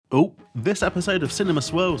Oh, this episode of Cinema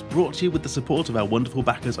Swirl is brought to you with the support of our wonderful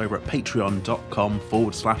backers over at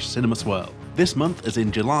patreon.com/cinemaswirl. This month, as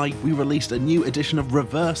in July, we released a new edition of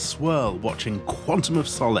Reverse Swirl, watching Quantum of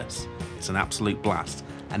Solace. It's an absolute blast.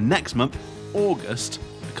 And next month, August,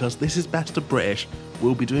 because this is Best of British,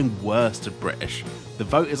 we'll be doing Worst of British. The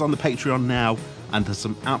vote is on the Patreon now, and there's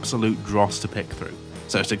some absolute dross to pick through.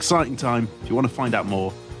 So it's an exciting time. If you want to find out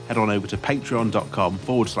more, head on over to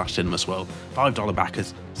patreon.com/cinemaswirl. $5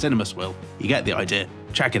 backers, CinemaSwirl. You get the idea.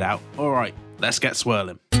 Check it out. All right, let's get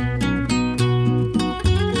swirling.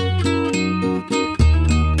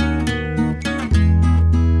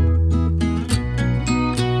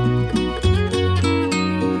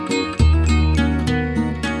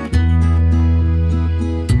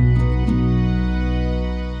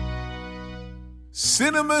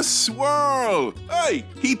 Cinema Swirl! Hey,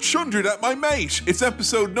 he chundered at my mate. It's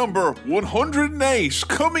episode number 108,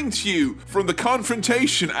 coming to you from the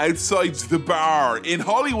confrontation outside the bar in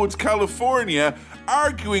Hollywood, California,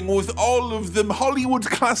 arguing with all of them Hollywood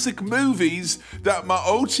classic movies that my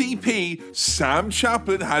OTP, Sam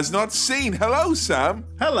Chaplin, has not seen. Hello, Sam.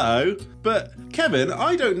 Hello, but Kevin,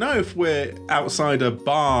 I don't know if we're outside a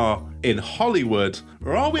bar in Hollywood,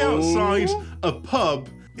 or are we outside a pub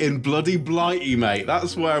in bloody Blighty, mate?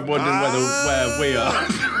 That's where I'm wondering where we are.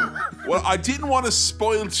 Well, I didn't want to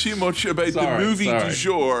spoil too much about the movie du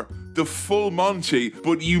jour, The Full Monty,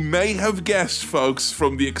 but you may have guessed, folks,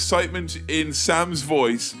 from the excitement in Sam's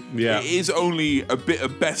voice, it is only a bit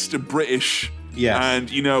of Best of British. Yes. And,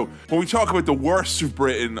 you know, when we talk about the worst of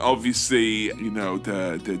Britain, obviously, you know,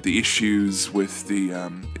 the issues with the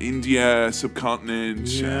India subcontinent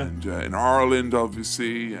and in Ireland,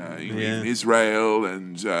 obviously, in Israel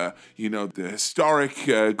and, you know, the historic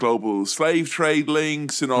global slave trade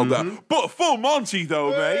links and all that. But Full Monty,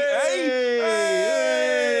 though, mate. Hey,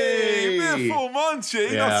 bit of Full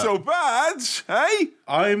Monty, not so bad, hey?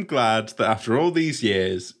 I'm glad that after all these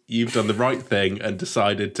years, you've done the right thing and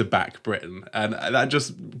decided to back Britain. And that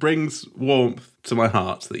just brings warmth to my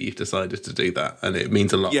heart that you've decided to do that. And it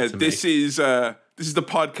means a lot to me. This is the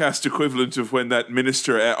podcast equivalent of when that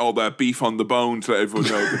minister ate all that beef on the bone to let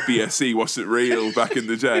everyone know that BSE wasn't real back in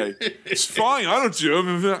the day. It's fine, I don't do it.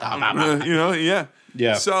 You know, yeah.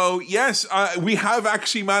 So, yes, we have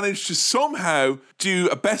actually managed to somehow do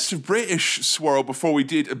a Best of British swirl before we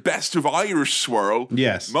did a Best of Irish swirl.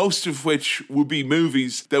 Yes. Most of which would be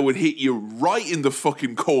movies that would hit you right in the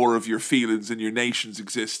fucking core of your feelings and your nation's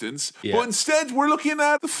existence. Yeah. But instead, we're looking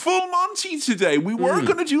at The Full Monty today. We were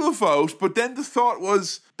going to do a vote, but then the thought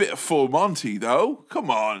was, bit of Full Monty, though. Come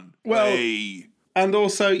on. Well... Hey. And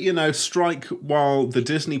also, you know, strike while the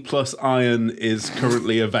Disney Plus iron is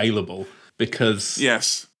currently available. Because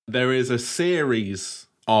there is a series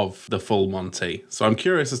of The Full Monty. So I'm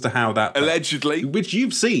curious as to how that... Allegedly. Which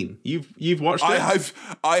you've seen. You've watched it?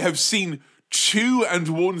 I have seen 2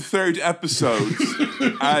 1/3 episodes.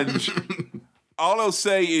 And all I'll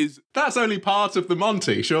say is... That's only part of the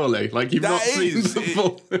Monty, surely. Like, you've not seen the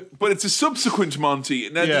full... But it's a subsequent Monty.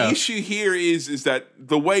 Now, the issue here is that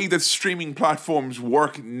the way that streaming platforms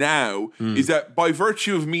work now is that by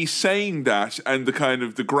virtue of me saying that and the kind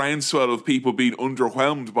of the groundswell of people being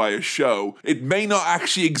underwhelmed by a show, it may not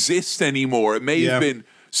actually exist anymore. It may have been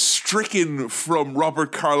stricken from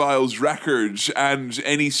Robert Carlyle's records and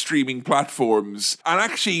any streaming platforms. And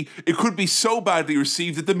actually, it could be so badly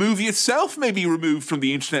received that the movie itself may be removed from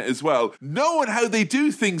the internet as well. Knowing how they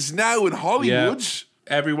do things now in Hollywood... Yeah.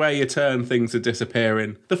 Everywhere you turn, things are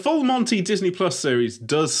disappearing. The Full Monty Disney Plus series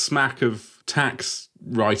does smack of tax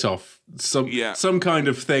write-off. Some kind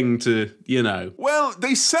of thing to, you know. Well,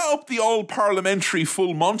 they set up the all-parliamentary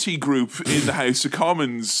Full Monty group in the House of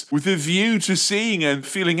Commons with a view to seeing and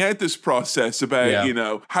feeling out this process about, you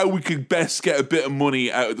know, how we could best get a bit of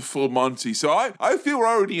money out of the Full Monty. So I feel we're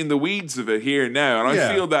already in the weeds of it here now. And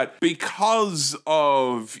I feel that because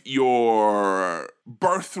of your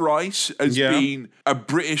birthright as being a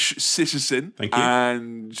British citizen, thank you,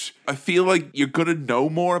 and I feel like you're going to know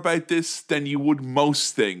more about this than you would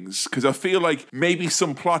most things. Because I feel like maybe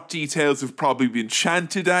some plot details have probably been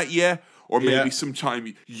chanted at you, or maybe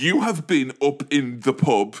sometime you have been up in the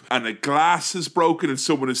pub and a glass has broken and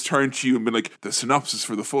someone has turned to you and been like, the synopsis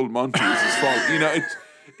for The Full Monty is his fault. You know,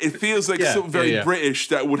 it feels like something very British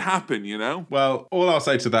that would happen, you know? Well, all I'll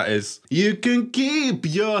say to that is, you can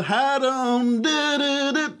keep your hat on.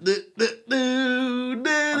 I've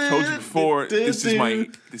told you before, this is my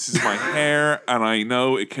hair, and I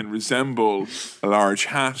know it can resemble a large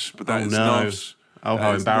hat, but that is not. Oh,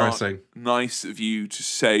 how embarrassing. Nice of you to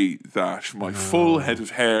say that. My full head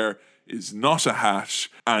of hair is not a hat,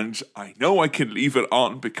 and I know I can leave it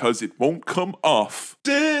on because it won't come off.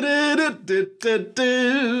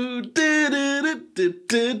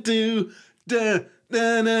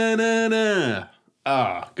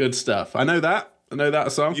 Ah, good stuff. I know that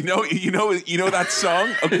song. You know that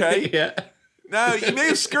song, okay? Yeah. Now, you may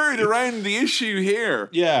have skirted around the issue here.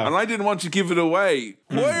 Yeah. And I didn't want to give it away.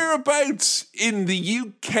 Whereabouts in the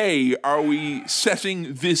UK are we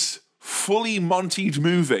setting this fully Monty'd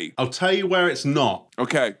movie? I'll tell you where it's not.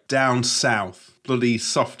 Okay. Down south. Bloody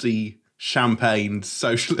softy, champagne,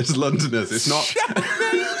 socialist Londoners. It's not...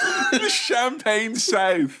 The Champagne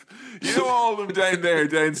South. You know all of them down there,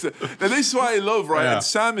 down south. Now, this is what I love, right? Yeah. And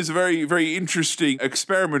Sam is a very, very interesting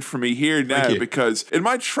experiment for me here now, because in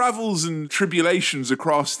my travels and tribulations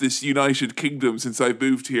across this United Kingdom since I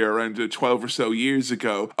moved here around 12 or so years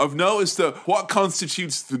ago, I've noticed that what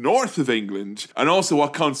constitutes the north of England and also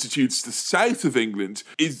what constitutes the south of England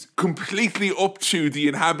is completely up to the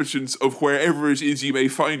inhabitants of wherever it is you may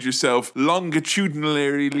find yourself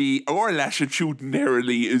longitudinally or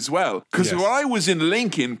latitudinarily as well. Because when I was in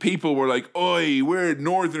Lincoln, people were like, oi, we're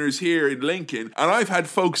northerners here in Lincoln. And I've had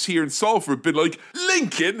folks here in Salford been like,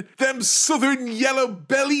 Lincoln, them southern yellow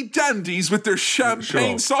belly dandies with their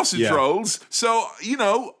champagne sausage rolls. So, you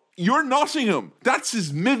know, you're Nottingham. That's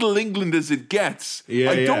as Middle England as it gets.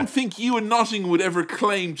 I don't think you and Nottingham would ever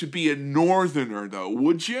claim to be a northerner, though,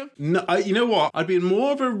 would you? No, you know what? I'd be in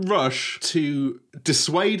more of a rush to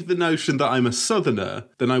dissuade the notion that I'm a southerner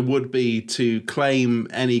than I would be to claim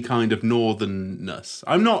any kind of northernness.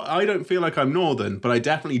 I don't feel like I'm northern, but I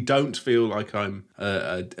definitely don't feel like I'm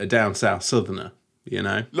a down south southerner. You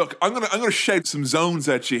know? Look, I'm gonna shout some zones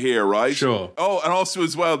at you here, right? Sure. Oh, and also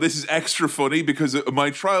as well, this is extra funny because of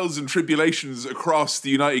my trials and tribulations across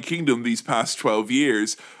the United Kingdom these past 12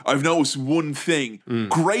 years, I've noticed one thing.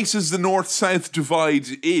 Great as the north-south divide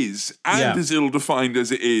is, and as ill-defined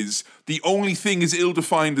as it is, the only thing as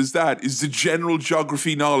ill-defined as that is the general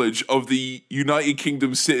geography knowledge of the United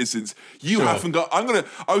Kingdom citizens. You haven't got...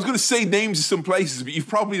 I was gonna say names of some places, but you've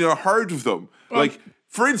probably not heard of them. Like,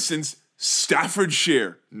 for instance...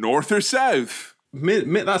 Staffordshire, north or south?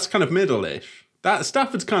 That's kind of middle-ish.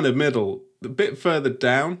 Stafford's kind of middle, a bit further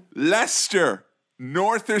down. Leicester,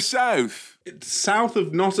 north or south? It's south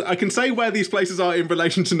of Nottingham. I can say where these places are in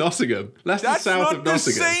relation to Nottingham. Leicester's south of Nottingham. That's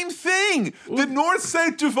not the same thing. The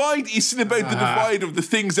north-south divide isn't about the divide of the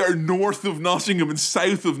things that are north of Nottingham and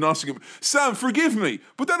south of Nottingham. Sam, forgive me,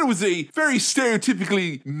 but that was a very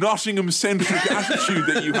stereotypically Nottingham-centric attitude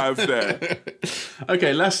that you have there.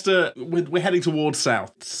 Okay, Leicester, we're heading towards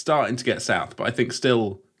south, starting to get south, but I think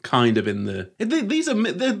still kind of in the... These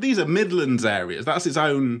are Midlands areas. That's its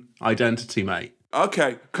own identity, mate.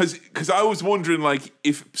 Okay, because I was wondering, like,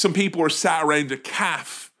 if some people were sat around a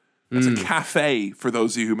cafe. That's a cafe, for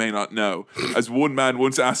those of you who may not know. As one man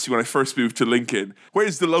once asked me when I first moved to Lincoln,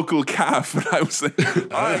 where's the local cafe? And I was like,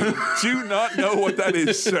 I do not know what that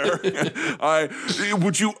is, sir. Are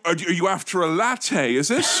you after a latte, is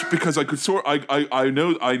it? Because I could I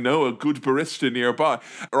know a good barista nearby.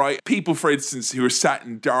 Right? People, for instance, who are sat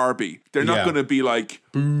in Derby, they're not going to be like,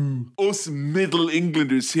 us Middle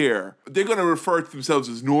Englanders here. They're going to refer to themselves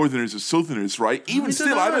as Northerners or Southerners, right? Even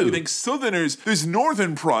still, I don't even think Southerners, there's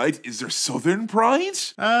Northern pride. Is there Southern pride?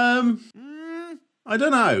 I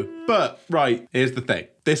don't know. But, right, here's the thing.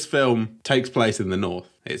 This film takes place in the north.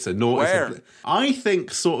 It's a north. Where? I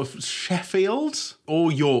think sort of Sheffield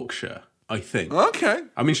or Yorkshire. I think. Okay.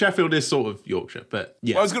 I mean, Sheffield is sort of Yorkshire, but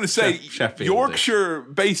yeah. Well, I was going to say, Sheffield Yorkshire,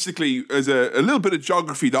 basically, as a little bit of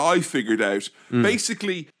geography that I figured out,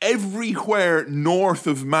 basically everywhere north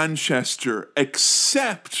of Manchester,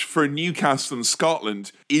 except for Newcastle and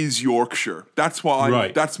Scotland, is Yorkshire. That's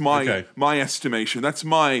why. That's my estimation. That's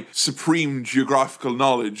my supreme geographical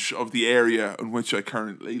knowledge of the area in which I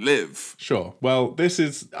currently live. Sure. Well,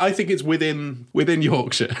 I think it's within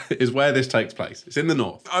Yorkshire is where this takes place. It's in the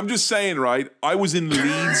north. I'm just saying, right, I was in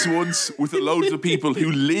Leeds once with a load of people who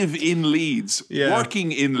live in Leeds,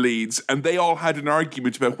 working in Leeds, and they all had an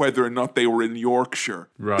argument about whether or not they were in Yorkshire.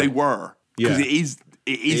 Right. They were. Because it is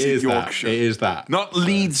in Yorkshire. It is that. Not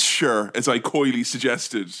Leedshire, as I coyly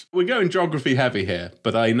suggested. We're going geography heavy here,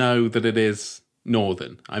 but I know that it is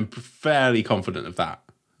northern. I'm fairly confident of that.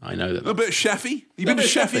 I know that. A little bit of Sheffy? You been to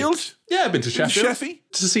Sheffield? Yeah, I've been to Sheffield. Sheffy?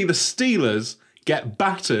 To see the Steelers get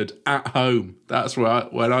battered at home. That's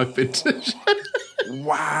when I've been to Sheffield.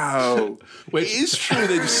 Wow. It is true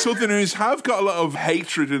that the Southerners have got a lot of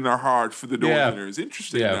hatred in their heart for the Northerners.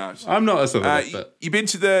 Interesting that. I'm not a Southerner, but... You been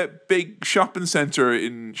to the big shopping centre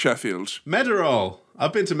in Sheffield? Meadowhall.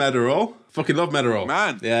 I've been to Meadowhall. Fucking love Meadowhall.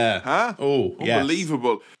 Man. Yeah. Huh? Oh,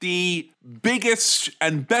 unbelievable. Yes. The biggest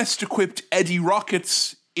and best equipped Eddie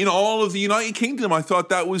Rockets in all of the United Kingdom. I thought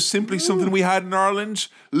that was simply something we had in Ireland.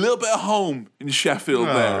 A little bit of home in Sheffield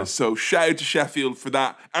there. So shout out to Sheffield for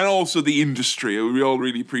that. And also the industry. We all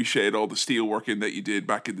really appreciate all the steel working that you did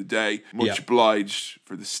back in the day. Much obliged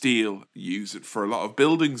for the steel. Use it for a lot of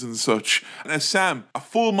buildings and such. Now, Sam, a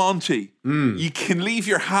full Monty. You can leave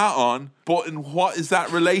your hat on, but in what is that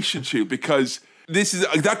relation to? Because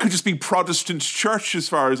that could just be Protestant church as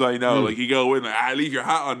far as I know. Like you go in, leave your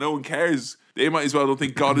hat on, no one cares. They might as well don't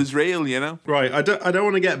think God is real, you know? Right, I don't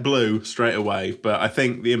want to get blue straight away, but I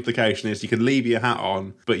think the implication is you can leave your hat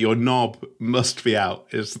on, but your knob must be out.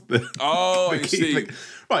 Is the I see. thing.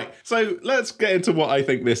 Right, so let's get into what I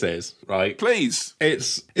think this is, right? Please.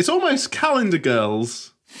 It's almost Calendar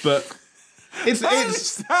Girls, but How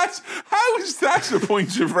is that a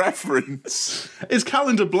point of reference? It's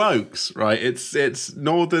Calendar Blokes, right? It's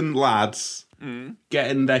northern lads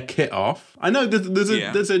getting their kit off. I know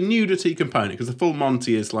there's a nudity component because the full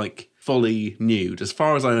Monty is like fully nude. As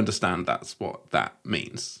far as I understand, that's what that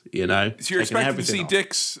means, you know? So you're expecting to see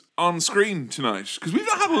dicks on screen tonight? Because we've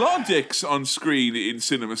not had a lot of dicks on screen in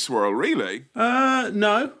Cinema Swirl, really.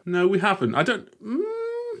 No, we haven't.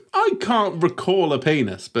 I can't recall a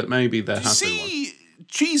penis, but maybe there has been one.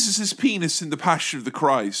 Jesus' penis in the Passion of the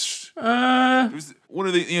Christ. It was one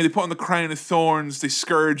of the, they put on the crown of thorns, they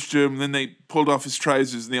scourged him, and then they pulled off his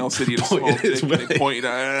trousers, and they all said he had a small dick, and they pointed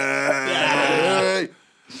at.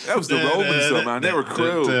 That was the Romans, though, man. They were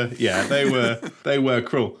cruel. They were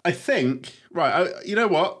cruel. I think. Right, you know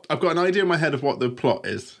what? I've got an idea in my head of what the plot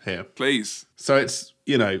is here. Please. So it's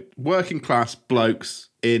working class blokes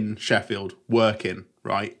in Sheffield working.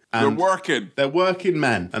 Right? And they're working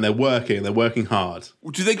men, and they're working hard.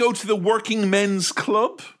 Do they go to the working men's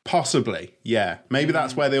club? Possibly, yeah. Maybe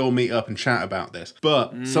that's where they all meet up and chat about this.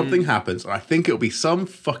 But something happens, and I think it'll be some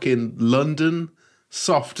fucking London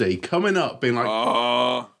softie coming up being like,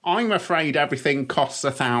 I'm afraid everything costs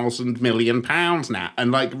 £1,000 million now,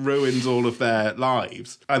 and like ruins all of their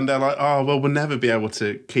lives. And they're like, we'll never be able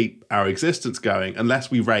to keep our existence going unless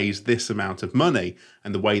we raise this amount of money.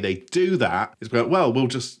 And the way they do that is we'll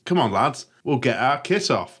just, come on lads, we'll get our kit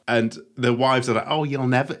off. And the wives are like, you'll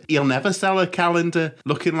never sell a calendar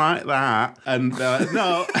looking like that. And they're like,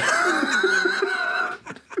 no.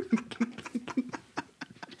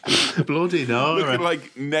 Bloody no. Looking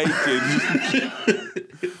like naked.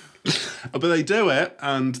 But they do it,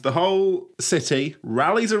 and the whole city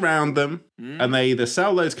rallies around them, and they either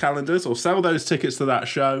sell those calendars or sell those tickets to that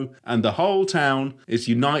show, and the whole town is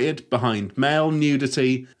united behind male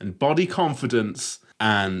nudity and body confidence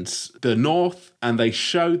and the North, and they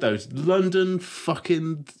show those London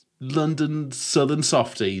southern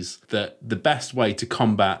softies that the best way to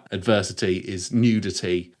combat adversity is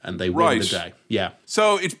nudity, and they win the day. Yeah.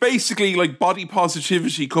 So it's basically like body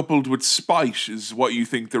positivity coupled with spite is what you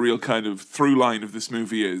think the real kind of through line of this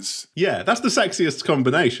movie is. Yeah, that's the sexiest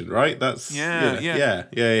combination, right? That's yeah.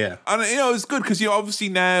 And it's good because obviously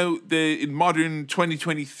now in modern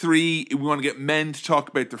 2023 we want to get men to talk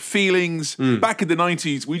about their feelings. Back in the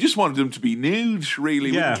 90s we just wanted them to be nude.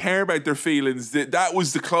 Really, we didn't care about their feelings. That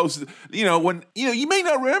was the closest. When you may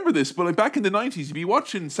not remember this, but like back in the 90s, you'd be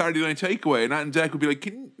watching Saturday Night Takeaway, and Nat and Dec would be like,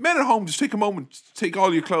 "Can men at home just take a moment to take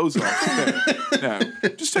all your clothes off? Now,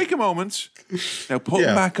 just take a moment. Now put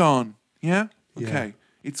them back on. Yeah, okay. Yeah.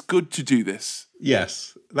 It's good to do this.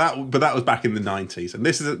 Yes, but that was back in the 90s, and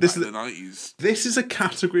this is the 90s. This is a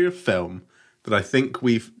category of film that I think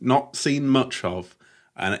we've not seen much of,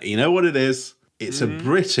 and you know what it is? It's a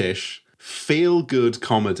British feel-good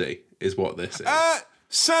comedy, is what this is.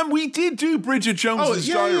 Sam, we did do Bridget Jones's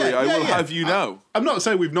Diary. I will have you know. I'm not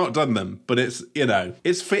saying we've not done them, but it's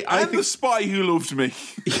it's fit. I think The Spy Who Loved Me.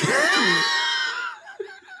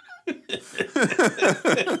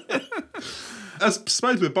 I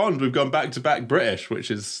suppose with Bond, we've gone back to back British,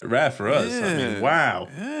 which is rare for us. I mean, wow.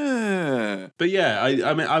 Yeah. But yeah,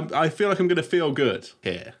 I feel like I'm going to feel good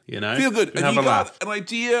here. Feel good. Have you got an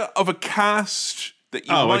idea of a cast that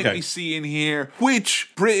you might be seeing here?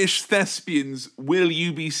 Which British thespians will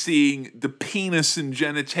you be seeing the penis and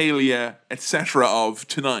genitalia, etc. of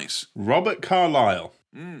tonight? Robert Carlyle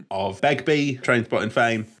of Begbie, Trainspotting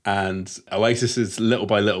fame, and Oasis's Little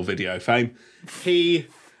by Little video fame.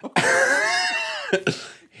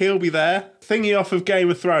 He'll be there. Thingy off of Game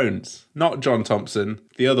of Thrones. Not John Thompson,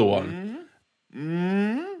 the other one.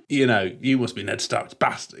 You must be Ned Stark's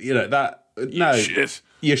bastard. That. No. Shit.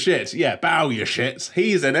 Your shit. Yeah, bow your shits.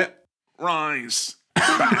 He's in it. Rise.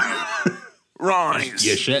 Bow. Rise.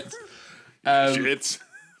 Your shit. Shit.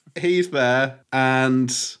 He's there,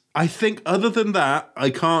 and I think other than that, I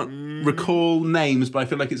can't recall names, but I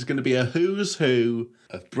feel like it's going to be a who's who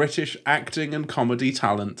of British acting and comedy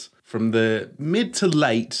talent from the mid to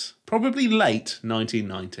late, probably late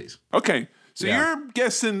 1990s. Okay. So you're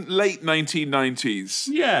guessing late 1990s.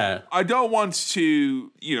 Yeah. I don't want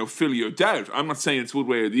to, fill you doubt. I'm not saying it's one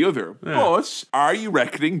way or the other. Yeah. But are you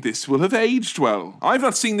reckoning this will have aged well? I've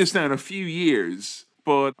not seen this now in a few years,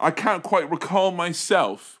 but I can't quite recall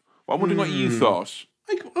myself. I'm wondering what you thought.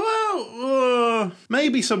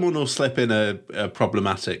 Maybe someone will slip in a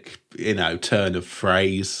problematic, turn of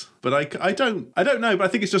phrase. But I don't know. But I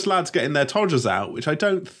think it's just lads getting their todgers out, which I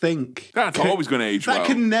don't think that's always going to age well. That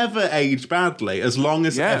can never age badly, as long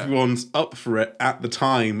as everyone's up for it at the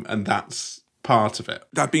time, and that's part of it.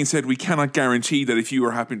 That being said, we cannot guarantee that if you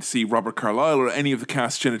were happy to see Robert Carlyle or any of the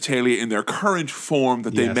cast genitalia in their current form,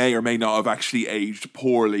 that they may or may not have actually aged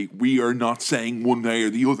poorly. We are not saying one way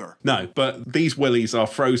or the other. No, but these willies are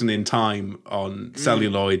frozen in time on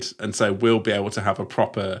celluloid, and so we'll be able to have a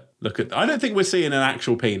proper look at. I don't think we're seeing an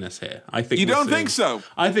actual penis here. I think you don't think so.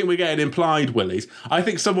 I think we're getting implied willies. I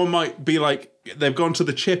think someone might be like, they've gone to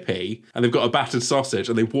the chippy and they've got a battered sausage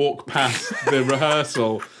and they walk past the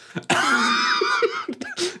rehearsal.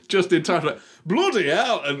 Just in time, like, bloody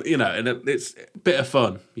hell, and it's a bit of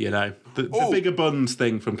fun, the bigger buns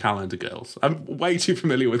thing from Calendar Girls. I'm way too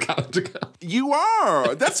familiar with Calendar Girls. You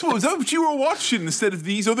are. That's what you were watching instead of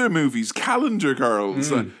these other movies, Calendar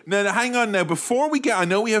Girls. Now, hang on. Now, before we get, I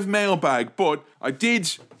know we have mailbag, but I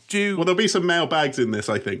did. Well, there'll be some mailbags in this,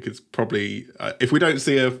 I think. It's probably, if we don't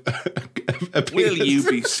see a penis. Will you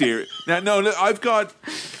be serious? Now, no, look,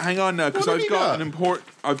 hang on now, because I've got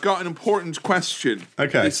an important question.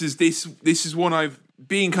 Okay. This is one I've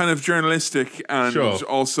been kind of journalistic and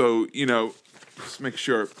also, just make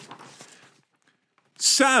sure.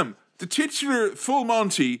 Sam, the titular Full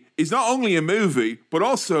Monty is not only a movie, but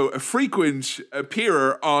also a frequent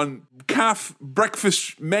appearer on calf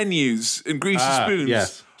breakfast menus in Greasy Spoons.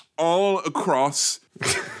 Yes. All across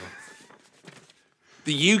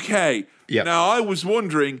the UK. Yep. Now, I was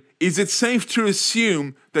wondering, is it safe to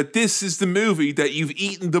assume that this is the movie that you've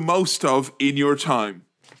eaten the most of in your time?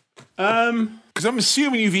 Because I'm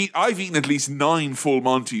assuming I've eaten at least 9 Full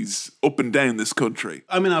Monties up and down this country.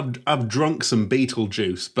 I mean, I've drunk some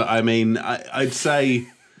Beetlejuice, but I mean, I'd say.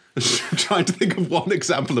 Trying to think of one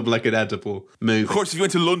example of like an edible movie. Of course, if you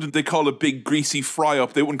went to London, they call a big greasy fry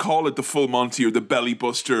up. They wouldn't call it the Full Monty or the Belly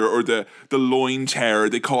Buster or the Loin Tear.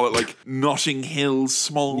 They call it like Notting Hill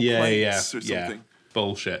Small Plates or something. Yeah.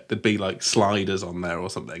 Bullshit. There'd be like sliders on there or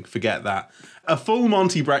something. Forget that. A Full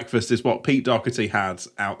Monty breakfast is what Pete Doherty had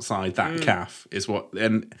outside that calf. Is what,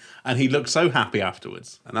 and he looked so happy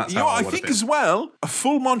afterwards. And that's how I think as well, a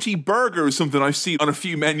Full Monty burger is something I've seen on a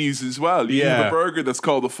few menus as well. You have a burger that's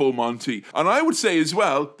called the Full Monty. And I would say as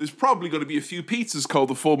well, there's probably going to be a few pizzas called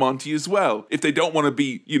the Full Monty as well, if they don't want to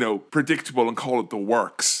be, predictable and call it the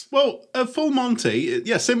works. Well, a Full Monty,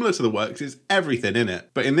 similar to the works, is everything in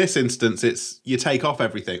it. But in this instance, it's you take off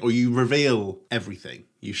everything or you reveal everything.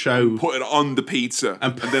 You show... Put it on the pizza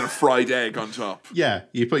and then a fried egg on top. Yeah,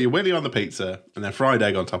 you put your willy on the pizza and then fried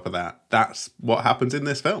egg on top of that. That's what happens in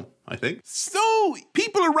this film, I think. So,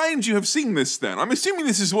 people around you have seen this then? I'm assuming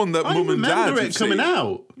this is one that mum and dad have seen. I remember it coming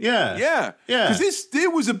out. Yeah. Yeah. Because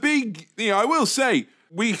there was a big... I will say...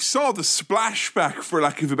 We saw the splashback, for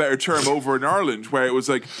lack of a better term, over in Ireland, where it was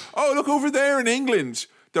like, oh, look over there in England.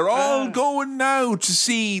 They're all going now to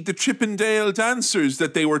see the Chippendale dancers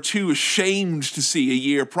that they were too ashamed to see a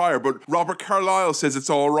year prior. But Robert Carlyle says it's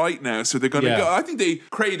all right now, so they're going to go. I think they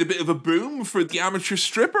created a bit of a boom for the amateur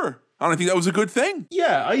stripper. And I think that was a good thing.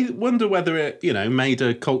 Yeah, I wonder whether it, made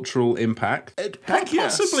a cultural impact.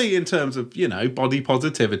 Possibly in terms of, body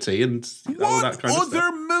positivity and all that kind of stuff. What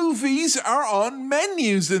other movies are on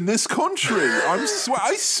menus in this country?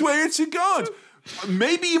 I swear to God.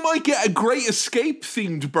 Maybe you might get a Great Escape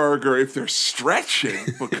themed burger if they're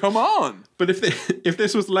stretching, but come on. But if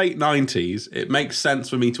this was late 90s, it makes sense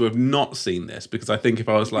for me to have not seen this, because I think if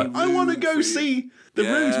I was like, I want to go see the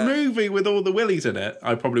Rude movie with all the willies in it,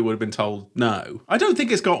 I probably would have been told no. I don't think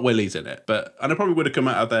it's got willies in it, and I probably would have come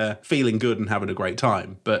out of there feeling good and having a great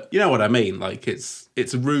time. But you know what I mean? Like, it's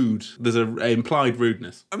rude. There's an implied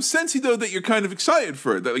rudeness. I'm sensing, though, that you're kind of excited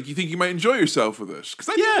for it, that like you think you might enjoy yourself with this. Because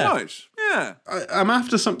I think you might. Yeah. I'm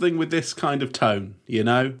after something with this kind of tone,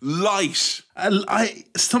 Light.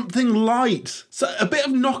 Something light. So a bit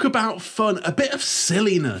of knockabout fun, a bit of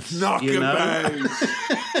silliness. Knockabout.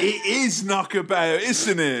 It is knockabout,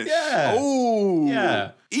 isn't it? Yeah. Oh.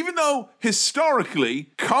 Yeah. Even though,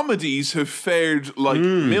 historically, comedies have fared like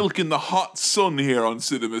milk in the hot sun here on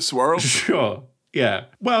Cinema Swirl. Sure. Yeah.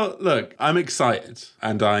 Well, look, I'm excited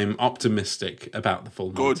and I'm optimistic about the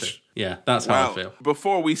full Good. Monty. Yeah, that's how I feel.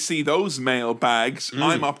 Before we see those mail bags,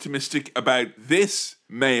 I'm optimistic about this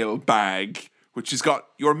mail bag, which has got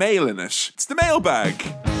your mail in it. It's the mail bag.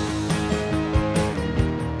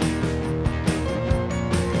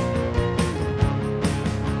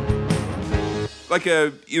 Like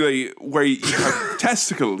where you have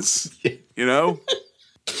testicles, you know?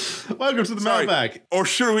 Welcome to the mailbag. Or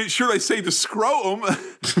should I say the scrotum?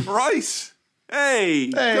 Right. Hey,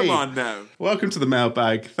 come on now. Welcome to the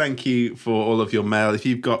mailbag. Thank you for all of your mail. If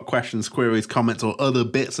you've got questions, queries, comments, or other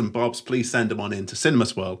bits and bobs, please send them on in to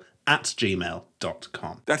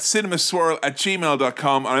cinemaswirl@gmail.com. That's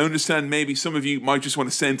cinemaswirl@gmail.com. I understand maybe some of you might just want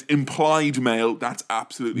to send implied mail. That's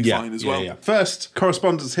absolutely fine as well. First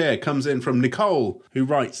correspondence here comes in from Nicole, who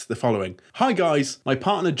writes the following. Hi guys, my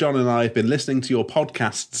partner John and I have been listening to your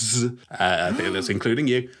podcasts. I think that's including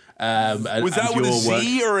you. Was that with a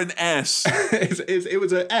Z or an S? It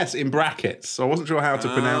was an S in brackets, so I wasn't sure how to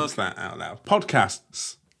pronounce that out loud.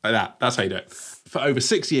 Podcasts, like that. That's how you do it. For over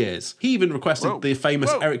 6 years. He even requested the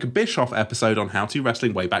famous Eric Bischoff episode on How to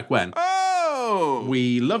Wrestling way back when. Oh!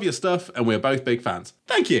 We love your stuff, and we're both big fans.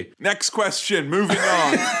 Thank you. Next question. Moving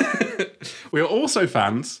on. We are also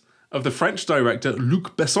fans of the French director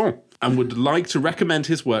Luc Besson and would like to recommend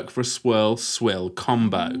his work for a swirl-swill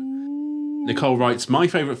combo. Nicole writes, my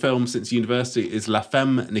favourite film since university is La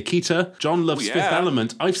Femme Nikita. John loves Fifth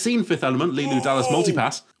Element. I've seen Fifth Element, Leeloo Dallas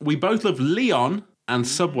Multipass. We both love Leon and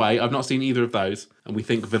Subway. I've not seen either of those. And we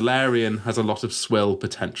think Valerian has a lot of swill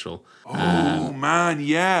potential. Oh, man,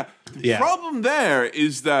 yeah. The problem there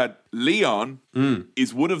is that Leon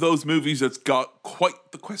is one of those movies that's got quite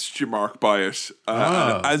the question mark by it,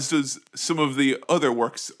 as does some of the other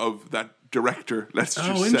works of that director, let's just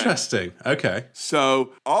say. Oh, interesting. Okay.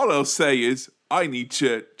 So all I'll say is I need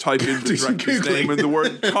to type in the director's name and the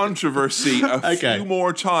word controversy a few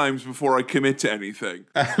more times before I commit to anything.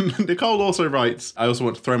 Nicole also writes, I also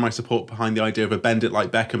want to throw my support behind the idea of a Bend It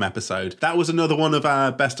Like Beckham episode. That was another one of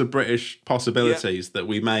our best of British possibilities that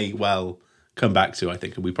we may well come back to, I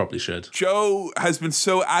think, and we probably should. Jo has been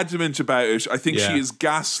so adamant about it. I think she has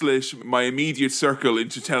gaslit my immediate circle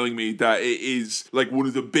into telling me that it is like one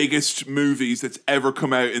of the biggest movies that's ever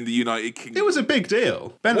come out in the United Kingdom. It was a big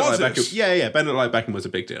deal. Bend It Like Beckham. Yeah. Bend It Like Beckham was a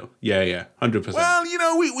big deal. Yeah. 100%. Well, you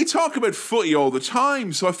know, we talk about footy all the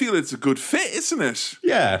time, so I feel it's a good fit, isn't it?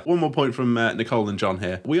 Yeah. One more point from Nicole and John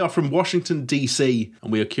here. We are from Washington, D.C.,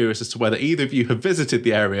 and we are curious as to whether either of you have visited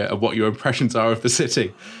the area and what your impressions are of the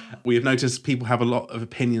city. We have noticed people have a lot of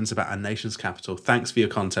opinions about our nation's capital. Thanks for your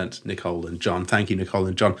content, Nicole and John. Thank you, Nicole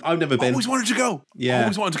and John. I've never been. Always wanted to go. Yeah.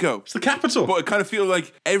 Always wanted to go. It's the capital. But I kind of feel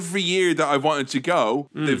like every year that I've wanted to go,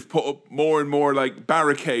 they've put up more and more like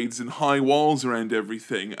barricades and high walls around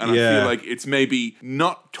everything. And I feel like it's maybe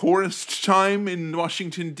not tourist time in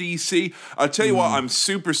Washington, D.C. I'll tell you what, I'm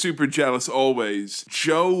super, super jealous always.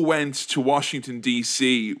 Jo went to Washington,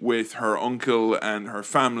 D.C. with her uncle and her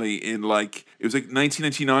family in like, it was like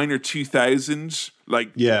 1999 or 2000.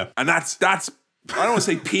 And that's I don't want to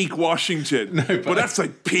say peak Washington, but that's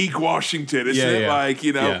like peak Washington, isn't it? Like,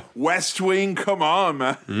 you know, West Wing, come on,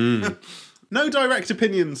 man. No direct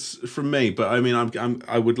opinions from me, but I mean,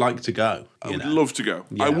 I would like to go. I would love to go.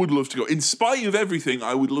 Yeah. I would love to go. In spite of everything,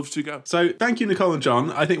 I would love to go. So thank you, Nicole and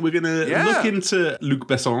John. I think we're going to look into Luc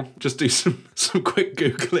Besson. Just do some quick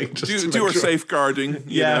Googling. Just do our safeguarding,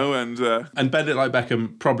 you know. And Bend It Like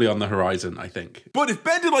Beckham probably on the horizon, I think. But if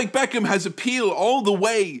Bend It Like Beckham has appeal all the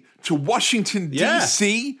way to Washington,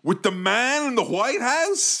 D.C. with the man in the White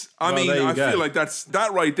House, I feel like that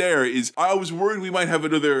right there is... I was worried we might have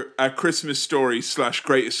another Christmas Story /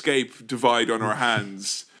 Great Escape divide on our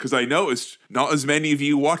hands. Because I noticed not as many of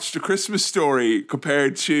you watched A Christmas Story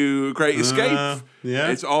compared to Great Escape.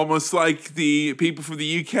 It's almost like the people from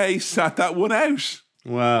the UK sat that one out.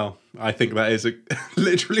 Well, I think that is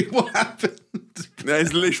literally what happened. That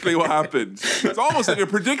is literally what happened. It's almost like I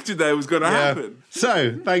predicted that it was going to happen.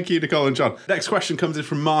 So, thank you, Nicole and John. Next question comes in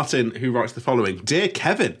from Martin, who writes the following. Dear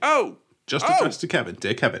Kevin. Just addressed to Kevin.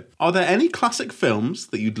 Dear Kevin, are there any classic films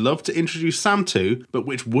that you'd love to introduce Sam to, but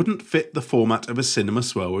which wouldn't fit the format of a Cinema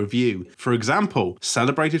Swirl review? For example,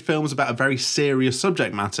 celebrated films about a very serious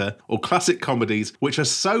subject matter, or classic comedies which are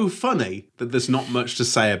so funny that there's not much to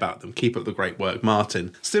say about them. Keep up the great work,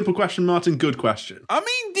 Martin. Simple question, Martin. Good question. I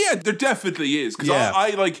mean, yeah, there definitely is. Because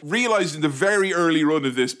I like realized in the very early run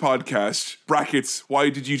of this podcast, brackets, why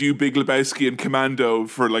did you do Big Lebowski and Commando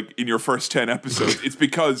for like in your first 10 episodes? It's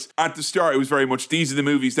because at the start, it was very much, these are the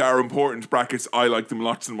movies that are important, brackets, I like them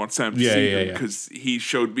lots and want Sam to see them because he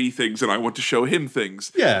showed me things and I want to show him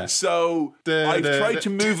things. Yeah. So I've tried to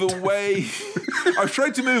move away. I've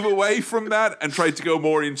tried to move away from that and tried to go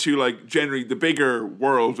more into like generally the bigger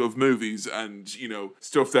world of movies and, you know,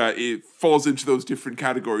 stuff that it falls into those different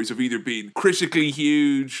categories of either being critically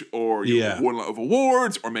huge or you know, won a lot of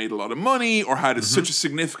awards or made a lot of money or had such a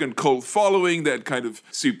significant cult following that kind of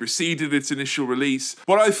superseded its initial release.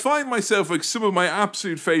 But I find myself like some of my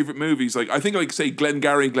absolute favorite movies, like I think like say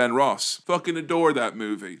Glengarry Glen Ross, fucking adore that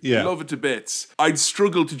movie. Love it to bits. I'd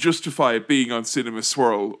struggle to justify it being on Cinema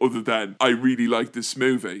Swirl other than I really like this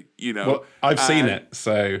movie, you know. Well, I've seen it,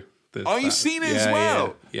 so... you've seen it as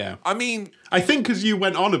well? Yeah. I mean... I think because you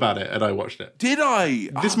went on about it and I watched it. Did I?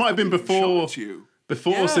 This might have been before...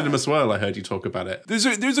 Before Yeah. Cinema Swirl, I heard you talk about it.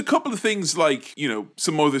 There's a couple of things like, you know,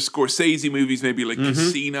 some other Scorsese movies, maybe like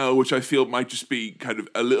Casino, which I feel might just be kind of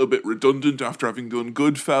a little bit redundant after having done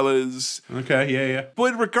Goodfellas. Okay, yeah.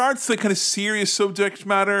 But in regards to the kind of serious subject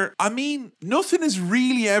matter, I mean, nothing has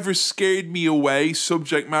really ever scared me away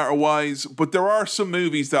subject matter wise, but there are some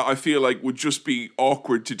movies that I feel like would just be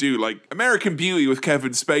awkward to do, like American Beauty with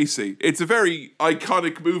Kevin Spacey. It's a very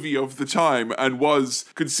iconic movie of the time and was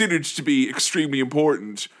considered to be extremely important.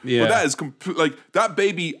 Yeah. But that is like that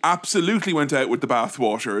baby absolutely went out with the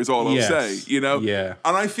bathwater is all I'll say, you know? Yeah.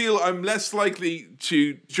 And I feel I'm less likely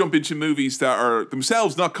to jump into movies that are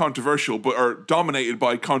themselves not controversial, but are dominated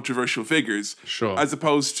by controversial figures. Sure. As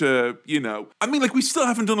opposed to, you know, I mean, like we still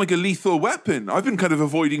haven't done like a Lethal Weapon. I've been kind of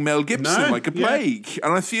avoiding Mel Gibson like a plague.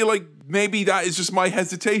 And I feel like maybe that is just my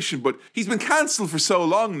hesitation, but he's been cancelled for so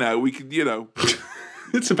long now, we could, you know...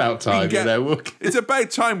 It's about time, you know. It's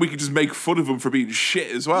about time we could just make fun of him for being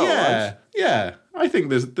shit as well. Yeah. I think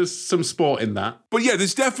there's some sport in that. But yeah,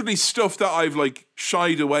 there's definitely stuff that I've like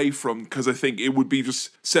shied away from because I think it would be just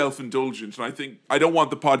self-indulgent. And I think I don't want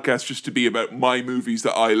the podcast just to be about my movies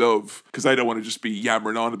that I love because I don't want to just be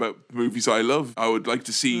yammering on about movies I love. I would like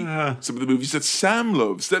to see some of the movies that Sam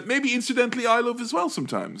loves that maybe incidentally I love as well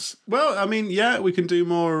sometimes. Well, I mean, yeah, we can do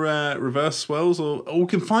more reverse swirls or we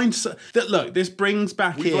can find... Look, this brings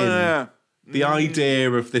back the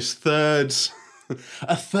idea of this third...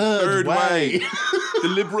 A third way. The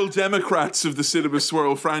Liberal Democrats of the Cinema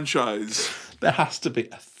Swirl franchise. There has to be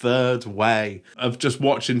a third way of just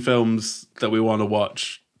watching films that we want to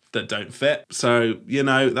watch that don't fit. So, you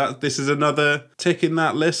know, this is another tick in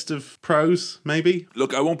that list of pros, maybe.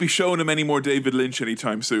 Look, I won't be showing him any more David Lynch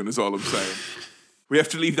anytime soon, is all I'm saying. We have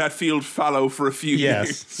to leave that field fallow for a few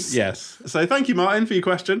years. Yes. So thank you, Martin, for your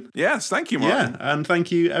question. Yes, thank you, Martin. Yeah, and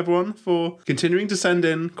thank you, everyone, for continuing to send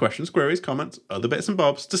in questions, queries, comments, other bits and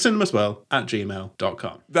bobs to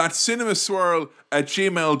cinemaswirl@gmail.com. That's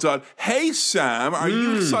cinemaswirl@gmail.com. Hey, Sam, are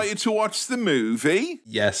you excited to watch the movie?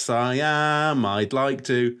 Yes, I am. I'd like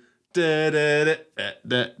to. I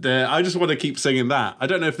just want to keep singing that. I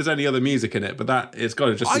don't know if there's any other music in it, but it's got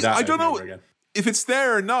to just be that. I don't know again. If it's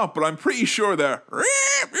there or not, but I'm pretty sure they're...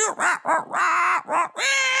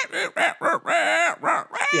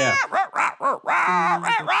 Yeah.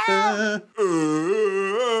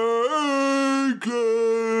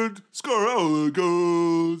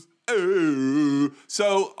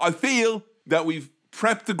 So I feel that we've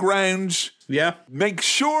prepped the ground. Yeah. Make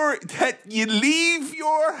sure that you leave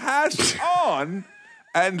your hat on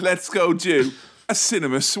and let's go do a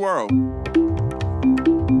cinema swirl.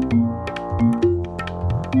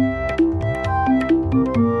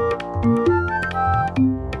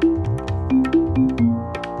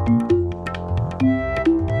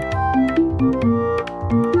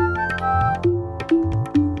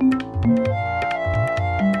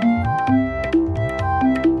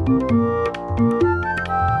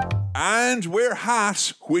 And we're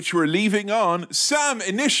hat, which we're leaving on. Sam,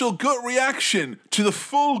 initial gut reaction to the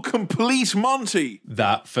full, complete Monty.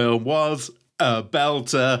 That film was a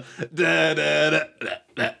belter.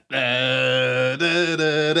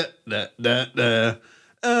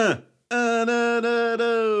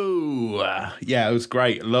 Yeah, it was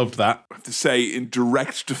great. Loved that. I have to say, in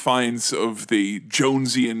direct defiance of the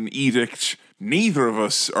Jonesian edict, neither of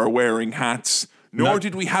us are wearing hats. Nor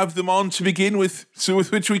did we have them on to begin with, so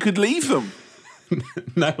with which we could leave them.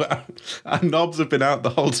 No, our knobs have been out the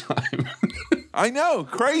whole time. I know,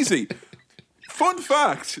 crazy. Fun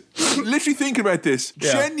fact, literally thinking about this,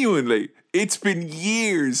 genuinely, it's been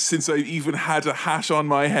years since I've even had a hat on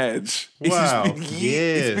my head. Wow,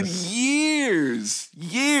 It's been years.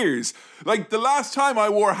 Like, the last time I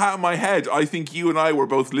wore a hat on my head, I think you and I were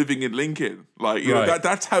both living in Lincoln. Like, you know,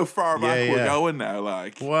 that's how far back we're going now,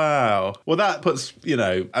 like. Wow. Well, that puts, you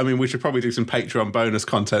know, I mean, we should probably do some Patreon bonus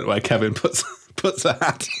content where Kevin puts a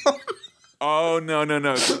hat on. Oh, no.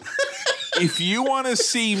 If you want to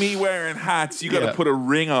see me wearing hats, you got to put a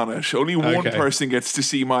ring on it. Only one person gets to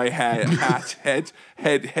see my hatted hat.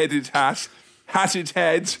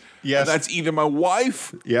 Yes. And that's either my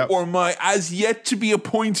wife or my as yet to be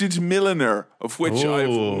appointed milliner, of which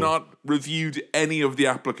I've not reviewed any of the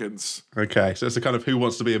applicants. Okay, so it's a kind of who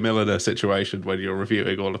wants to be a milliner situation when you're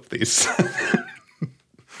reviewing all of these.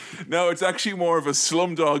 No, it's actually more of a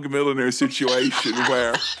Slumdog Millionaire situation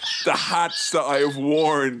where the hats that I have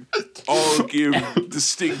worn all give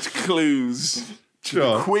distinct clues to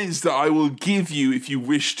the quiz that I will give you if you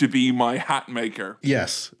wish to be my hat maker.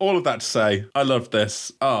 Yes, all of that to say, I loved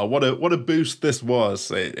this. Oh, what a boost this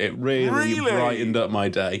was. It really brightened up my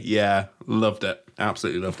day. Yeah, loved it.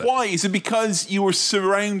 Absolutely loved it. Why? Is it because you were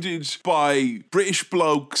surrounded by British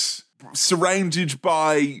blokes, surrounded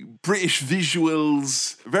by British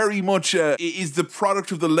visuals? Very much it is the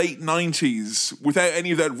product of the late 90s without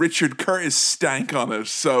any of that Richard Curtis stank on it.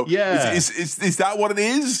 So is that what it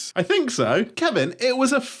is? I think so. Kevin, it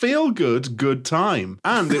was a feel-good good time.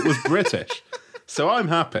 And it was British. So I'm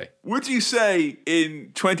happy. Would you say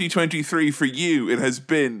in 2023 for you it has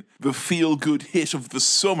been the feel-good hit of the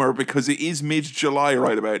summer because it is mid-July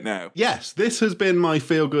right about now? Yes, this has been my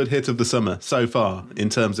feel-good hit of the summer so far in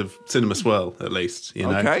terms of Cinema Swirl, at least, you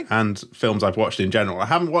know, and films I've watched in general. I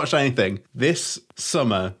haven't watched anything this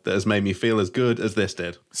summer that has made me feel as good as this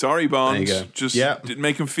did. Sorry, Bond. There you go. Just didn't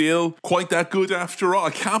make him feel quite that good after all.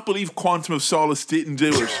 I can't believe Quantum of Solace didn't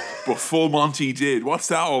do it, but Full Monty did. What's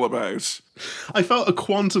that all about? I felt a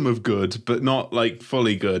quantum of good, but not like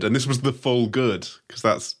fully good. And this was the full good,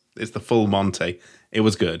 because it's the full Monty. It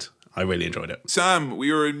was good. I really enjoyed it. Sam,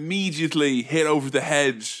 we were immediately hit over the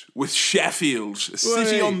head with Sheffield, a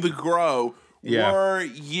city on the grow. Yeah. Were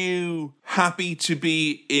you happy to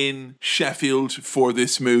be in Sheffield for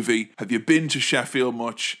this movie? Have you been to Sheffield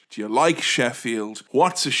much? Do you like Sheffield?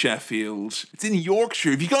 What's a Sheffield? It's in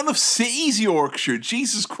Yorkshire. Have you got enough cities, Yorkshire?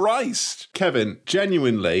 Jesus Christ. Kevin,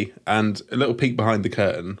 genuinely, and a little peek behind the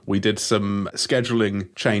curtain, we did some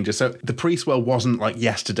scheduling changes. So the pre-swell wasn't like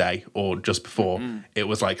yesterday or just before. It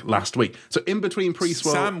was like last week. So in between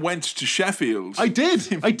pre-swell... Sam went to Sheffield. I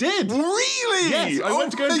did. Really? Yes, I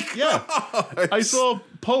went to go... Yeah. I saw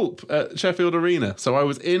Pulp at Sheffield Arena. So I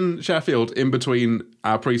was in Sheffield in between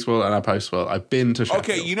our pre-swell and our post-swell. I've been to Sheffield.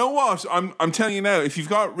 Okay, you know what? I'm telling you now, if you've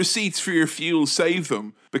got receipts for your fuel, save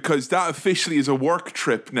them, because that officially is a work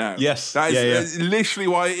trip now. Yes. That is literally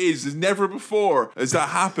why it is. There's never before has that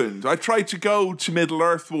happened. I tried to go to Middle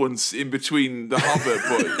Earth once in between The Hobbit,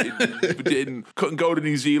 but couldn't go to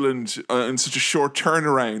New Zealand in such a short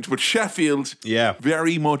turnaround. But Sheffield,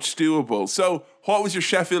 very much doable. So what was your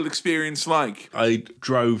Sheffield experience like? I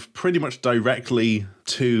drove pretty much directly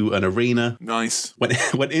to an arena. Nice.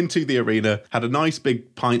 Went into the arena, had a nice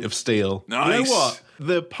big pint of steel. Nice. You know what?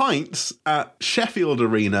 The pints at Sheffield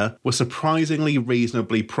Arena were surprisingly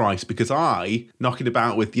reasonably priced because I, knocking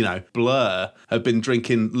about with, Blur, have been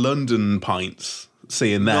drinking London pints,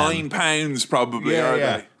 seeing them. £9 probably, are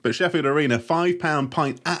they? But Sheffield Arena, £5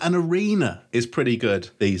 pint at an arena is pretty good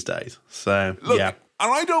these days. So, Look,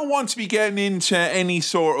 and I don't want to be getting into any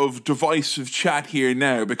sort of divisive chat here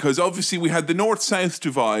now, because obviously we had the North-South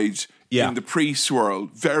divide in the pre-swirl.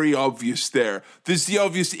 Very obvious there. There's the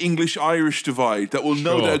obvious English-Irish divide that will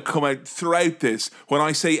no doubt come out throughout this when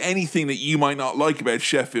I say anything that you might not like about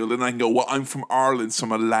Sheffield, and I can go, well, I'm from Ireland, so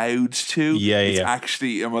I'm allowed to.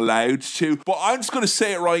 Actually, I'm allowed to. But I'm just going to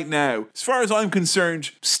say it right now. As far as I'm concerned,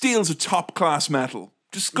 steel's a top-class metal.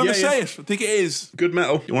 Just gonna say it. I think it is. Good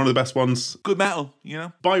metal. One of the best ones. Good metal,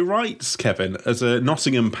 By rights, Kevin, as a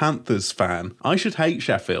Nottingham Panthers fan, I should hate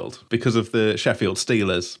Sheffield because of the Sheffield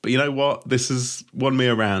Steelers. But you know what? This has won me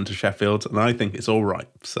around to Sheffield, and I think it's all right.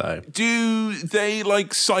 So, do they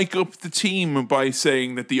psych up the team by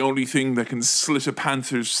saying that the only thing that can slit a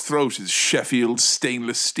Panther's throat is Sheffield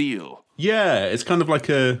stainless steel? Yeah, it's kind of like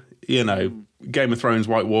a, Game of Thrones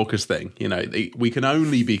White Walkers thing. We can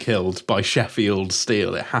only be killed by Sheffield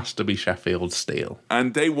steel. It has to be Sheffield steel.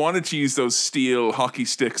 And they wanted to use those steel hockey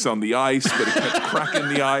sticks on the ice, but it kept cracking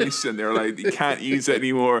the ice, and they're like, you can't use it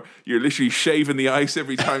anymore. You're literally shaving the ice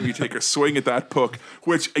every time you take a swing at that puck,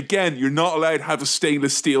 which, again, you're not allowed to have a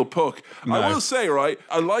stainless steel puck. No. I will say,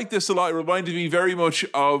 I like this a lot. It reminded me very much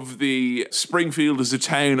of the Springfield as a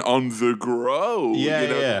town on the grow.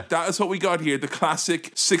 That is what we got here, the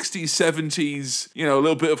classic 60s, 70s, a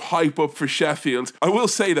little bit of hype up for Sheffield. I will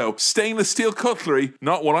say, though, stainless steel cutlery,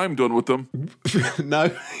 not when I'm done with them.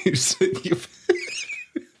 No.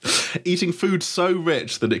 Eating food so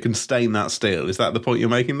rich that it can stain that steel. Is that the point you're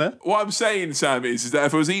making there? What I'm saying, Sam, is that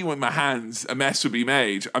if I was eating with my hands, a mess would be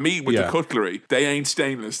made. I'm eating with the cutlery. They ain't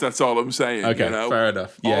stainless. That's all I'm saying. Okay, fair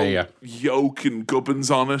enough. Yeah. Yolk and gubbins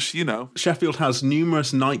on it, Sheffield has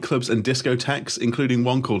numerous nightclubs and discotheques, including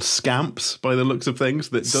one called Scamps, by the looks of things,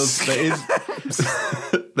 that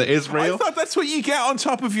is real. I thought that's what you get on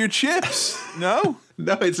top of your chips. No?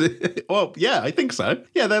 No, I think so.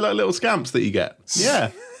 Yeah, they're like little scamps that you get.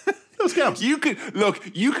 Yeah. Little scamps. You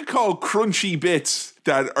could call crunchy bits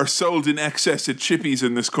that are sold in excess at Chippies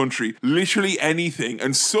in this country literally anything,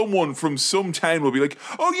 and someone from some town will be like,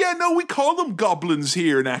 oh yeah, no, we call them goblins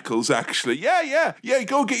here in Eccles, actually. Yeah,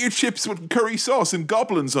 go get your chips with curry sauce and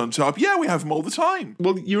goblins on top. Yeah, we have them all the time.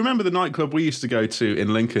 Well, you remember the nightclub we used to go to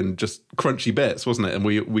in Lincoln, just Crunchy Bits, wasn't it? And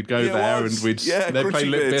we'd go there and they'd play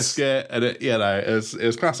Lip Biscuit, and it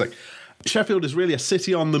was classic. Sheffield is really a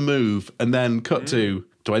city on the move, and then cut to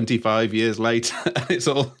 25 years later, it's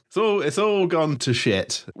all gone to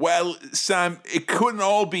shit. Well, Sam, it couldn't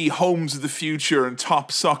all be homes of the future and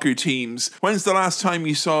top soccer teams. When's the last time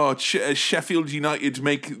you saw Sheffield United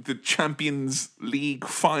make the Champions League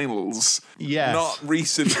finals? Yes. Not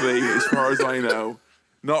recently, as far as I know.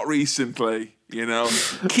 Not recently.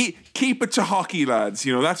 Keep it to hockey, lads.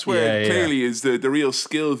 That's where it clearly is the real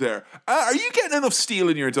skill there. Are you getting enough steel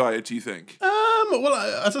in your diet, do you think? Well,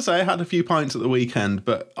 as I say, I had a few pints at the weekend,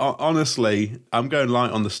 but honestly, I'm going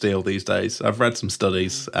light on the steel these days. I've read some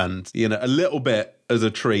studies, and a little bit as a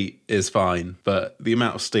treat is fine, but the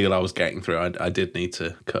amount of steel I was getting through, I did need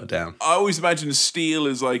to cut down. I always imagine steel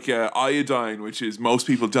is like iodine, which is most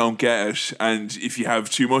people don't get it, and if you have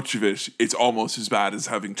too much of it, it's almost as bad as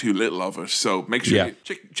having too little of it. So make sure you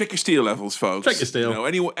check your steel levels, folks. Check your steel.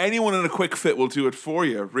 Anyone in a quick fit will do it for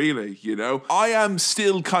you, really. I am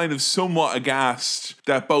still kind of somewhat aghast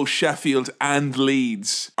that both Sheffield and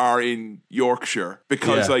Leeds are in Yorkshire,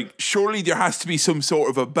 because surely there has to be some sort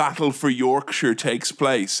of a battle for Yorkshire takes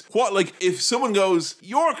place. What, if someone goes,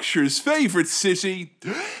 Yorkshire's favourite city,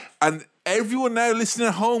 and everyone now listening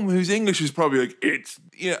at home who's English is probably like,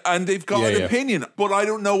 and they've got an opinion, but I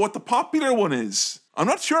don't know what the popular one is. I'm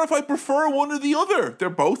not sure if I prefer one or the other. They're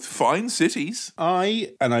both fine cities.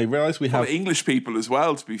 I realise we have English people as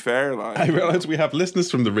well, to be fair. I realise we have listeners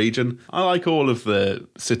from the region. I like all of the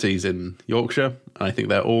cities in Yorkshire. I think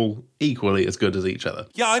they're all equally as good as each other.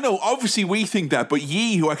 Yeah, I know. Obviously, we think that, but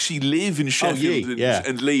ye who actually live in Sheffield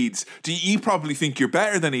and Leeds, do you probably think you're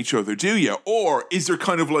better than each other, do you? Or is there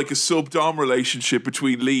kind of like a sub-dom relationship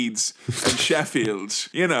between Leeds and Sheffield?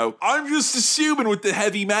 I'm just assuming with the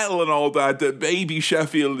heavy metal and all that maybe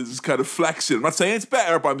Sheffield is kind of flexing. I'm not saying it's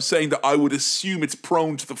better, but I'm saying that I would assume it's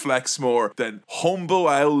prone to the flex more than humble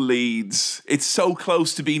old Leeds. It's so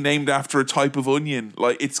close to being named after a type of onion.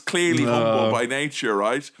 It's clearly humble by nature,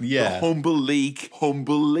 right? Yeah. The humble Leeds.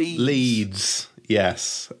 Leeds.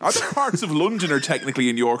 Yes. Other parts of London are technically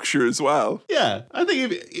in Yorkshire as well. Yeah. I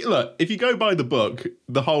think if you go by the book,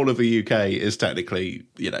 the whole of the UK is technically,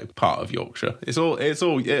 part of Yorkshire. It's all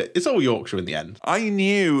Yorkshire in the end. I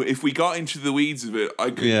knew if we got into the weeds of it, I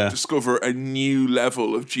could discover a new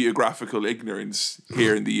level of geographical ignorance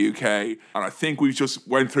here in the UK. And I think we just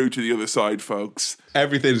went through to the other side, folks.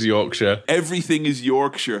 Everything's Yorkshire. Everything is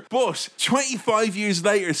Yorkshire. But 25 years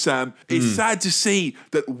later, Sam, it's sad to see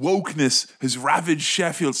that wokeness has ravaged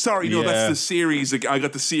Sheffield. Sorry, no, that's the series. I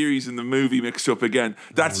got the series and the movie mixed up again.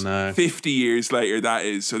 That's 50 years later, that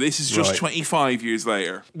is. So this is just 25 years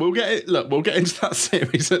later. We'll get into that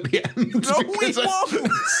series at the end. No, we won't.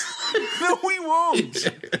 No, we won't.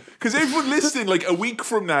 Because everyone listening, a week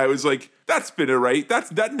from now is like, that's been a rate.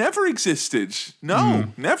 That never existed. No,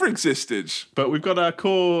 never existed. But we've got our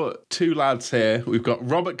core two lads here. We've got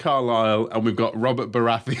Robert Carlyle and we've got Robert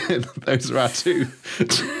Baratheon. Those are our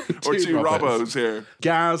two Robbos here.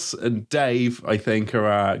 Gaz and Dave, I think, are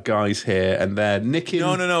our guys here, and they're nicking.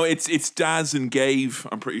 No. It's Daz and Gave.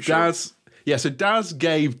 I'm pretty sure. So Daz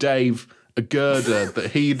gave Dave a girder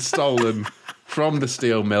that he'd stolen from the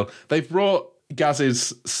steel mill. They've brought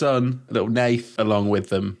Gaz's son, little Nath, along with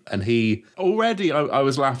them, and he already, I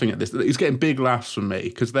was laughing at this, he's getting big laughs from me,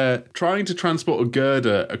 because they're trying to transport a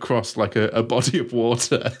girder across a body of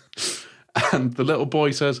water. And the little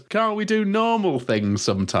boy says, can't we do normal things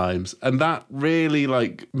sometimes? And that really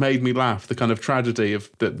made me laugh, the kind of tragedy of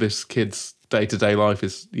that this kid's day-to-day life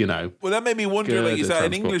is, Well, that made me wonder, is that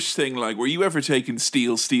an English thing? Were you ever taking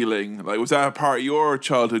stealing? Was that a part of your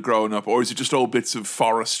childhood growing up? Or is it just old bits of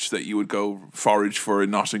forest that you would go forage for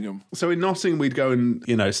in Nottingham? So in Nottingham, we'd go and,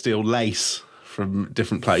 steal lace from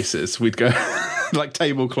different places. We'd go... like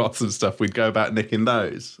tablecloths and stuff, we'd go about nicking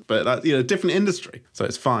those. But that's, different industry, so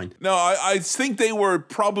it's fine. No, I think they were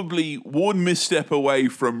probably one misstep away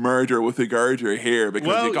from murder with a girder here,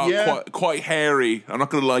 because it got quite hairy. I'm not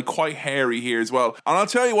going to lie, quite hairy here as well. And I'll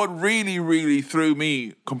tell you what really, really threw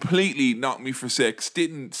me, completely knocked me for six.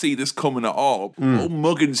 Didn't see this coming at all. Old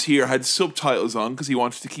Muggins here had subtitles on because he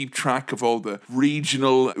wanted to keep track of all the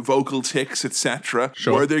regional vocal tics, etc.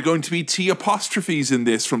 Sure. Were there going to be T apostrophes in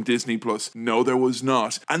this from Disney Plus? No, there was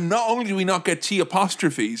not. And not only do we not get T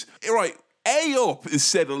apostrophes, right, A up is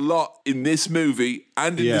said a lot in this movie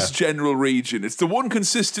and in this general region. It's the one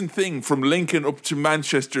consistent thing from Lincoln up to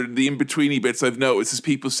Manchester, and the in-betweeny bits I've noticed is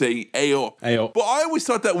people say A up. A up. But I always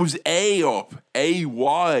thought that was A up.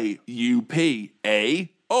 A-Y-U-P.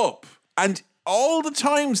 A up. And all the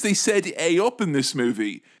times they said A up in this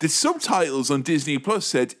movie, the subtitles on Disney Plus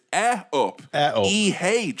said A up. A up.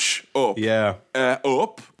 E-H up. Yeah.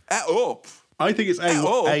 Up. A up. I think it's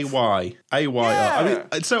A-Y. A-Y up. I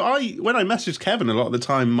mean, so when I messaged Kevin a lot of the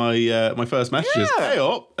time, my first message is A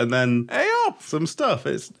up, and then A up. some stuff.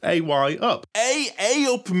 It's A-Y up. A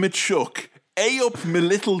up me chuck. A up me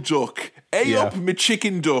little duck. A up me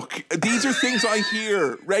chicken duck. These are things I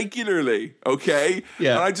hear regularly, okay?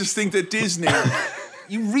 Yeah. And I just think that Disney...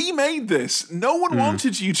 You remade this. No one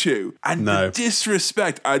wanted you to. And the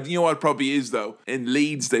disrespect. You know what it probably is, though? In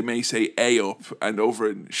Leeds, they may say A up. And over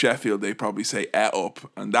in Sheffield, they probably say A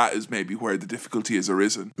up. And that is maybe where the difficulty has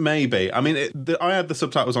arisen. Maybe. I mean, I had the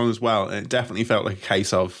subtitles on as well, and it definitely felt like a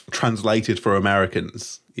case of translated for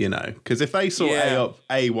Americans. Because if they saw A up,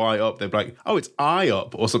 A-Y up, they'd be like, oh, it's I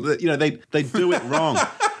up or something. They do it wrong.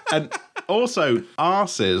 And also,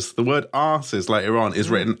 arses, the word arses later on is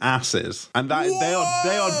written asses. And that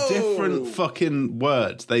they are different fucking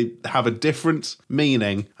words. They have a different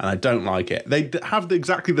meaning, and I don't like it. They have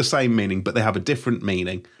exactly the same meaning, but they have a different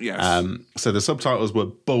meaning. Yes. So the subtitles were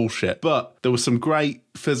bullshit. But there was some great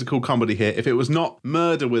physical comedy here. If it was not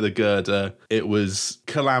murder with a girder, it was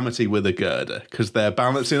calamity with a girder, because they're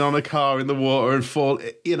balancing on a car in the water and fall.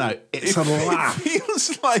 It's a laugh. It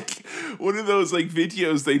feels like one of those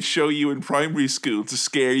videos they'd show you in primary school to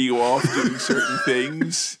scare you off doing certain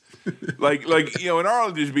things. Like in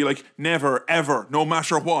Ireland, it'd be like, never, ever, no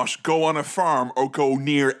matter what, go on a farm or go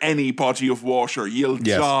near any body of water. You'll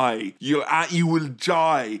die. You will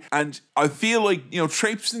die. And I feel like,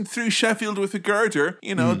 traipsing through Sheffield with a girder,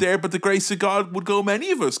 there, but the grace of God would go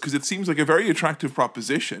many of us, because it seems like a very attractive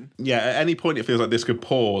proposition. Yeah, at any point it feels like this could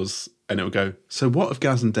pause and it would go, so what have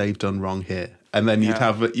Gaz and Dave done wrong here? And then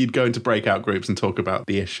you'd go into breakout groups and talk about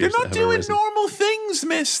the issues. They're not doing normal things,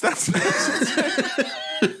 miss. That's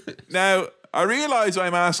Now, I realise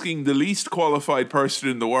I'm asking the least qualified person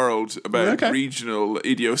in the world about regional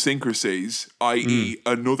idiosyncrasies, i.e.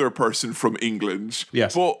 another person from England.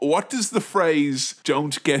 Yes. But what does the phrase,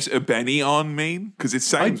 don't get a Benny on mean? Because it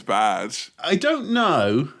sounds bad. I don't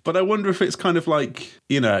know, but I wonder if it's kind of like,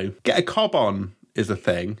 get a cob on is a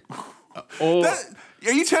thing. Or...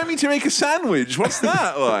 Are you telling me to make a sandwich? What's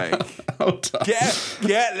that like?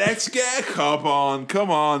 Let's get a cob on. Come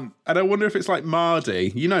on. And I wonder if it's like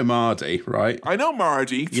Mardy. You know Mardy, right? I know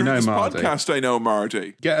Mardy. Through this podcast, I know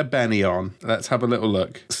Mardy. Get a Benny on. Let's have a little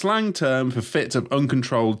look. Slang term for fits of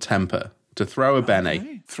uncontrolled temper. To throw a Benny.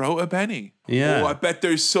 Okay. Throw a Benny. Yeah. Oh, I bet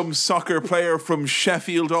there's some soccer player from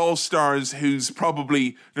Sheffield All-Stars who's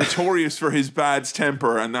probably notorious for his bad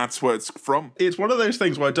temper, and that's where it's from. It's one of those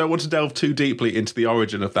things where I don't want to delve too deeply into the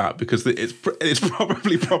origin of that, because it's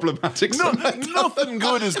probably problematic. Nothing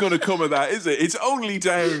good is going to come of that, is it? It's only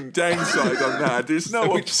downside on that. There's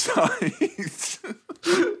no upside.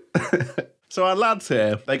 So our lads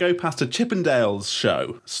here, they go past a Chippendales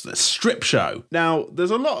show, a strip show. Now,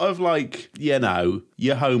 there's a lot of your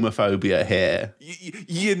homophobia here.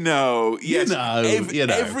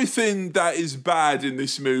 Everything that is bad in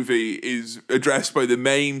this movie is addressed by the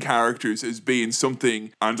main characters as being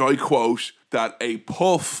something, and I quote, that a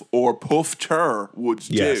puff or puffter would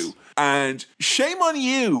do. And shame on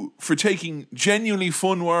you for taking genuinely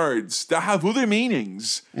fun words that have other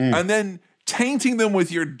meanings and then tainting them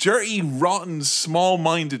with your dirty, rotten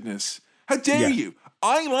small-mindedness. How dare you?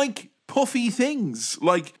 I like puffy things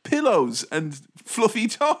like pillows and fluffy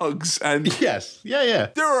dogs. And yes, yeah.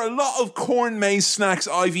 There are a lot of corn maze snacks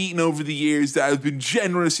I've eaten over the years that have been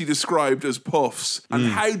generously described as puffs. And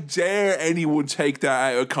how dare anyone take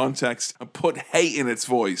that out of context and put hate in its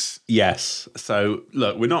voice? Yes. So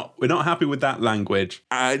look, we're not happy with that language,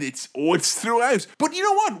 and it's throughout. But you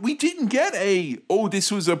know what? We didn't get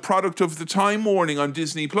this was a product of the time warning on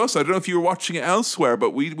Disney Plus. I don't know if you were watching it elsewhere, but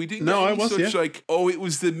we didn't. No, get I was. such it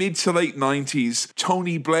was the mid to late late 90s,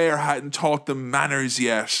 Tony Blair hadn't taught them manners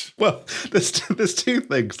yet. Well, there's two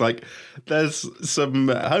things. Like, there's some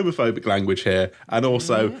homophobic language here, and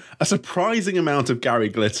also a surprising amount of Gary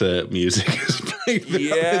Glitter music is played.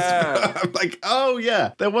 Yeah. I'm like, oh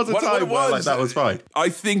yeah, there was a time where like that was fine. I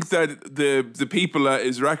think that the people at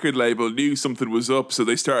his record label knew something was up, so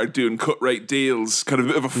they started doing cut rate deals, kind of a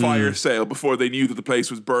bit of a fire sale before they knew that the place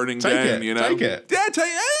was burning down. You know, take it. Yeah,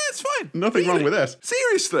 it's fine. Nothing wrong with this.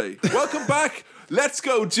 Seriously, welcome back. Let's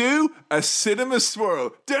go do a cinema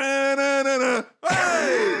swirl. Da-na-na-na.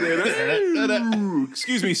 Hey!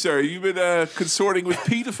 Excuse me, sir. You've been consorting with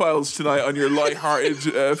pedophiles tonight on your light-hearted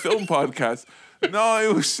film podcast.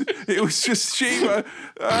 No, it was just Shiva.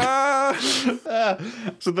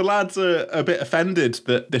 So the lads are a bit offended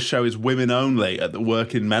that this show is women only at the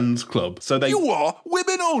working men's club. So they You are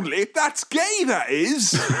women only? That's gay, that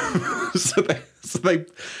is. So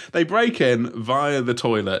they break in via the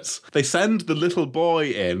toilets. They send the little boy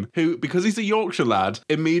in, who, because he's a Yorkshire lad,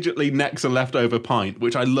 immediately necks a leftover pint,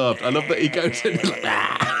 which I loved. I love that he goes in like,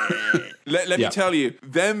 Let me tell you,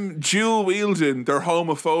 them dual wielding their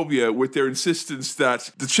homophobia with their insistence that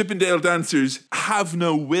the Chippendale dancers have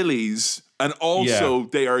no willies and also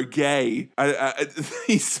they are gay.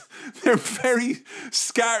 They're very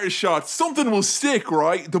scattershot. Something will stick,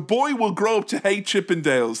 right? The boy will grow up to hate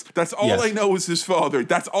Chippendales. That's all I know is his father.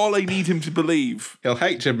 That's all I need him to believe. He'll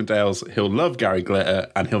hate Chippendales, he'll love Gary Glitter,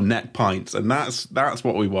 and he'll neck pints, and that's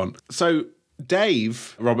what we want. So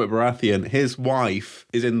Dave, Robert Baratheon, his wife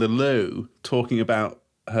is in the loo talking about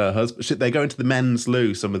her husband. They go into the men's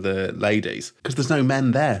loo, some of the ladies, because there's no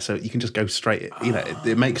men there, so you can just go straight. You know,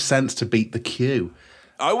 it makes sense to beat the queue.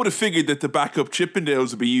 I would have figured that the backup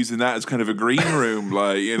Chippendales would be using that as kind of a green room,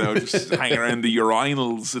 like, you know, just hanging around the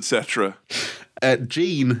urinals, etc.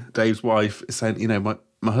 Jean, Dave's wife, is saying, you know,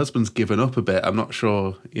 my husband's given up a bit. I'm not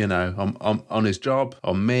sure, you know, on his job,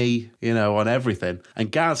 on me, you know, on everything.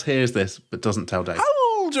 And Gaz hears this, but doesn't tell Dave.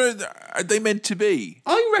 How old are they meant to be?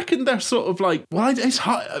 I reckon they're sort of like, well, it's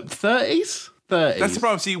 30s? 30s. That's the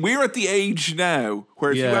problem. See, we're at the age now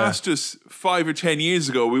where if you asked us 5 or 10 years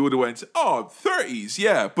ago, we would have went, 30s,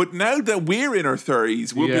 yeah. But now that we're in our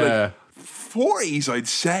 30s, we'll be like, 40s, I'd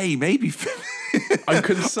say, maybe 50. I'm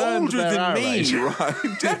concerned older than me, age. right?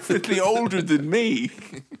 Definitely older than me.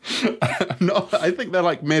 No, I think they're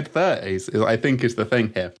like mid-30s, I think is the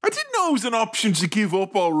thing here. I didn't know it was an option to give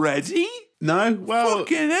up already. No? Well...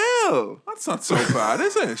 Fucking hell. That's not so bad,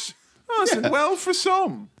 is it? Oh, I said, well, for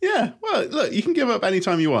some. Yeah, well, look, you can give up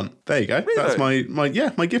anytime you want. There you go. Really? That's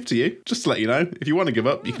my gift to you. Just to let you know, if you want to give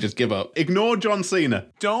up, you can just give up. Ignore John Cena.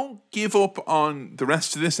 Don't give up on the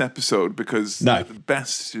rest of this episode because the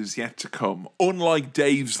best is yet to come. Unlike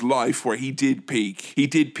Dave's life, where he did peak. He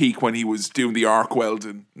did peak when he was doing the arc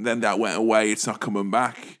welding. And then that went away. It's not coming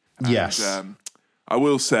back. And, yes. I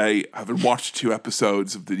will say, having watched 2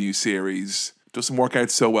 episodes of the new series, doesn't work out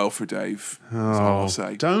so well for Dave. That's all I'll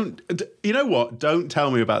say. You know what? Don't tell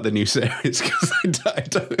me about the new series, because I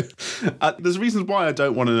don't. There's reasons why I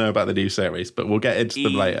don't want to know about the new series, but we'll get into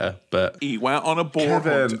them later. But he went on a boar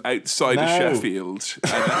hunt outside of Sheffield,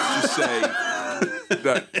 and let's just say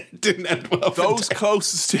that it didn't end well. Those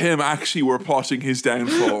closest to him actually were plotting his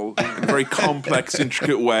downfall in a very complex,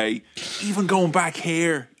 intricate way. Even going back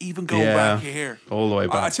here. All the way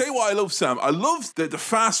back. I tell you what I love, Sam. I love the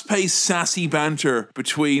fast-paced, sassy banter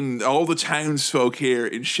between all the townsfolk here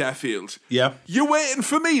in Sheffield. Yeah. You waiting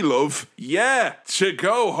for me, love? Yeah, to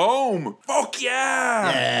go home. Fuck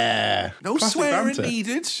yeah. Yeah. No Classic swearing banter.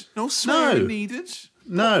 needed. No swearing needed.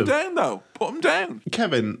 No. Put them down, though. Put them down.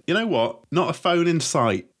 Kevin, you know what? Not a phone in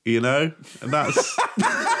sight, you know? And that's...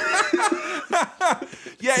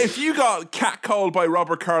 Yeah, if you got catcalled by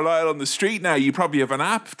Robert Carlyle on the street now, you probably have an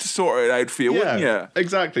app to sort it out for you, wouldn't you?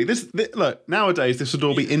 Exactly. This look, nowadays this would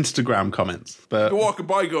all be Instagram comments. But you're walking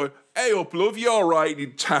by going, hey up, love, you all right? And you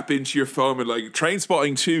tap into your phone and like,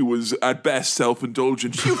 Trainspotting 2 was at best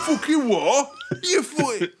self-indulgent. You fucking what? You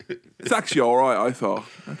fucking... It's actually all right, I thought.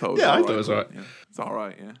 I thought it was all right. Yeah. It's all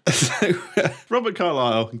right, yeah. So, Robert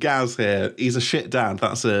Carlyle, Gaz here, he's a shit dad.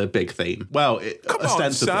 That's a big theme. Well, come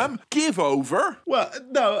on, Sam, give over. Well,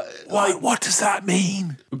 no. What does that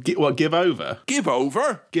mean? Give over? Give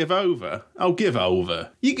over? Give over? Oh, give over.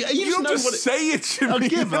 You just say it to me.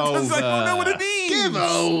 Give over. I don't know what it means. Give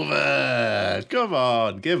over. Come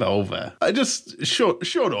on, give over. Just shut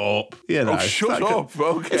up. You know. Oh, shut up.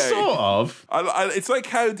 Okay. Sort of. It's like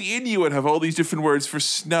how the Inuit have all these different words for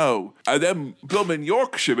snow. And then blooming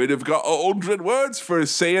Yorkshiremen have got 100 words for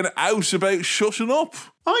saying out about shutting up.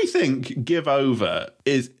 I think give over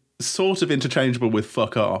is sort of interchangeable with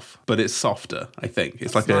fuck off, but it's softer, I think.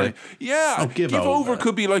 It's give over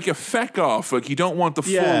could be like a feck off. Like you don't want the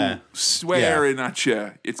full swearing at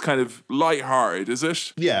you. It's kind of lighthearted, is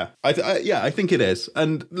it? Yeah, I think it is.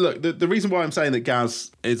 And look, the reason why I'm saying that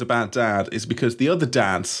Gaz is a bad dad is because the other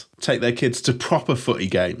dads take their kids to proper footy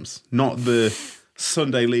games, not the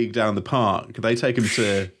Sunday league down the park. They take them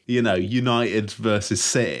to, United versus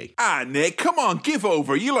City. Nick, come on, give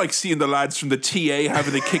over. You like seeing the lads from the TA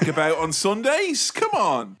having a kickabout on Sundays? Come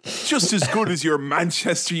on. Just as good as your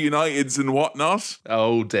Manchester Uniteds and whatnot.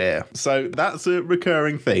 Oh dear. So that's a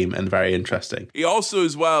recurring theme and very interesting. He also,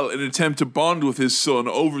 as well, in an attempt to bond with his son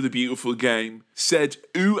over the beautiful game, said,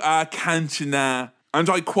 "Ua cantina." And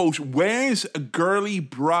I quote, "Where's a girly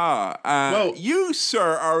bra? You,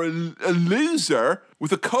 sir, are a loser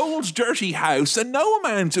with a cold, dirty house, and no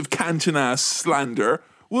amount of Cantona slander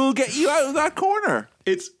will get you out of that corner."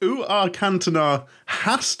 It's Ua Cantona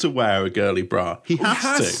has to wear a girly bra. He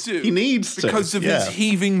has to. He needs to. Because of his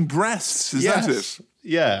heaving breasts. Is that it?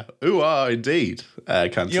 Yeah, indeed,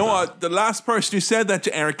 Cantona. You know what? The last person who said that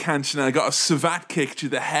to Eric Cantona got a savate kick to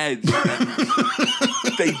the head.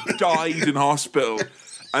 And they died in hospital.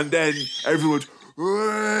 And then everyone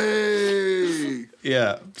went,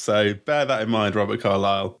 yeah, so bear that in mind, Robert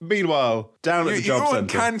Carlyle. Meanwhile, down at the job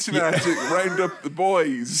centre. Cantona to round up the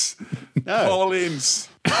boys. No. Paul Ince,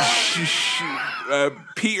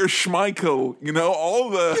 Peter Schmeichel, all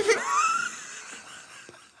the...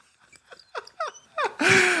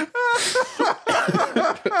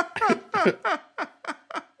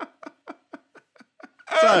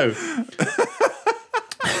 So,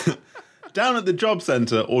 down at the job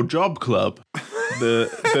centre or job club,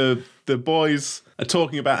 the boys are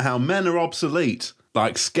talking about how men are obsolete,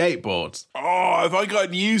 like skateboards. Oh, have I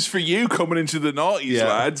got news for you coming into the noughties,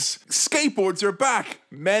 lads? Skateboards are back.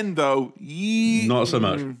 Men, though, not so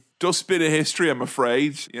much. Dustbin of history, I'm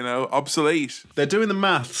afraid. Obsolete. They're doing the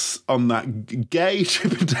maths on that gay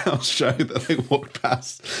Chippendale show that they walked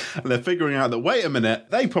past, and they're figuring out that, wait a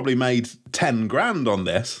minute, they probably made 10 grand on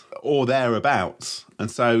this, or thereabouts.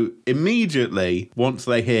 And so immediately, once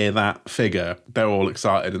they hear that figure, they're all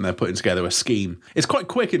excited and they're putting together a scheme. It's quite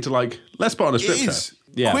quick into let's put on a strip show.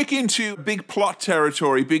 Yeah. Quick into big plot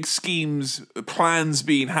territory, big schemes, plans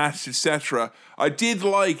being hatched, etc. I did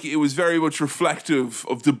like it was very much reflective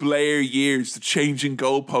of the Blair years, the changing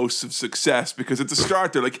goalposts of success, because at the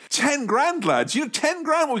start they're like, 10 grand, lads, 10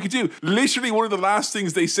 grand, what we could do. Literally one of the last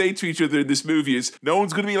things they say to each other in this movie is, no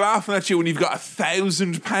one's going to be laughing at you when you've got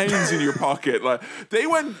 £1,000 in your pocket. Like, they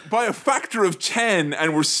went by a factor of 10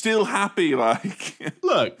 and were still happy.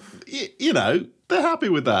 Look, they're happy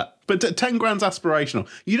with that. But 10 grand's aspirational.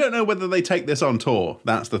 You don't know whether they take this on tour.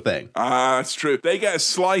 That's the thing. That's true. They get a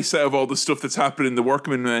slice out of all the stuff that's happened in the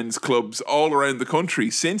workman men's clubs all around the country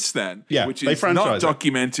since then. Yeah, which is not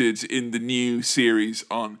documented in the new series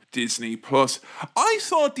on Disney+. I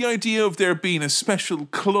thought the idea of there being a special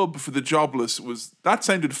club for the jobless that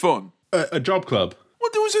sounded fun. A job club?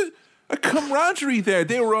 Well, there was a camaraderie there.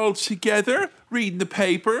 They were all together, reading the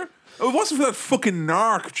paper. If it wasn't for that fucking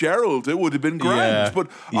narc, Gerald, it would have been grand. But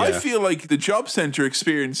I feel like the job centre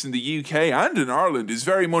experience in the UK and in Ireland is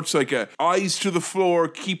very much like a eyes to the floor,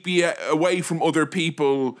 keep you away from other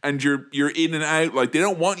people, and you're in and out. Like, they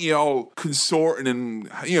don't want you all consorting and,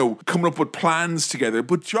 coming up with plans together.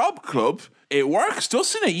 But Job Club, it works,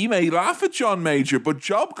 doesn't it? You may laugh at John Major, but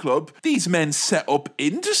Job Club, these men set up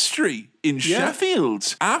industry in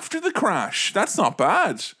Sheffield after the crash. That's not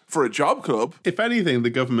bad for a job club. If anything, the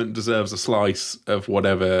government deserves a slice of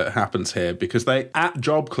whatever happens here, because at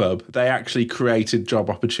Job Club, they actually created job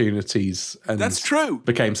opportunities and that's true.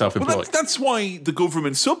 Became self-employed. Well, that's why the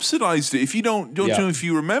government subsidised it. If you don't know if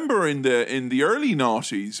you remember in the early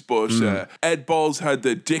noughties, but Ed Balls had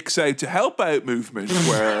the Dicks Out to Help Out movement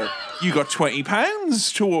where you got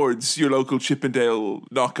 £20 towards your local Chippendale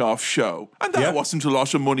knockoff show. And that wasn't a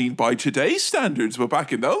lot of money by today's standards, but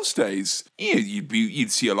back in those days,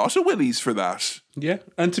 you'd see a lot of willies for that. Yeah,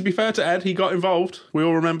 and to be fair to Ed, he got involved. We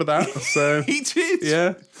all remember that. So he did.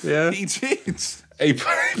 Yeah. He did. He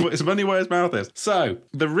put his money where his mouth is. So,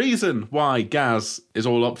 the reason why Gaz is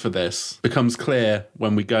all up for this becomes clear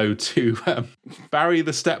when we go to Barry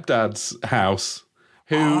the stepdad's house.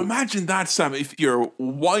 Imagine that, Sam, if your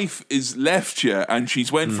wife is left you and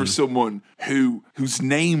she's went for someone whose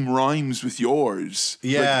name rhymes with yours.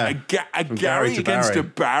 Yeah. Like a Gary against a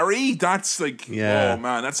Barry? That's like, oh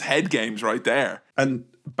man, that's head games right there. And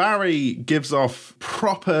Barry gives off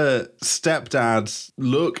proper stepdad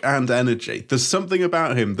look and energy. There's something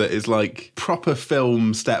about him that is like proper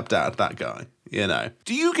film stepdad, that guy. you know.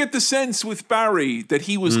 Do you get the sense with Barry that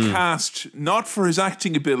he was cast not for his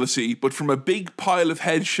acting ability, but from a big pile of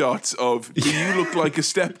headshots of, do you look like a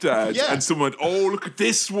stepdad? Yeah. And someone, oh, look at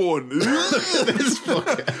this one. This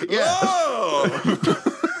fucker. Yeah.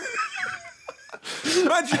 Oh!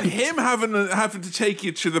 Imagine him having to take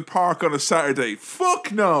you to the park on a Saturday.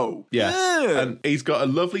 Fuck no. Yeah. And he's got a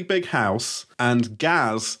lovely big house, and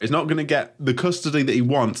Gaz is not going to get the custody that he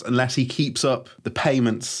wants unless he keeps up the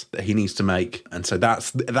payments that he needs to make. And so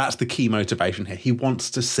that's the key motivation here. He wants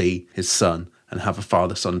to see his son and have a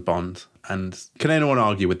father-son bond. And can anyone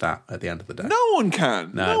argue with that at the end of the day? No one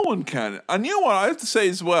can. No one can. And you know what I have to say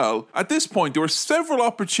as well? At this point, there were several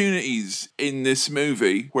opportunities in this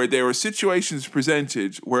movie where there were situations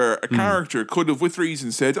presented where a character could have, with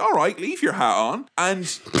reason, said, all right, leave your hat on. And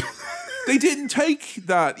they didn't take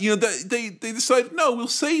that. You know, they decided, no, we'll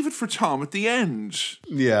save it for Tom at the end.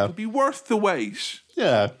 Yeah. It'll be worth the wait.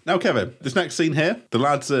 Yeah. Now, Kevin, this next scene here, the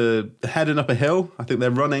lads are heading up a hill. I think they're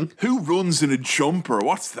running. Who runs in a jumper?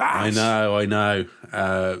 What's that? I know.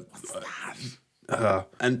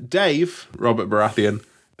 And Dave, Robert Baratheon,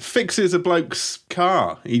 fixes a bloke's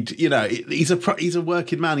car. He's a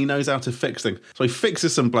working man. He knows how to fix things. So he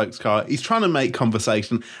fixes some bloke's car. He's trying to make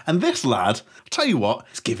conversation. And this lad, I'll tell you what,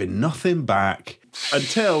 is giving nothing back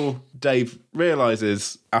until Dave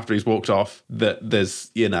realises, after he's walked off, that there's,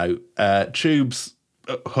 tubes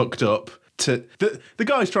hooked up to the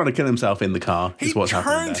guy's trying to kill himself in the car. He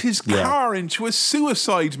turned his car into a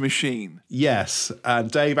suicide machine. Yes,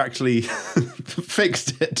 and Dave actually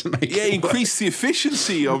fixed it to make it increased the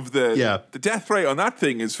efficiency of the death rate on that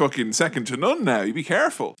thing is fucking second to none now. You be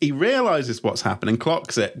careful. He realises what's happening,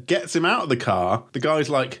 clocks it, gets him out of the car. The guy's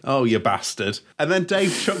like, oh, you bastard. And then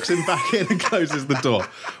Dave chucks him back in and closes the door,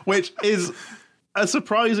 which is a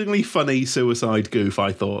surprisingly funny suicide goof,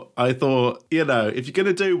 I thought. If you're going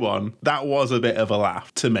to do one, that was a bit of a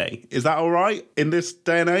laugh to me. Is that all right in this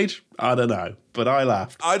day and age? I don't know, but I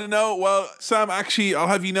laughed. I don't know. Well, Sam, actually, I'll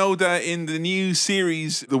have you know that in the new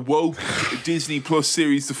series, the woke Disney Plus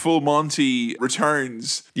series, The Full Monty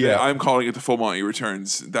Returns. Yeah. I'm calling it The Full Monty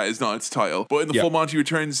Returns. That is not its title. But in The Full Monty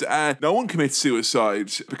Returns, no one commits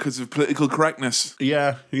suicide because of political correctness.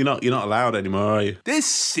 Yeah, you're not allowed anymore, are you? This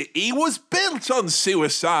city was built on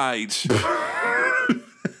suicide.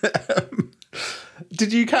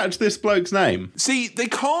 Did you catch this bloke's name? See, they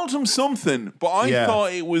called him something, but I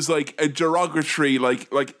thought it was like a derogatory, like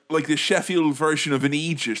the Sheffield version of an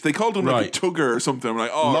Aegis. They called him like a tugger or something. I'm like,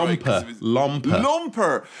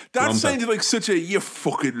 Lumper. That sounded like such a you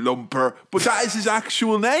fucking lumper, but that is his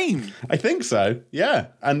actual name. I think so. Yeah.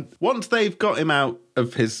 And once they've got him out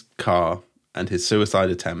of his car and his suicide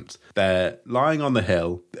attempt, they're lying on the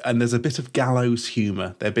hill, and there's a bit of gallows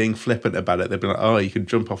humour. They're being flippant about it. They've been like, oh, you can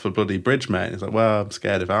jump off a bloody bridge, mate. And it's like, well, I'm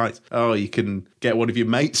scared of heights. Oh, you can get one of your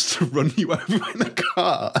mates to run you over in the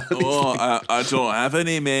car. I don't have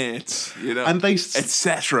any mates, and they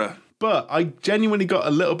etc. But I genuinely got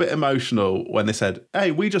a little bit emotional when they said,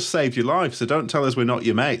 hey, we just saved your life, so don't tell us we're not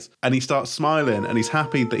your mates. And he starts smiling, and he's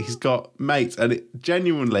happy that he's got mates, and it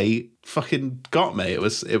genuinely fucking got me. It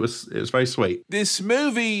was very sweet. This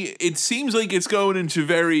movie, it seems like it's going into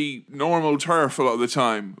very normal turf a lot of the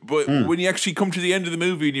time, but when you actually come to the end of the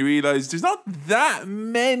movie and you realise there's not that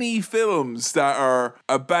many films that are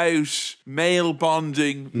about male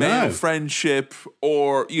bonding, male friendship,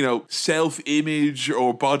 or self-image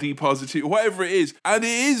or body positivity, whatever it is. And it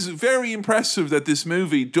is very impressive that this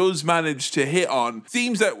movie does manage to hit on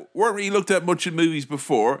themes that weren't really looked at much in movies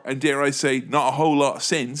before, and dare I say not a whole lot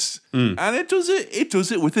since. And it does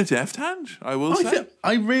it with a deft hand, I will say.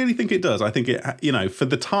 I really think it does. I think it, for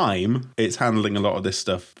the time, it's handling a lot of this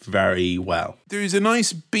stuff very well. There's a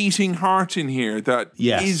nice beating heart in here that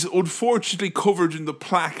is unfortunately covered in the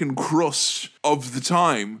plaque and crust of the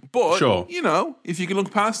time. But, if you can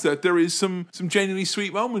look past that, there is some genuinely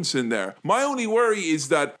sweet moments in there. My only worry is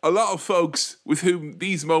that a lot of folks with whom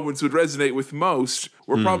these moments would resonate with most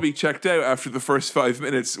were probably checked out after the first 5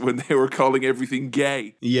 minutes when they were calling everything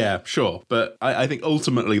gay. Yeah, sure. But I think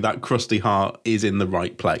ultimately that crusty heart is in the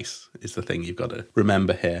right place, is the thing you've got to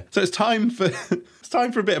remember here. So it's time for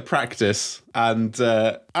a bit of practice. And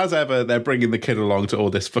as ever, they're bringing the kid along to all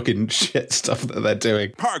this fucking shit stuff that they're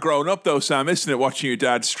doing. Part of growing up, though, Sam, isn't it? Watching your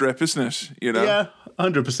dad strip, isn't it? Yeah,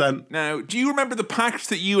 100%. Now, do you remember the pact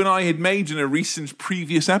that you and I had made in a recent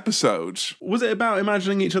previous episode? Was it about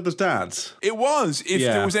imagining each other's dads? It was. If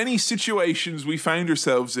there was any situations we found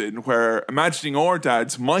ourselves in where imagining our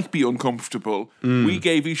dads might be uncomfortable, we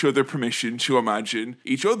gave each other permission to imagine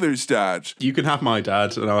each other's dad. You can have my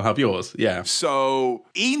dad and I'll have yours. Yeah. So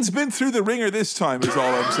Ian's been through the ringer this time is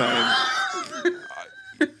all I'm saying.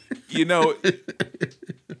 you know,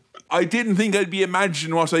 I didn't think I'd be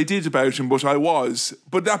imagining what I did about him, but I was.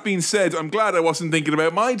 But that being said, I'm glad I wasn't thinking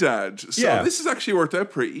about my dad. So this has actually worked out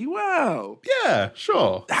pretty well. Yeah,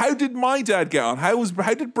 sure. How did my dad get on? How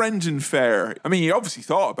did Brendan fare? I mean, he obviously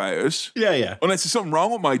thought about it. Yeah. Unless there's something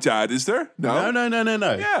wrong with my dad, is there? No. No.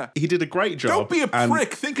 Yeah. He did a great job. Don't be a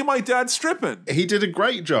prick. Think of my dad stripping. He did a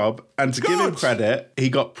great job, and to give him credit, he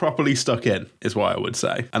got properly stuck in, is what I would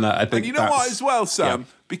say. And I think and you know what as well, Sam? Yeah.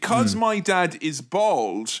 Because my dad is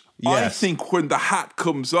bald, I think when the hat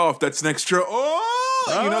comes off, that's an extra, you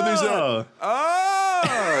know, there's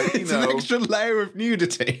it's an extra layer of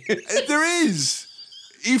nudity. There is.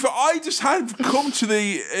 If I just had come to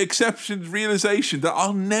the realization that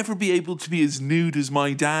I'll never be able to be as nude as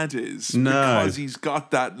my dad is because he's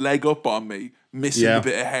got that leg up on me, missing a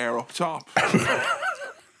bit of hair up top.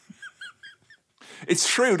 It's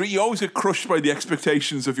true that you always get crushed by the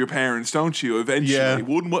expectations of your parents, don't you? Eventually,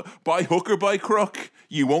 by hook or by crook,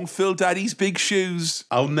 you won't fill daddy's big shoes.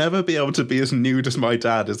 I'll never be able to be as nude as my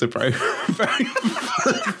dad is a very, very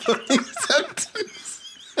funny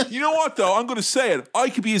sentence. You know what, though? I'm going to say it.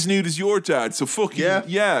 I could be as nude as your dad, so fuck you.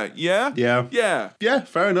 Yeah,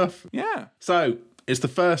 fair enough. Yeah. So, it's the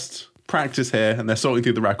first practice here, and they're sorting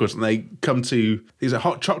through the records, and they come to, is it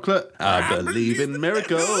hot chocolate? I believe in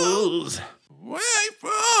miracles. Where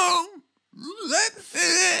from?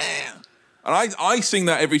 And I sing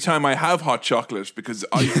that every time I have hot chocolate because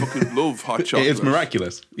I fucking love hot chocolate. It is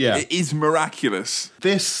miraculous. Yeah. It is miraculous.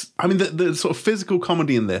 This, I mean, the sort of physical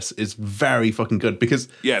comedy in this is very fucking good because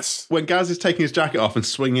when Gaz is taking his jacket off and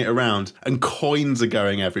swinging it around and coins are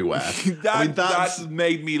going everywhere. that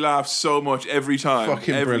made me laugh so much every time.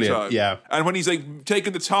 Fucking every brilliant. time. Yeah. And when he's like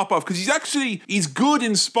taking the top off, because he's good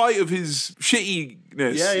in spite of his shittiness,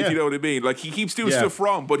 if you know what I mean. Like he keeps doing stuff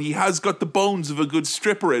wrong, but he has got the bones of a good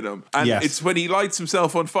stripper in him. And it's when he lights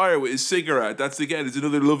himself on fire with his cigarette. That's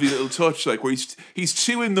another lovely little touch, like where he's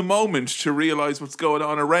chewing the moment to realise what's going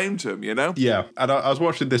on around him, you know? Yeah. And I was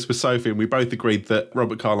watching this with Sophie, and we both agreed that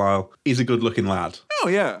Robert Carlyle is a good looking lad. Oh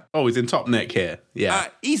yeah. Oh, he's in top nick here. Yeah.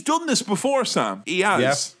 He's done this before, Sam. He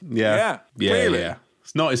has. Yeah. Clearly. Yeah.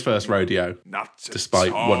 It's not his first rodeo. Not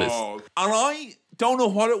despite what it's. And I don't know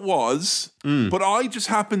what it was, but I just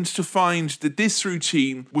happened to find that this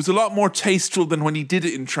routine was a lot more tasteful than when he did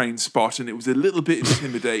it in Train Spot, and it was a little bit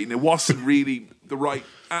intimidating. It wasn't really the right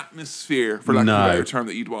atmosphere, for lack of a better term,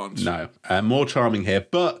 that you'd want. No. More charming here.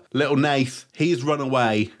 But little Nath, he's run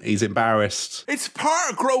away. He's embarrassed. It's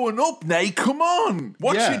part of growing up, Nate. Come on.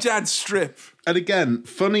 Watch your dad strip. And again,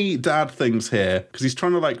 funny dad things here, because he's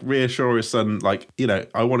trying to like reassure his son, like, you know,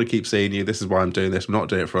 I want to keep seeing you. This is why I'm doing this. I'm not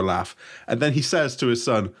doing it for a laugh. And then he says to his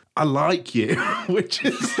son, I like you, which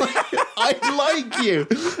is like, I like you.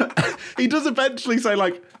 He does eventually say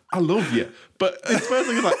like, I love you. But his first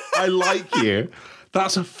thing is like, I like you.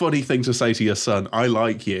 That's a funny thing to say to your son. I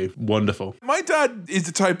like you. Wonderful. My dad is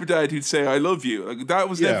the type of dad who'd say, I love you. Like, that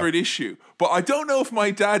was never an issue. But I don't know if my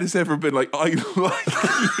dad has ever been like, I like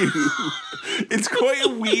you. It's quite a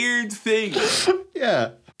weird thing.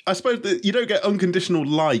 Yeah. I suppose that you don't get unconditional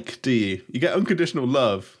like, do you? You get unconditional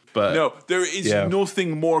love. But no, there is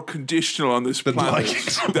nothing more conditional on this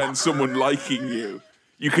planet than someone liking you.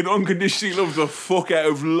 You can unconditionally love the fuck out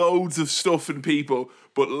of loads of stuff and people,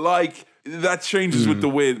 but that changes with the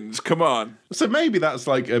winds. Come on. So maybe that's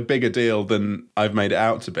like a bigger deal than I've made it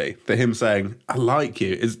out to be. That him saying, I like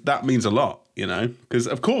you, that means a lot, you know? Because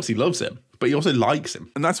of course he loves him, but he also likes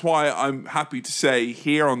him. And that's why I'm happy to say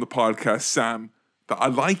here on the podcast, Sam, that I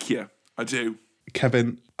like you. I do.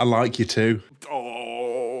 Kevin, I like you too.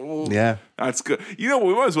 Oh. Yeah. That's good. You know,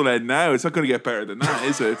 we might as well end now. It's not going to get better than that,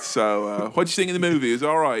 is it? So, what do you think of the movie? Is it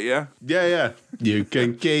all right, yeah? Yeah. You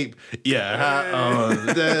can keep your hat on.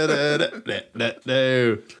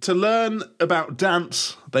 To learn about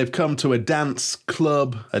dance, they've come to a dance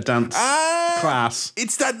club, a dance class.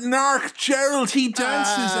 It's that narc Gerald. He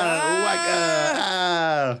dances.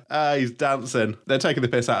 He's dancing. They're taking the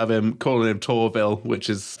piss out of him, calling him Torville, which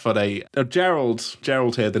is funny. Gerald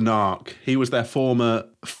here, the narc, he was their former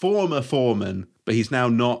foreman, but he's now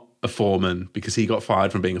not a foreman because he got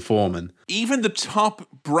fired from being a foreman. Even the top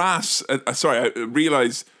brass, I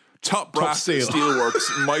realise top brass steel.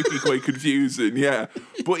 Steelworks might be quite confusing, yeah.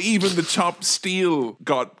 But even the top steel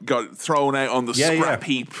got thrown out on the scrap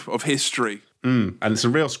heap of history. And it's a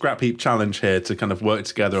real scrap heap challenge here to kind of work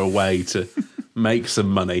together a way to make some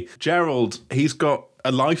money. Gerald, he's got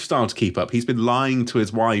a lifestyle to keep up. He's been lying to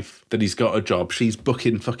his wife that he's got a job. She's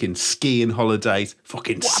booking fucking skiing holidays.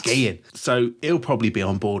 Skiing. So he'll probably be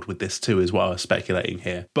on board with this too, is what I was speculating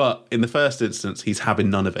here. But in the first instance, he's having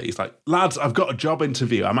none of it. He's like, lads, I've got a job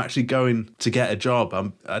interview. I'm actually going to get a job.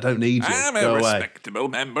 I don't need you. I'm a respectable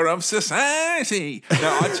member of society.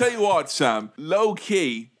 Now, I tell you what, Sam, low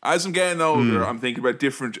key, as I'm getting older, I'm thinking about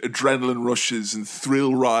different adrenaline rushes and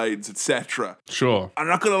thrill rides, etc. Sure. I'm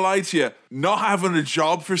not going to lie to you, not having a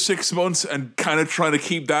job for 6 months and kind of trying to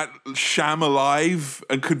keep that sham alive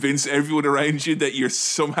and convince everyone around you that you're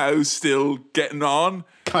somehow still getting on.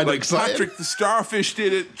 Kind of exciting. Patrick the Starfish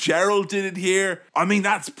did it, Gerald did it here. I mean,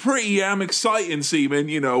 that's pretty exciting, Seaman.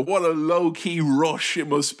 You know, what a low-key rush it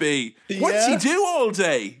must be. Yeah. What does he do all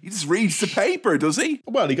day? He just reads the paper, does he?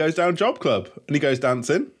 Well, he goes down Job Club and he goes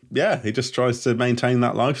dancing. Yeah, he just tries to maintain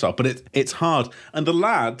that lifestyle. But it's hard. And the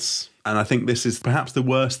lads, and I think this is perhaps the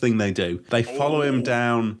worst thing they do, they follow him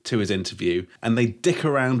down to his interview and they dick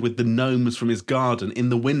around with the gnomes from his garden in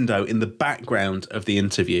the window in the background of the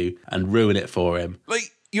interview and ruin it for him.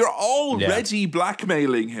 Like, you're already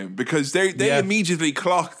blackmailing him because they immediately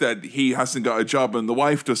clock that he hasn't got a job and the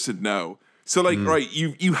wife doesn't know. So, like, right,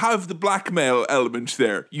 you have the blackmail element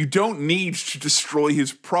there. You don't need to destroy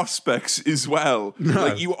his prospects as well. No.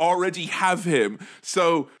 Like, you already have him.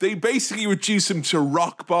 So they basically reduce him to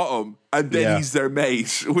rock bottom, and then he's their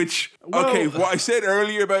mate. Which, okay, what I said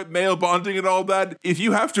earlier about male bonding and all that, if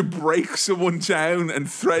you have to break someone down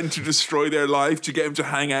and threaten to destroy their life to get him to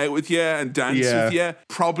hang out with you and dance with you,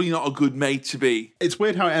 probably not a good mate to be. It's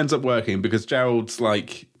weird how it ends up working because Gerald's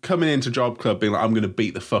like coming into Job Club being like, I'm going to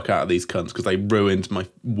beat the fuck out of these cunts because they ruined my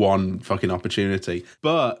one fucking opportunity.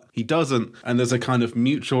 But he doesn't. And there's a kind of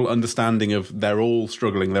mutual understanding of they're all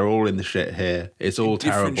struggling. They're all in the shit here. It's all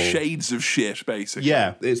different terrible. Shades of shit, basically.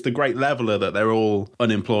 Yeah, it's the great leveler that they're all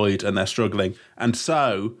unemployed and they're struggling. And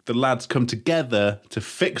so the lads come together to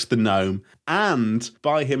fix the gnome and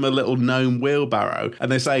buy him a little gnome wheelbarrow.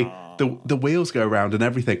 And they say, the wheels go around and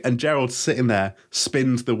everything. And Gerald's sitting there,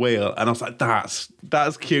 spins the wheel. And I was like, that's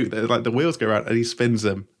cute. Like the wheels go around and he spins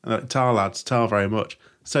them. And like, tar lads, tar very much.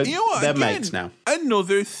 So you know what, they're again, mates now.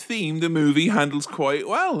 Another theme the movie handles quite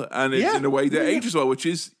well. And it's in a way that ages well, which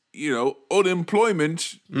is, you know,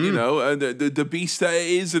 unemployment, you know, and the beast that it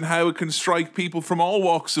is and how it can strike people from all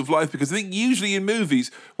walks of life. Because I think usually in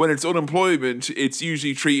movies, when it's unemployment, it's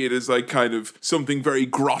usually treated as like kind of something very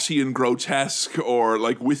grotty and grotesque or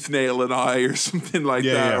like with nail and eye or something like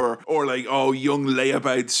that. Yeah. Or like, oh, young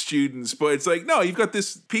layabout students. But it's like, no, you've got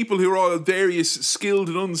this people who are all various skilled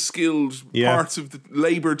and unskilled parts of the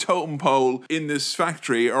labour totem pole in this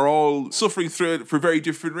factory are all suffering through it for very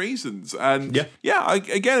different reasons. And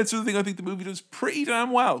again, it's another thing I think the movie does pretty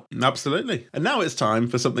damn well. Absolutely. And now it's time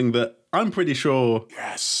for something that I'm pretty sure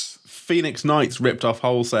Phoenix Knights ripped off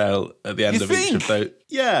wholesale at the end of each of those.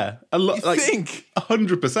 Yeah, a lot. Like, think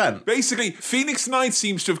 100%. Basically, Phoenix Knights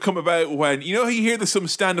seems to have come about when you hear that some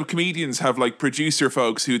stand-up comedians have like producer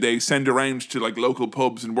folks who they send around to like local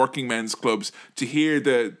pubs and working men's clubs to hear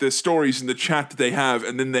the stories and the chat that they have,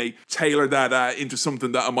 and then they tailor that into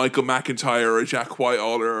something that a Michael McIntyre or a Jack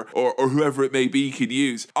Whitehall or whoever it may be could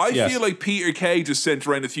use. I feel like Peter Kay just sent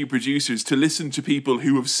around a few producers to listen to people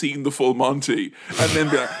who have seen the full Monty, and then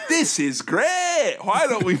be like, "This is great. Why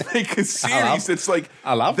don't we make a series that's like?"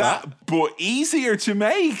 I love that. But easier to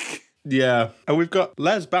make. Yeah. And we've got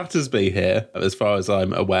Les Battersby here, as far as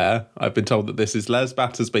I'm aware. I've been told that this is Les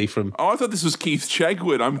Battersby from... Oh, I thought this was Keith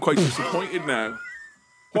Chegwin. I'm quite disappointed now.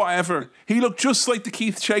 Whatever. He looked just like the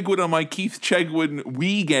Keith Chegwin on my Keith Chegwin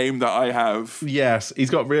Wii game that I have. Yes, he's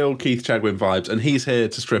got real Keith Chegwin vibes, and he's here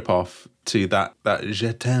to strip off to that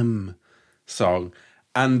Je t'aime song.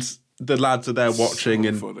 And the lads are there watching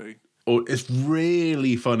and... funny. Oh, it's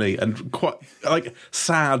really funny and quite like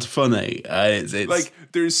sad funny. It's like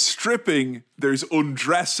there's stripping, there's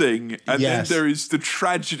undressing, and then there is the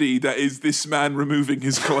tragedy that is this man removing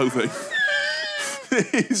his clothing.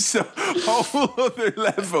 It's a whole other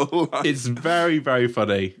level. It's very, very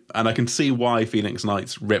funny. And I can see why Phoenix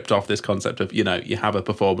Knights ripped off this concept of, you have a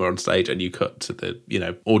performer on stage and you cut to the,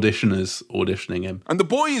 auditioners auditioning him. And the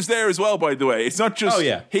boy is there as well, by the way. It's not just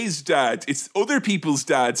his dad. It's other people's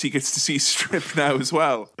dads he gets to see strip now as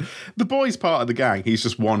well. The boy's part of the gang. He's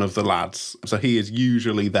just one of the lads. So he is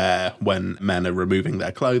usually there when men are removing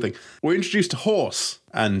their clothing. We're introduced to Horse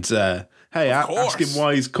and... hey, ask him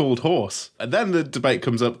why he's called Horse. And then the debate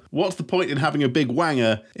comes up, what's the point in having a big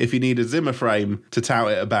wanger if you need a Zimmer frame to tout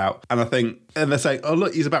it about? And they're saying, oh,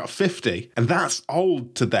 look, he's about 50. And that's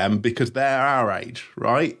old to them because they're our age,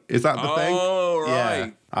 right? Is that the thing? Oh, right. Yeah,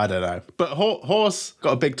 I don't know. But Horse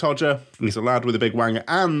got a big todger. He's a lad with a big wanger.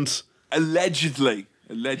 And Allegedly.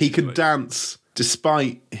 He could dance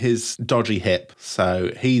despite his dodgy hip.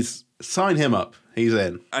 So sign him up. He's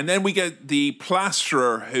in. And then we get the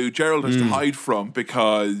plasterer who Gerald has to hide from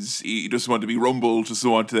because he doesn't want to be rumbled,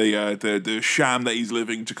 doesn't want the sham that he's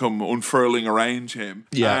living to come unfurling around him.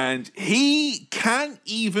 Yeah. And he can't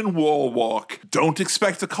even wall walk. Don't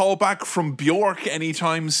expect a callback from Bjork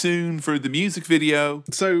anytime soon for the music video.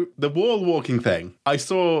 So the wall walking thing, I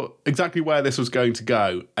saw exactly where this was going to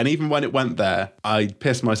go. And even when it went there, I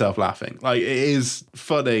pissed myself laughing. Like, it is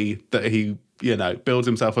funny that he, builds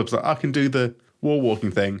himself up. Like, I can do the wall walking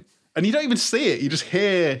thing, and you don't even see it, you just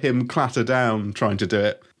hear him clatter down trying to do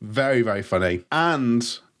it. Very, very funny.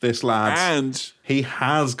 And this lad, he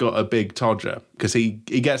has got a big todger because he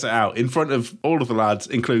gets it out in front of all of the lads,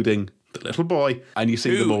 including the little boy, and you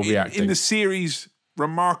see them all reacting. In the series,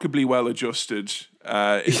 remarkably well adjusted,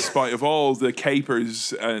 in spite of all the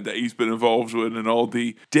capers that he's been involved with and all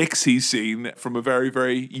the dicks he's seen from a very,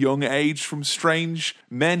 very young age from strange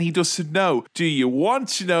men he doesn't know. Do you want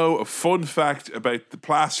to know a fun fact about the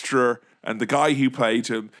plasterer and the guy who played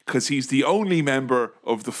him? Because he's the only member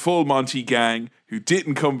of the full Monty gang who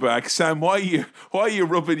didn't come back. Sam, why are you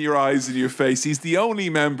rubbing your eyes in your face? He's the only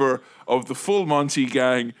member of the full Monty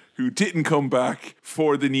gang who didn't come back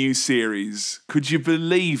for the new series. Could you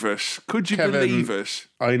believe it? Kevin, believe it?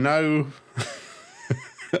 I know.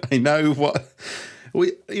 I know what.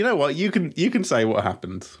 You know what? You can say what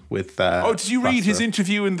happened with. Did you read his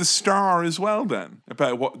interview in the Star as well? Then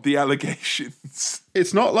about what the allegations.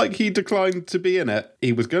 It's not like he declined to be in it.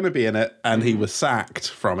 He was going to be in it, and he was sacked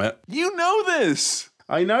from it. You know this.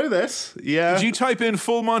 I know this. Yeah. Did you type in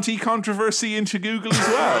full Monty controversy into Google as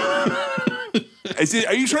well?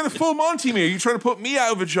 Are you trying to full Monty me? Are you trying to put me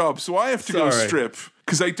out of a job so I have to go strip?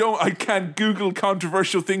 Because I can't Google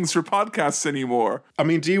controversial things for podcasts anymore. I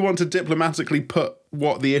mean, do you want to diplomatically put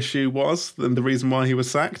what the issue was and the reason why he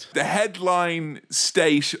was sacked? The headline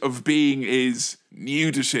state of being is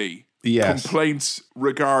nudity. Yes. Complaints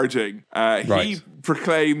regarding. He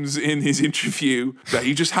proclaims in his interview that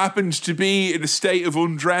he just happened to be in a state of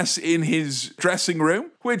undress in his dressing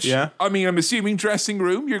room, which, I mean, I'm assuming dressing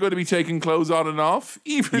room, you're going to be taking clothes on and off,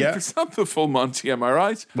 even if it's not the full Monty, am I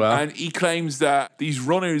right? Well. And he claims that these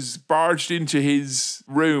runners barged into his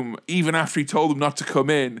room even after he told them not to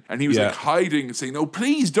come in, and he was like hiding and saying, no,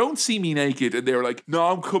 please don't see me naked. And they were like, no,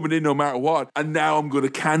 I'm coming in no matter what. And now I'm going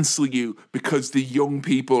to cancel you because the young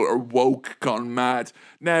people are woke, gone mad.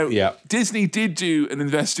 Now, Disney did do an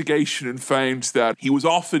investigation and found that he was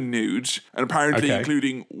often nude, and apparently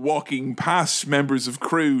including walking past members of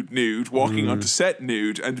crew nude, walking onto set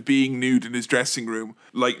nude, and being nude in his dressing room.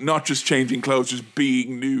 Like, not just changing clothes, just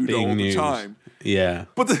being nude all the time. Yeah.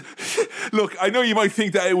 But look, I know you might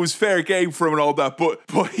think that it was fair game for him and all that, but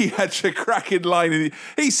he had a cracking line. And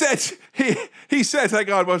he said,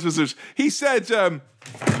 hang on, what was it? He said,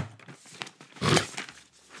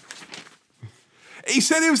 he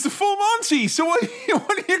said it was the full Monty. So what are you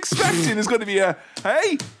expecting? Is going to be a,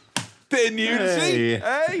 hey, bit of nudity?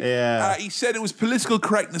 Hey? Yeah. He said it was political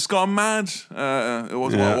correctness gone mad. It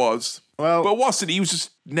wasn't what it was. Well, but wasn't he? He was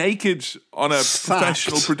just naked on a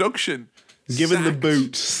professional production. Given the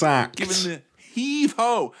boot, sacked. Given the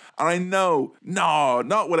heave-ho. And I know, no,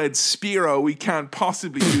 not without Spiro, we can't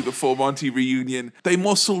possibly do the full Monty reunion. They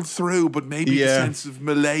muscled through, but maybe the sense of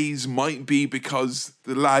malaise might be because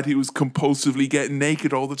the lad who was compulsively getting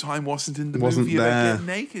naked all the time wasn't in the movie about getting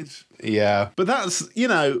naked. Yeah. But that's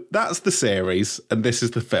the series, and this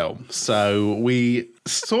is the film. So we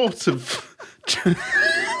sort of...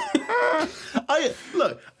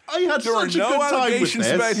 I had such a good time with this. There are no allegations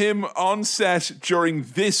about him on set during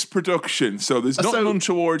this production, so there's nothing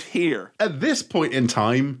untoward here. At this point in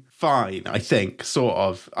time, fine, I think, sort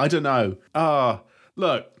of. I don't know.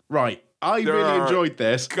 Look, right. I really enjoyed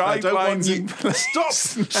this. I don't want you...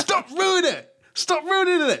 Stop ruining it! Stop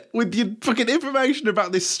ruining it with your fucking information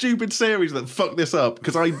about this stupid series that fucked this up,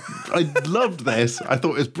 because I loved this. I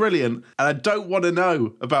thought it was brilliant, and I don't want to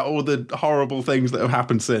know about all the horrible things that have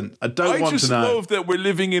happened since. I want to know. I just love that we're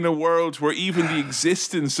living in a world where even the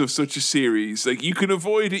existence of such a series, like, you can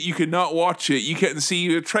avoid it, you can not watch it, you can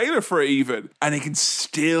see a trailer for it even, and it can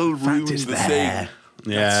still ruin the thing.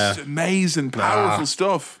 Yeah. That's amazing, powerful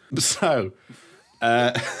stuff. So,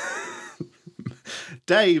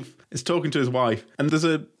 Dave is talking to his wife, and there's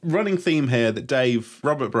a running theme here that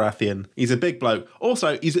Robert Baratheon, he's a big bloke.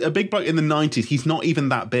 Also, he's a big bloke in the 90s. He's not even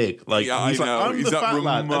that big. Like, yeah, he's I know. I'm he's the not fat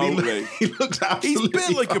lad. And he looks absolutely He's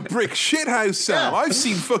built like a brick shithouse, Sam. Yeah. I've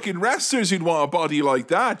seen fucking wrestlers who'd want a body like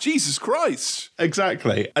that. Jesus Christ.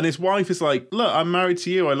 Exactly. And his wife is like, look, I'm married to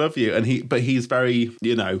you. I love you. And he's very,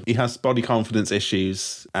 he has body confidence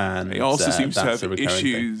issues. And he also seems to have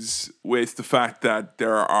issues with the fact that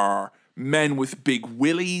there are men with big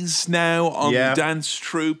willies now on the dance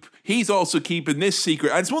troupe. He's also keeping this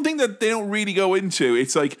secret. And it's one thing that they don't really go into.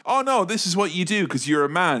 It's like, oh no, this is what you do because you're a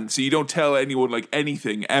man. So you don't tell anyone like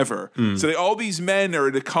anything ever. So all these men are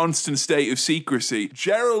in a constant state of secrecy.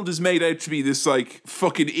 Gerald is made out to be this like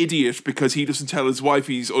fucking idiot because he doesn't tell his wife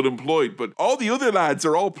he's unemployed. But all the other lads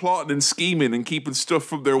are all plotting and scheming and keeping stuff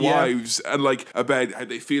from their wives and like about how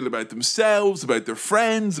they feel about themselves, about their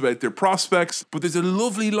friends, about their prospects. But there's a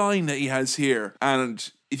lovely line that he has here.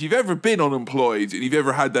 And if you've ever been unemployed and you've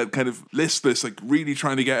ever had that kind of listless, like really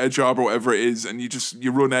trying to get a job or whatever it is, and you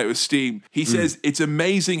run out of steam, he says it's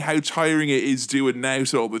amazing how tiring it is doing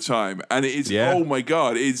nout all the time. And it is, oh my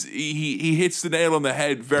God, he hits the nail on the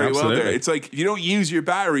head very well there. It's like if you don't use your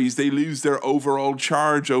batteries, they lose their overall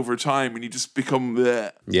charge over time and you just become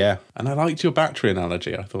bleh. Yeah. And I liked your battery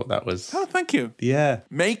analogy. I thought that was... Oh, thank you. Yeah.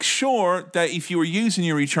 Make sure that if you are using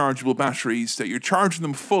your rechargeable batteries, that you're charging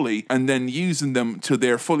them fully and then using them till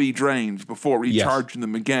they're fully drained before recharging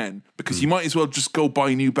them again, because you might as well just go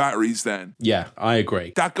buy new batteries then. Yeah, I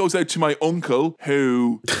agree. That goes out to my uncle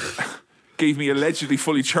who gave me allegedly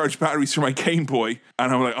fully charged batteries for my Game Boy,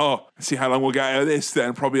 and I'm like, oh, see how long we'll get out of this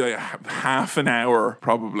then. Probably like half an hour,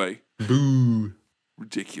 probably. Boo.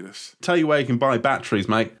 Ridiculous. Tell you where you can buy batteries,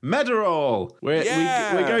 mate. Meadowhall. We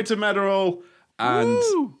go to Meadowhall. And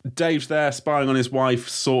Dave's there spying on his wife,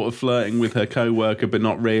 sort of flirting with her co-worker, but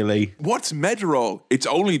not really. What's Meadowhall? It's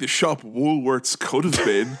only the shop Woolworths could have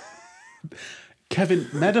been. Kevin,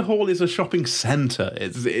 Meadowhall is a shopping centre.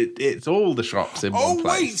 It's all the shops in one place.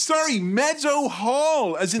 Oh, wait, sorry.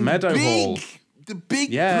 Meadowhall, as in Meadowhall. The big...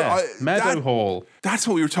 Meadowhall. That's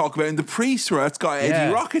what we were talking about in the Priest, where it's got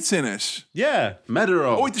Eddie Rockets in it. Yeah,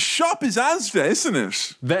 Meadowhall. Oh, wait, the shop is Asda, isn't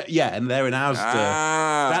it? And they're in Asda.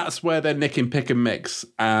 That's where they're nicking Pick and Mix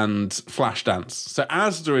and Flashdance. So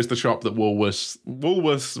Asda is the shop that Woolworths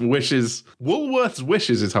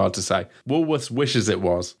wishes is hard to say. Woolworths wishes it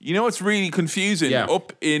was. You know what's really confusing? Yeah.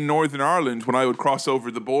 Up in Northern Ireland, when I would cross over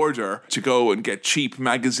the border to go and get cheap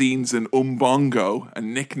magazines and umbongo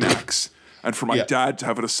and knickknacks, and for my dad to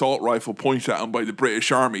have an assault rifle pointed at him by the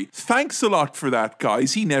British Army. Thanks a lot for that,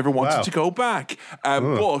 guys. He never wanted to go back.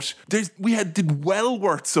 But we did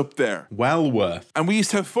Wellworths up there. Wellworth. And we used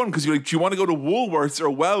to have fun because you're like, do you want to go to Woolworths or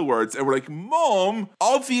Wellworths? And we're like, Mom,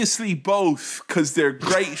 obviously both, because they're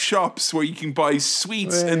great shops where you can buy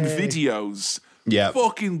sweets and videos. Yeah.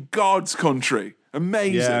 Fucking God's country.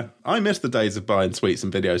 Amazing. Yeah, I miss the days of buying sweets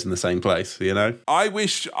and videos in the same place, I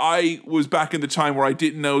wish I was back in the time where I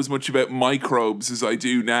didn't know as much about microbes as I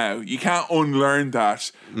do now. You can't unlearn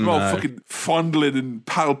that. I'm all fucking fondling and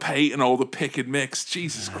palpating all the pick and mix.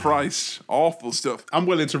 Jesus Christ. Awful stuff. I'm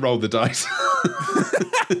willing to roll the dice.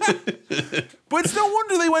 But it's no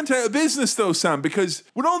wonder they went out of business though, Sam, because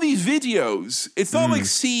with all these videos, it's not like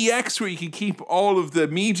CEX where you can keep all of the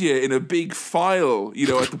media in a big file,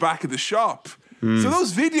 at the back of the shop. So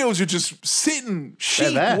those videos are just sitting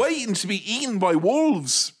sheep waiting to be eaten by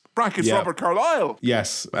wolves. Brackets Robert Carlyle.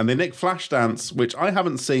 Yes, and they nick Flashdance, which I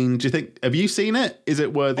haven't seen. Have you seen it? Is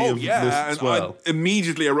it worthy of this swirl?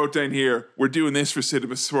 Immediately I wrote down here, we're doing this for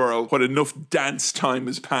Cinema Swirl when enough dance time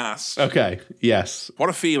has passed. Okay, yes. What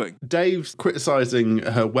a feeling. Dave's criticising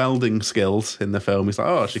her welding skills in the film. He's like,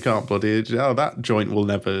 oh, she can't that joint will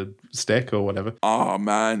never stick or whatever. Oh,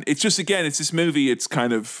 man. It's just, again, it's this movie. It's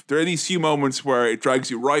kind of, there are these few moments where it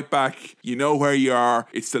drags you right back. You know where you are.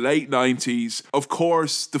 It's the late 90s. Of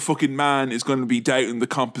course, the fucking man is going to be doubting the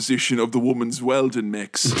composition of the woman's welding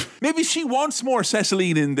mix. Maybe she wants more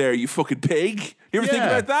Cecilene in there, you fucking pig. You ever think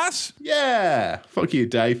about that? Yeah. Fuck you,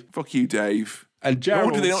 Dave. Fuck you, Dave. And Gerald.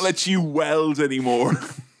 No wonder they don't let you weld anymore.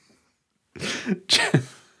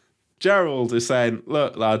 Gerald is saying,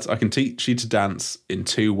 look, lads, I can teach you to dance in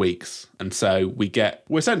 2 weeks. And so we're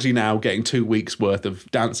essentially now getting 2 weeks worth of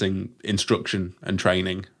dancing instruction and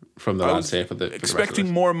training from the lads here for the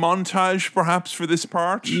expecting more montage perhaps for this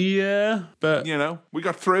part. Yeah, but we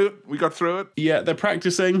got through it. Yeah, they're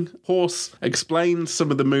practicing. Horse explains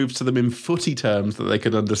some of the moves to them in footy terms that they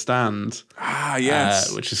could understand. Ah,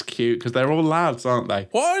 yes. Which is cute because they're all lads, aren't they?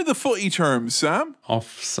 What are the footy terms, Sam?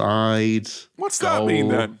 Offside. What's goal, that mean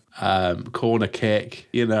then? Corner kick.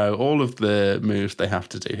 All of the moves they have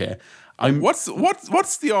to do here. What's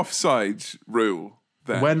the offside rule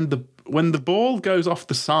then? When the ball goes off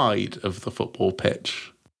the side of the football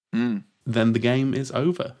pitch, then the game is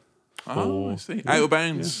over. I see. Out of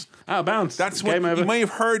bounds. Yeah. Out of bounds. That's game what over. You may have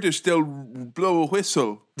heard us still blow a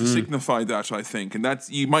whistle to signify that, I think. And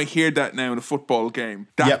you might hear that now in a football game.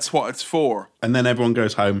 That's what it's for. And then everyone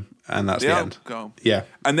goes home and that's the end. Go. Yeah.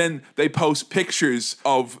 And then they post pictures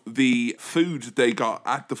of the food they got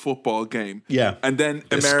at the football game. Yeah. And then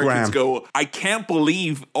Americans go, I can't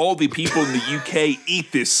believe all the people in the UK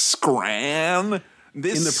eat this scran.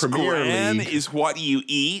 This in the Premier scran League is what you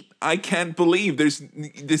eat. I can't believe this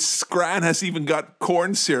scran has even got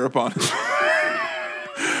corn syrup on it.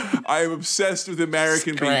 I am obsessed with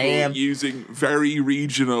American people using very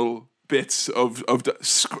regional bits of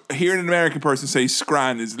hearing an American person say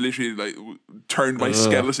scran is literally like turned my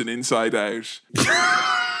skeleton inside out.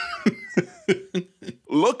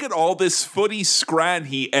 Look at all this footy scran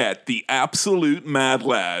he ate. The absolute mad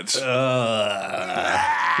lad.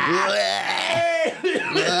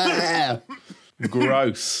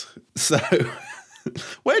 Gross. So,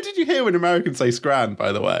 where did you hear when Americans say scran,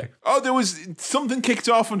 by the way? Oh, there was something kicked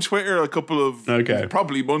off on Twitter a couple of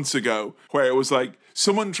probably months ago where it was like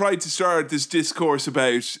someone tried to start this discourse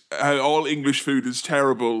about how all English food is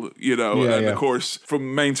terrible, of course,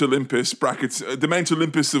 from Mount Olympus, brackets, the Mount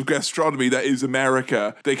Olympus of gastronomy that is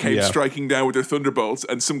America, they came striking down with their thunderbolts,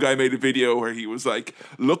 and some guy made a video where he was like,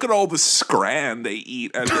 look at all the scran they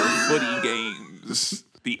eat at their footy games.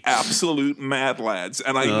 The absolute mad lads.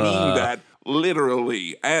 And I mean that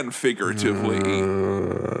literally and figuratively.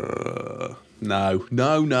 No.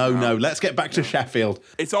 Let's get back to Sheffield.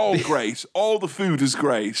 It's all great. All the food is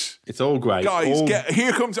great. It's all great. Guys,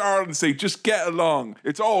 here comes Ireland saying, just get along.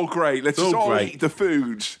 It's all great. Let's just all eat the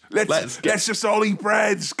food. Let's just all eat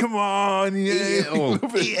breads. Come on. Yeah.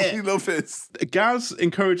 We love it. Gaz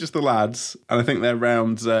encourages the lads, and I think they're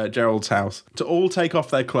around Gerald's house, to all take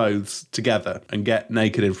off their clothes together and get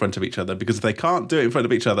naked in front of each other, because if they can't do it in front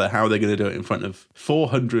of each other, how are they going to do it in front of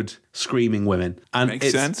 400 screaming women? And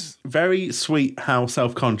Makes sense. Very sweet how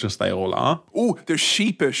self-conscious they all are. Oh, they're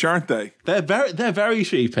sheepish, aren't they? They're very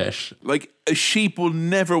sheepish. Like, a sheep will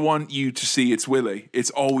never want you to see its willy. It's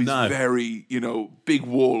always very, big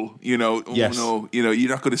wool, Yes. No, you're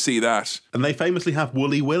not going to see that. And they famously have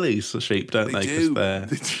woolly willies, the sheep, don't they? They do. They're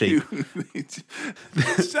sheep.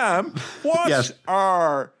 Sam, what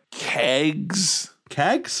are kegs?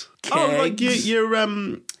 Kegs? Kegs? Oh, like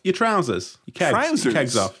your trousers. Your kegs. Trousers? Your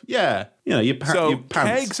kegs off. Yeah. Your pants.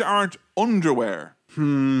 Kegs aren't underwear.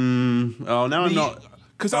 I'm not.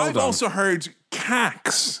 Because I've also heard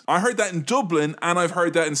cacks. I heard that in Dublin, and I've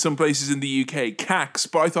heard that in some places in the UK. Cacks,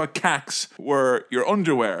 but I thought cacks were your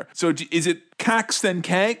underwear. So is it cacks then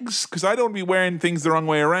kegs? Because I don't be wearing things the wrong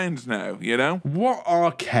way around now, What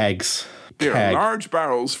are kegs? They're large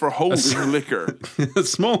barrels for holding liquor. A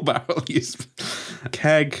small barrel.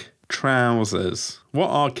 Keg trousers. What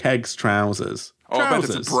are kegs trousers? Oh, I bet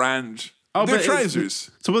it's a brand. Oh, they're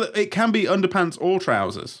trousers. So it can be underpants or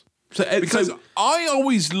trousers. Because I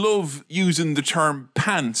always love using the term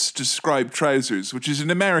pants to describe trousers, which is an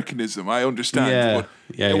Americanism, I understand.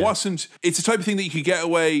 But it wasn't. It's the type of thing that you could get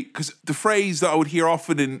away, because the phrase that I would hear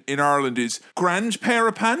often in Ireland is grand pair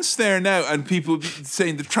of pants there now, and people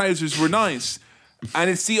saying the trousers were nice. And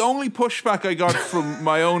it's the only pushback I got from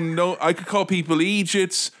my own. I could call people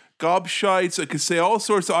Egypts, gobshites, I could say all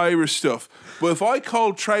sorts of Irish stuff. But if I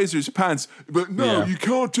called trousers pants, you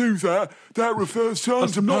can't do that. That refers to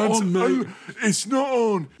underpants. It's not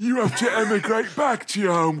on. You have to emigrate back to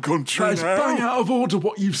your home country now. That's bang out of order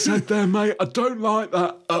what you've said there, mate. I don't like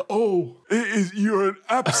that at all. It is. You're an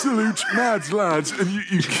absolute mad lad, and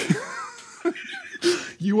you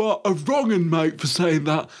You are a wrong 'un, mate, for saying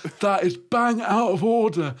that. That is bang out of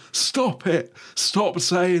order. Stop it. Stop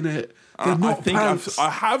saying it. They're not pants.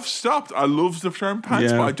 I have stopped. I love the term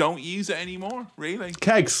pants, but I don't use it anymore, really.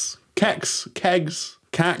 Kegs. Cacks.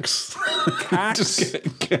 Cags.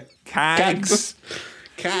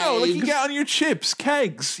 Like you get on your chips,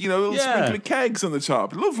 kegs. Little sprinkle of kegs on the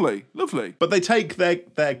top. Lovely. But they take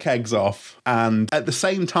their kegs off, and at the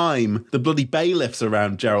same time, the bloody bailiff's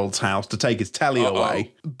around Gerald's house to take his telly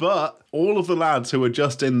away. But all of the lads who are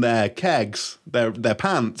just in their kegs, their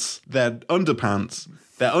pants, their underpants,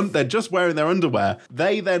 They're just wearing their underwear.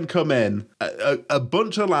 They then come in, a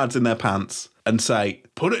bunch of lads in their pants, and say,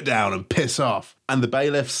 put it down and piss off. And the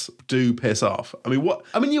bailiffs do piss off. I mean, what?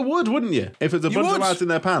 I mean, you would, wouldn't you? If there's a bunch of lads in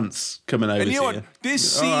their pants coming over to you.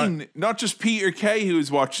 This scene, not just Peter Kay who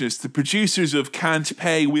was watching this, the producers of Can't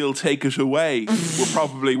Pay, We'll Take It Away were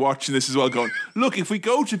probably watching this as well, going, look, if we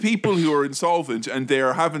go to people who are insolvent and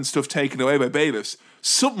they're having stuff taken away by bailiffs,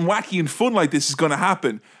 something wacky and fun like this is going to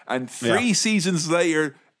happen. And 3 seasons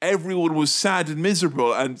later, everyone was sad and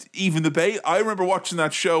miserable, and even I remember watching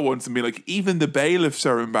that show once and being like, even the bailiffs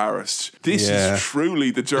are embarrassed. This is truly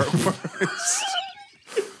the dirt worst.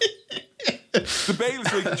 The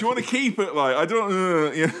bailiffs like, do you want to keep it? Like, I don't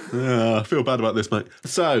I feel bad about this, mate.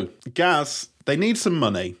 So, Gaz, they need some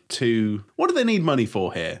money to... What do they need money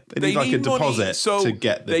for here? They need like a deposit to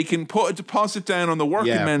get the... They can put a deposit down on the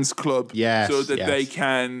Working Men's Club so that they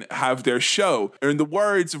can have their show. Or in the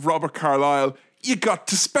words of Robert Carlyle, you got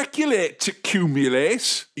to speculate to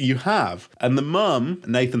accumulate. You have. And the mum,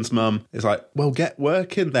 Nathan's mum, is like, well, get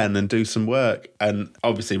working then and do some work. And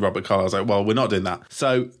obviously Robert Carlyle's like, well, we're not doing that.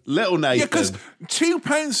 So little Nathan... Yeah, because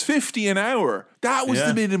 £2.50 an hour, that was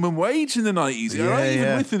the minimum wage in the 90s.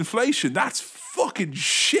 Even with inflation, that's fucking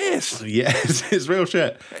shit. Yeah, it's real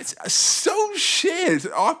shit. It's so shit.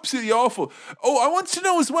 Absolutely awful. Oh, I want to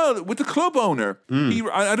know as well, with the club owner, I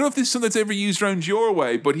don't know if this is something that's ever used around your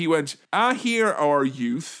way, but he went, here are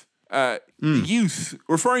youth. Youth,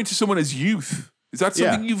 referring to someone as youth. Is that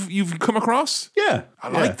something you've come across? Yeah. I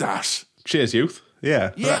like that. Cheers, youth.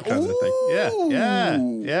 Yeah. That kind of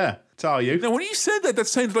thing. Yeah. Tell you. Now, when you said that, that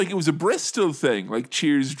sounded like it was a Bristol thing, like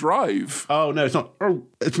Cheers Drive. Oh, no, it's not.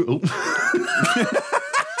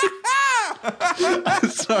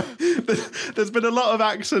 Sorry. There's been a lot of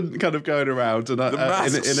accent kind of going around. And the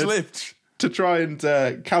mask slipped. To try and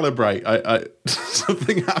calibrate,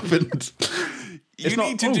 something happened. You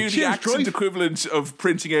need to do the accent equivalent of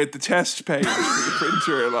printing out the test page for the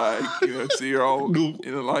printer, so you're all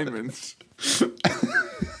in alignment.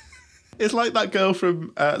 It's like that girl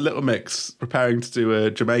from Little Mix preparing to do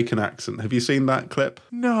a Jamaican accent. Have you seen that clip?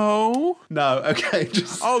 No. No, okay.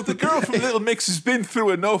 The girl from Little Mix has been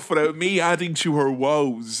through enough without me adding to her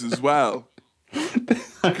woes as well.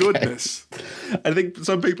 Okay. Goodness. I think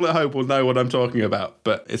some people at home will know what I'm talking about,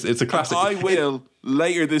 but it's a classic. I will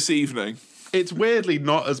later this evening. It's weirdly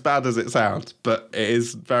not as bad as it sounds, but it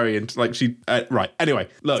is very right. Anyway,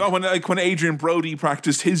 look. It's not when Adrian Brody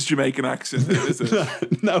practiced his Jamaican accent, is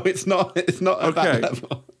it? No, it's not. It's not at that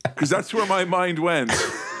level. Because that's where my mind went.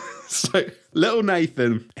 So, little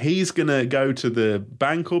Nathan, he's going to go to the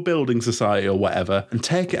bank or building society or whatever and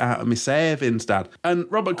take it out of my savings, Dad. And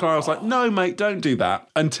Robert Carlyle's like, no, mate, don't do that.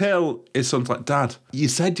 Until his son's like, Dad, you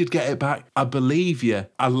said you'd get it back. I believe you.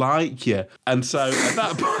 I like you. And so at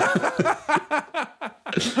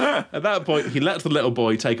that point, he lets the little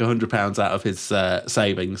boy take £100 out of his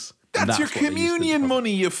savings. That's your communion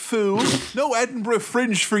money, you fool. No Edinburgh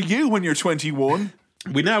Fringe for you when you're 21.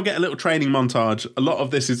 We now get a little training montage. A lot of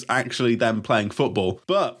this is actually them playing football.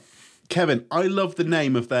 But, Kevin, I love the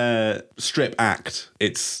name of their strip act.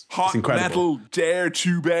 It's incredible. Hot Metal Dare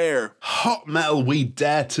to Bear. Hot Metal We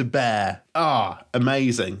Dare to Bear.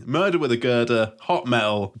 Amazing. Murder with a Girder, Hot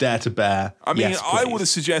Metal, Dare to Bear. I mean, yes, I would have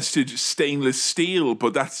suggested stainless steel,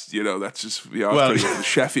 but that's just the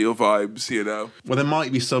Sheffield vibes, Well, there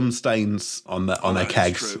might be some stains on their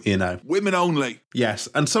kegs, Women only. Yes,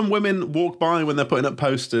 and some women walk by when they're putting up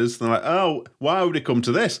posters, and they're like, oh, why would it come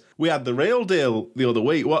to this? We had the real deal the other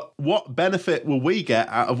week. What benefit will we get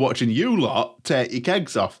out of watching you lot take your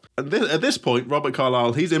kegs off? And at this point, Robert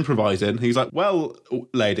Carlyle, he's improvising. He's like, well,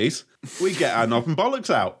 ladies, we get our knob and bollocks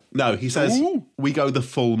out. No, he says, we go the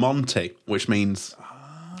full Monty, which means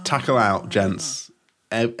tackle out, gents.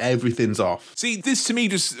 Everything's off. See, this to me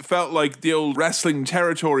just felt like the old wrestling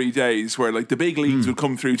territory days where like the big leagues would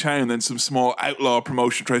come through town, then some small outlaw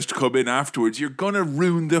promotion tries to come in afterwards. You're gonna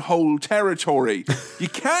ruin the whole territory. You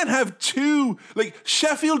can't have two. Like,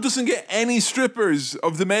 Sheffield doesn't get any strippers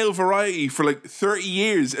of the male variety for like 30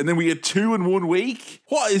 years, and then we get 2 in 1 week.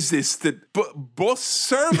 What is this? The bus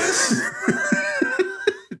service?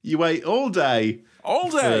 You wait all day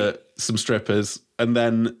for some strippers, and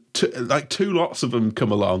then two lots of them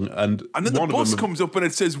come along, and then the bus comes up and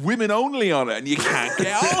it says women only on it, and you can't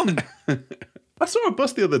get on. I saw a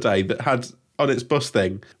bus the other day that had on its bus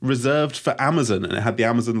thing reserved for Amazon, and it had the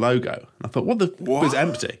Amazon logo. And I thought, it was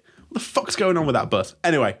empty. What the fuck's going on with that bus?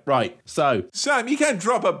 Anyway, right, so... Sam, you can't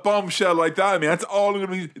drop a bombshell like that. I mean, that's all I'm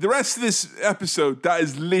going to be... The rest of this episode, that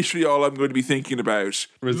is literally all I'm going to be thinking about.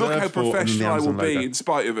 Look how professional I will be in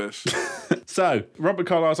spite of it. So, Robert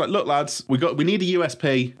Carlyle's like, look, lads, we need a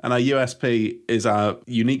USP, and our USP is our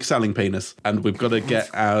unique selling penis, and we've got to get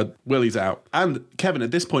our willies out. And, Kevin,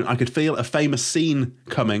 at this point, I could feel a famous scene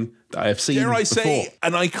coming that I have seen Dare I before. say,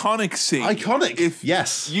 an iconic scene. Iconic,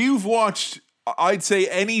 yes. You've watched... I'd say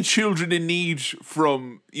any children in need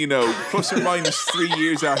from, plus or minus 3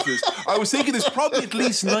 years after this. I was thinking there's probably at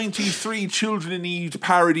least 93 children in need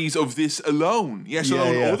parodies of this alone. Yes,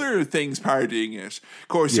 other things parodying it. Of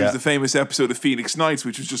course, there's the famous episode of Phoenix Nights,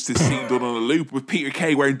 which was just this scene done on a loop with Peter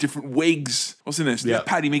Kay wearing different wigs, wasn't it? Yeah.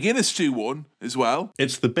 Paddy McGuinness do one as well.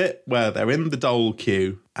 It's the bit where they're in the dole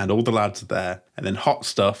queue and all the lads are there, and then Hot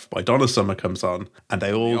Stuff by Donna Summer comes on, and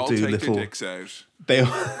they all do take little... their dicks out.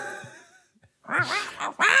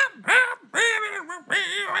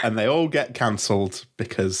 And they all get cancelled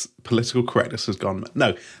because political correctness has gone...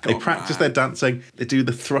 No, they practice their dancing, they do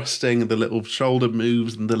the thrusting, the little shoulder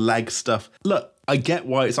moves and the leg stuff. Look, I get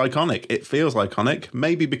why it's iconic. It feels iconic.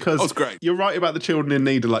 Maybe because it's great. You're right about the children in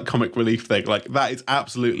need of comic relief thing. That is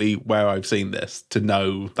absolutely where I've seen this to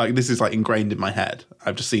know. This is ingrained in my head.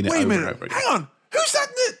 I've just seen it over and over again. Hang on. Who's that?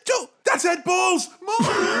 That's Ed Balls. Mom,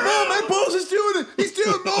 Ed Balls is doing it. He's doing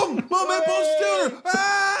it, Mom, Ed Balls is doing it.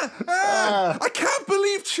 I can't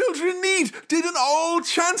believe Children in Need did an old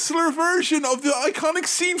Chancellor version of the iconic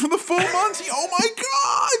scene from the Full Monty. Oh my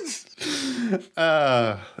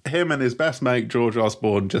God. Him and his best mate George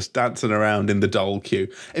Osborne just dancing around in the dole queue.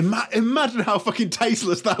 Imagine how fucking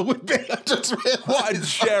tasteless that would be. I just realised. What a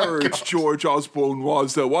Gerard George Osborne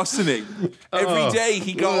was, though, wasn't he? Every day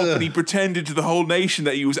he got up and he pretended to the whole nation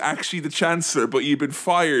that he was actually the Chancellor, but he'd been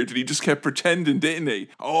fired, and he just kept pretending, didn't he?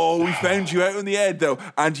 Oh, we found you out in the end, though.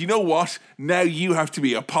 And you know what? Now you have to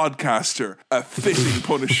be a podcaster. A fitting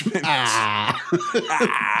punishment.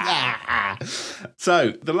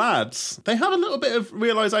 So the lads, they have a little bit of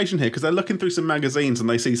realisation here because they're looking through some magazines and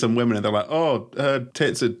they see some women and they're like, oh, her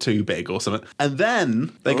tits are too big or something. And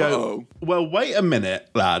then they go, well, wait a minute,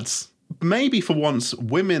 lads. Maybe for once,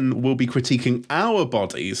 women will be critiquing our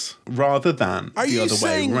bodies rather than the other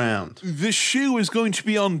way around. The shoe is going to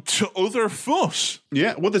be on to other foot.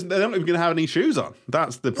 Yeah, well, they're not even going to have any shoes on.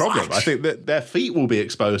 That's the problem. What? I think that their feet will be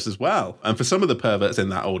exposed as well. And for some of the perverts in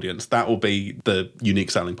that audience, that will be the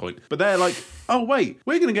unique selling point. But they're like, oh, wait,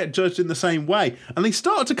 we're going to get judged in the same way. And they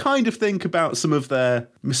start to kind of think about some of their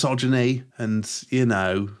misogyny and,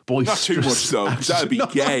 boisterous... Not too much, though. That would be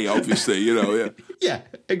gay, obviously, yeah. Yeah,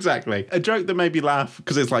 exactly. A joke that made me laugh,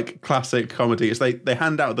 because it's classic comedy, is they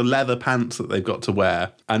hand out the leather pants that they've got to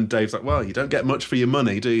wear, and Dave's like, well, you don't get much for your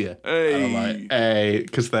money, do you? Hey. And I'm like, hey,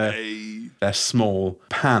 because they're small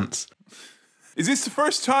pants. Is this the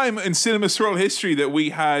first time in Cinema Swirl history that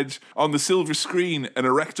we had on the silver screen an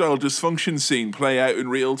erectile dysfunction scene play out in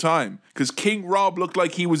real time? Because King Rob looked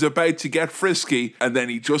like he was about to get frisky and then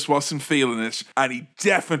he just wasn't feeling it, and he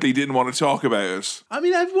definitely didn't want to talk about it. I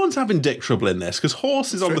mean, everyone's having dick trouble in this because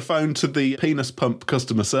Horse is on the phone to the penis pump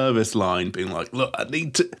customer service line being like, look, I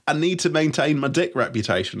need to maintain my dick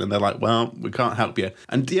reputation. And they're like, well, we can't help you.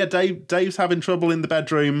 And yeah, Dave's having trouble in the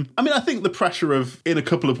bedroom. I mean, I think the pressure of in a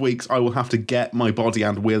couple of weeks I will have to get my body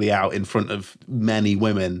and willy out in front of many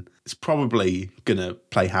women, it's probably going to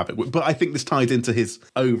play havoc. But I think this ties into his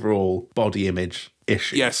overall body image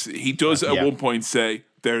issue. Yes, he does at one point say,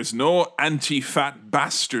 there's no anti-fat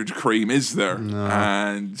bastard cream, is there? No.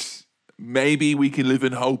 And maybe we can live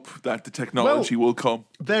in hope that the technology will come.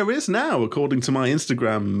 There is now, according to my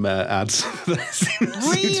Instagram ads.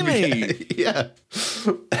 Really? Yeah.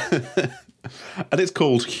 And it's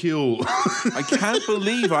called Huel. I can't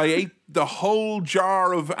believe I ate the whole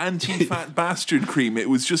jar of anti-fat bastard cream. It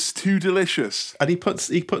was just too delicious. And he puts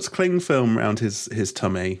cling film around his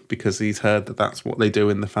tummy because he's heard that that's what they do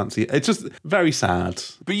in the fancy. It's just very sad.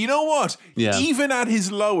 But you know what? Yeah. Even at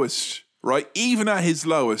his lowest, right? Even at his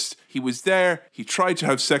lowest, he was there. He tried to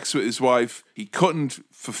have sex with his wife. He couldn't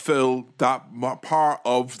fulfill that part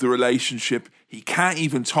of the relationship. He can't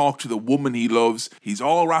even talk to the woman he loves. He's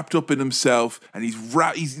all wrapped up in himself, and he's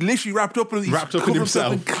literally wrapped up in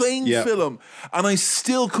himself in cling film. And I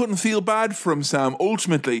still couldn't feel bad for him, Sam,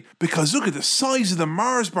 ultimately, because look at the size of the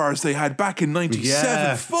Mars bars they had back in 97.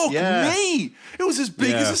 Yeah. Fuck me. It was as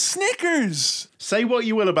big as a Snickers. Say what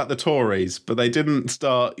you will about the Tories, but they didn't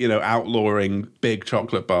start, outlawing big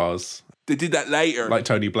chocolate bars. They did that later. Like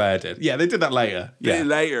Tony Blair did. Yeah, they did that later. They did it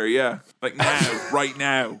later, yeah. Like now, right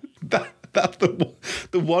now. That's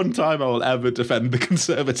the one time I will ever defend the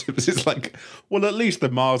Conservatives. It's like, well, at least the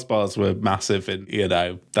Mars bars were massive in,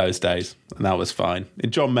 those days. And that was fine.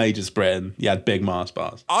 In John Major's Britain, you had big Mars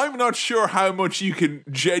bars. I'm not sure how much you can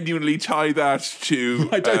genuinely tie that to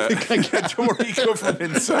I don't think I can. Tory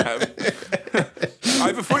government, Sam. I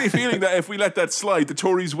have a funny feeling that if we let that slide, the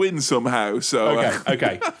Tories win somehow. So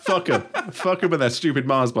Okay. Fuck them and their stupid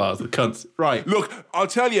Mars bars, the cunts. Right. Look, I'll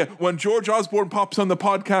tell you, when George Osborne pops on the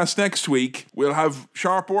podcast next week, we'll have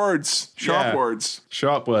sharp words. Sharp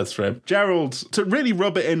words for him. Gerald, to really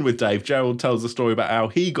rub it in with Dave, Gerald tells the story about how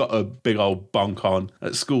he got a big old bonk on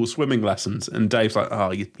at school swimming lessons. And Dave's like,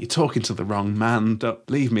 oh, you're talking to the wrong man. Don't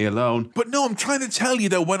leave me alone. But no, I'm trying to tell you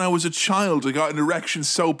that when I was a child, I got an erection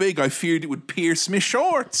so big I feared it would pierce my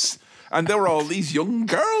shorts. And there were all these young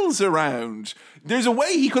girls around. There's a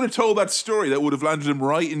way he could have told that story that would have landed him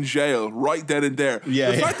right in jail, right then and there.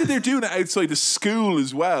 The fact that they're doing it outside the school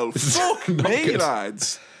as well. Fuck me,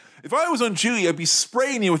 lads. If I was on duty, I'd be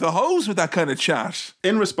spraying you with a hose with that kind of chat.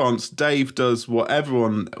 In response, Dave does what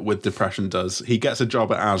everyone with depression does. He gets a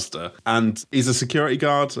job at Asda, and he's a security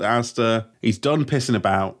guard at Asda. He's done pissing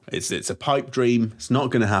about. It's a pipe dream. It's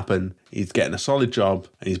not going to happen. He's getting a solid job,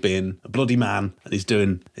 and he's being a bloody man, and he's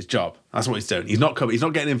doing his job. That's what he's doing. He's not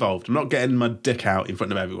getting involved. I'm not getting my dick out in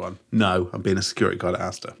front of everyone. No, I'm being a security guard at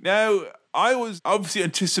Asda. Now, I was obviously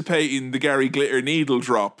anticipating the Gary Glitter needle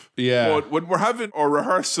drop. Yeah. But when we're having our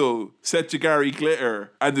rehearsal set to Gary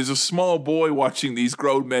Glitter and there's a small boy watching these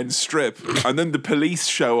grown men strip and then the police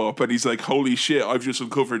show up and he's like, holy shit, I've just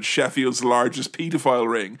uncovered Sheffield's largest paedophile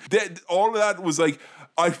ring. All of that was like,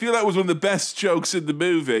 I feel that was one of the best jokes in the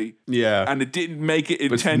movie. Yeah. And it didn't make it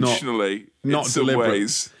intentionally. Not in some deliberate.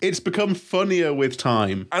 ways. It's become funnier with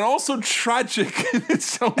time. And also tragic in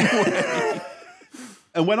its own way.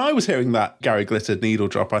 And when I was hearing that Gary Glitter needle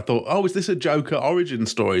drop, I thought, oh, is this a Joker origin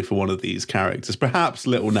story for one of these characters? Perhaps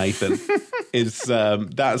Little Nathan is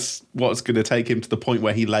that's what's going to take him to the point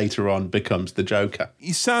where he later on becomes the Joker.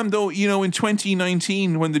 Sam, though, in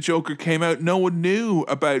 2019 when the Joker came out, no one knew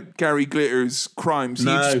about Gary Glitter's crimes.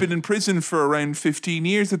 No. He'd just been in prison for around 15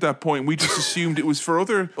 years at that point. We just assumed it was for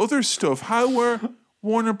other stuff. How were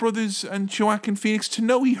Warner Brothers and Joaquin Phoenix to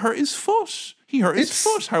know he hurt his foot? He hurt his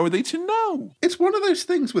foot. How are they to know? It's one of those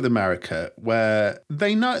things with America where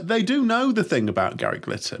they do know the thing about Gary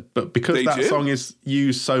Glitter, but because that song is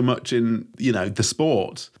used so much in, the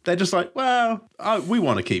sport, they're just like, well, we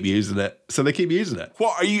want to keep using it, so they keep using it.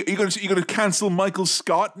 What are you going to cancel Michael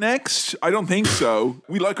Scott next? I don't think so.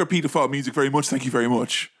 We like our paedophile music very much. Thank you very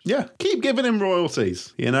much. Yeah, keep giving him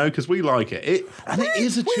royalties, because we like it. It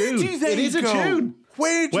is a tune. It is a tune.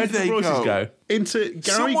 Where do they go? Into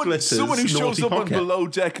Gary Glitter's someone who shows naughty up pocket. on Below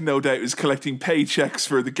Deck, no doubt, is collecting paychecks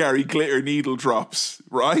for the Gary Glitter needle drops,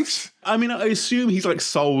 right? I mean, I assume he's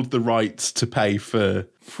sold the rights to pay for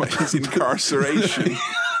his incarceration.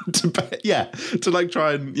 to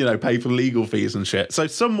try and pay for legal fees and shit. So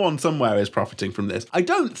someone somewhere is profiting from this. I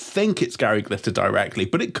don't think it's Gary Glitter directly,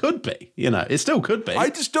 but it could be. It still could be. I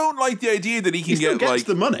just don't like the idea that he still gets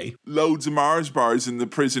the money, loads of Mars bars in the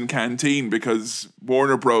prison canteen because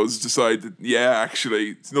Warner Bros. Decided that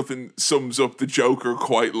actually nothing sums up the Joker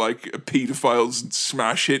quite like a pedophile's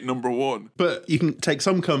smash hit number one. But you can take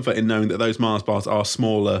some comfort in knowing that those Mars bars are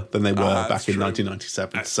smaller than they were back in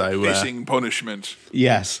 1997. That's fishing punishment.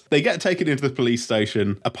 Yes. They get taken into the police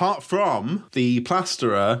station, apart from the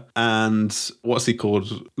plasterer and, what's he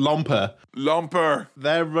called? Lomper.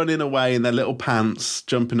 They're running away in their little pants,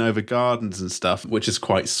 jumping over gardens and stuff, which is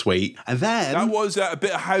quite sweet. And then... That was a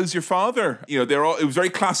bit of How's Your Father? It was very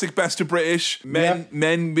classic Best of British.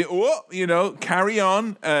 Men, carry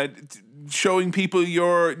on. Showing people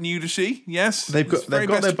your nudity, yes. They've got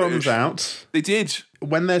their bums out. They did.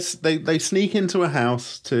 When they sneak into a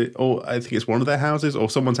house or I think it's one of their houses or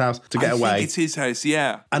someone's house to get away. I think it's his house,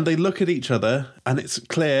 yeah. And they look at each other and it's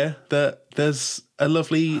clear that there's a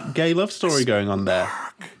lovely gay love story going on there.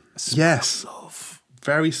 Yes. Love.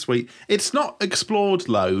 Very sweet. It's not explored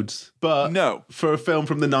loads, but no. For a film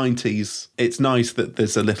from the 90s, it's nice that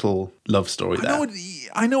there's a little love story there.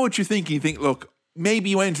 I know what you're thinking. You think, look, maybe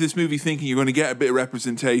you went into this movie thinking you're going to get a bit of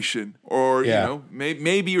representation. Or,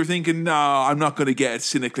 maybe you're thinking, no, I'm not going to get it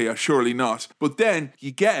cynically. Surely not. But then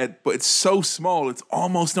you get it, but it's so small, it's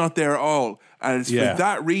almost not there at all. And it's for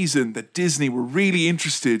that reason that Disney were really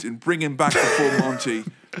interested in bringing back the full Monty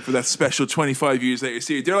for that special 25 years later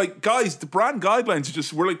series. They're like, guys, the brand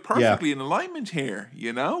guidelines we're perfectly in alignment here,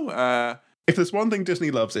 If there's one thing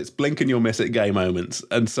Disney loves, it's blink and you'll miss it gay moments.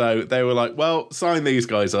 And so they were like, well, sign these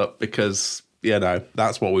guys up because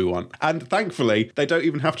That's what we want. And thankfully, they don't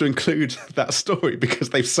even have to include that story because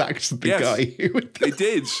they've sacked the guy. They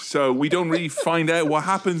did. So we don't really find out what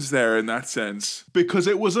happens there in that sense. Because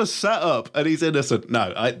it was a setup and he's innocent.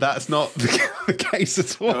 No, that's not the case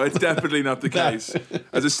at all. No, it's definitely not the case.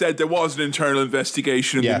 As I said, there was an internal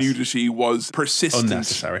investigation and the nudity was persistent.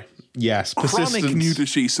 Unnecessary. Yes. Chronic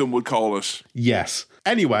nudity, some would call it. Yes.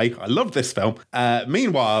 Anyway, I love this film.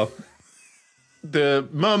 Meanwhile, the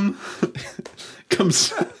mum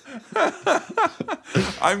comes...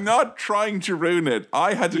 I'm not trying to ruin it.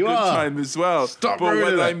 I had a good time as well. Stop but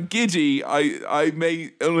ruining when it. I'm giddy, I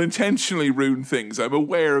may unintentionally ruin things. I'm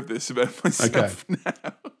aware of this about myself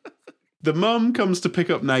now. The mum comes to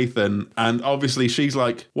pick up Nathan, and obviously she's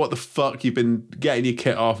like, what the fuck? You've been getting your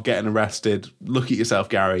kit off, getting arrested. Look at yourself,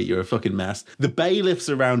 Gary. You're a fucking mess. The bailiff's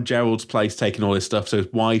around Gerald's place taking all his stuff, so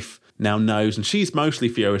his wife now knows, and she's mostly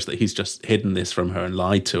furious that he's just hidden this from her and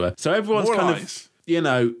lied to her. So everyone's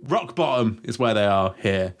rock bottom is where they are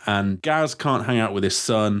here, and Gaz can't hang out with his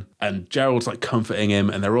son, and Gerald's like comforting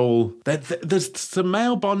him, and there's some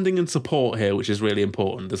male bonding and support here, which is really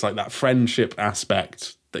important. There's like that friendship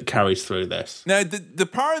aspect that carries through this. Now, the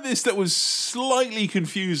part of this that was slightly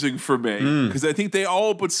confusing for me, because I think they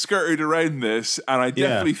all but skirted around this, and I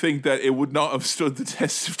definitely think that it would not have stood the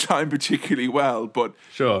test of time particularly well, but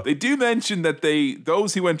they do mention that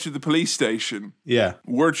those who went to the police station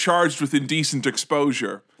were charged with indecent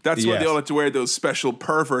exposure. That's why they all had to wear those special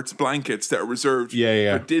perverts blankets that are reserved for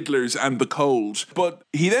diddlers and the cold. But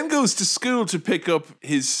he then goes to school to pick up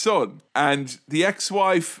his son, and the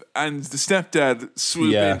ex-wife and the stepdad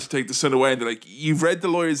swoop in to take the son away, and they're like, you've read the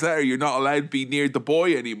lawyer's letter, you're not allowed to be near the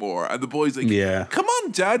boy anymore. And the boy's like, come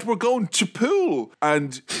on, Dad, we're going to pool.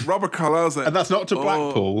 And Robert Carlyle's like... And that's not to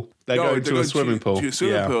Blackpool. They're going to a swimming pool. To a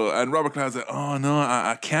swimming pool. And Robert Carlyle's like, oh, no,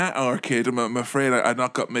 I can't, our kid. I'm afraid I've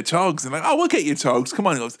not got my togs. And like, oh, we'll get you togs. Come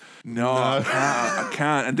on. He goes, no. I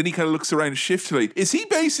can't. And then he kind of looks around shiftily. Is he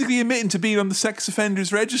basically admitting to being on the sex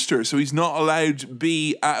offenders register, so he's not allowed to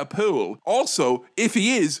be at a pool? Also, if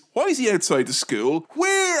he is, why is he outside the school?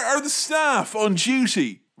 Where are the staff on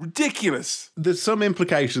duty? Ridiculous. There's some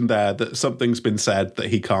implication there that something's been said that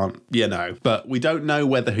he can't, but we don't know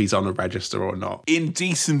whether he's on a register or not.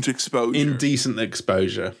 Indecent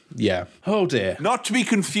exposure. Yeah. Oh dear. Not to be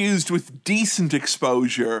confused with decent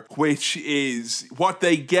exposure, which is what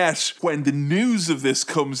they get when the news of this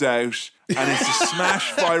comes out and it's a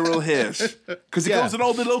smash viral hit. Because it goes in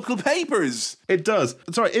all the local papers. It does.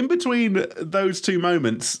 Sorry, in between those two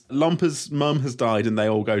moments, Lomper's mum has died and they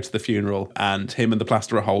all go to the funeral, and him and the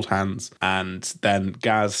plasterer hold hands, and then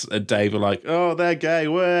Gaz and Dave are like, oh, they're gay,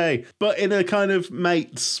 way. But in a kind of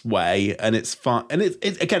mate's way, and it's fun. And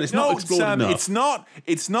it's not explored Sam, enough.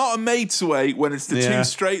 It's not a mate's way when it's the two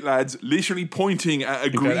straight lads literally pointing at a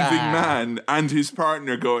grieving man and his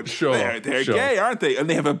partner going, they're gay, aren't they? And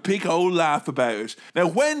they have a big old laugh about it. Now,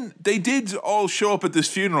 when they did all show up at this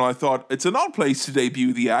funeral, I thought, it's an odd place to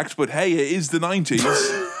debut the act, but hey, it is the 90s.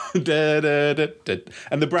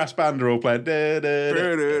 And the brass band are all playing.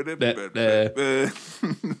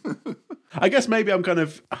 I guess maybe I'm kind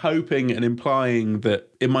of hoping and implying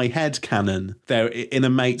that in my head canon, they're in a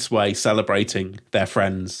mate's way celebrating their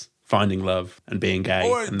friends finding love and being gay.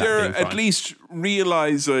 Or and they're at least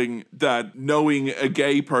realizing that knowing a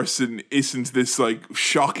gay person isn't this like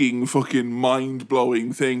shocking fucking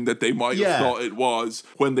mind-blowing thing that they might have thought it was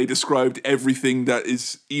when they described everything that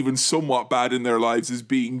is even somewhat bad in their lives as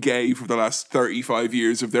being gay for the last 35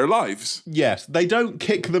 years of their lives. Yes, they don't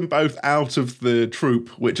kick them both out of the troupe,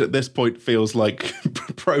 which at this point feels like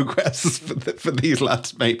progress for these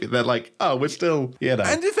lads, maybe. They're like, oh, we're still,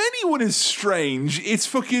 And if anyone is strange, it's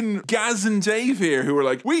fucking Gaz and Dave here who are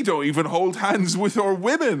like, we don't even hold hands with our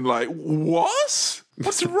women. Like, what?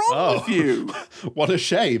 What's wrong with you? What a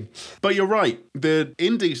shame. But you're right. The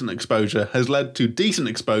indecent exposure has led to decent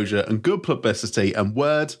exposure and good publicity, and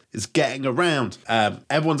word is getting around.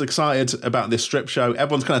 Everyone's excited about this strip show.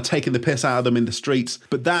 Everyone's kind of taking the piss out of them in the streets.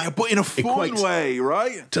 But that but in a fun way,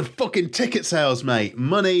 right? To fucking ticket sales, mate.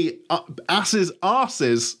 Money, asses,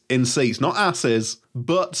 arses in seats. Not asses,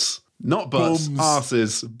 butts. Not butts,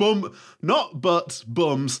 arses. Not butts,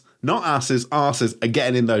 bums. Not asses, arses are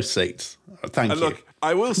getting in those seats. Thank you. Look,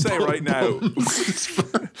 I will say right now...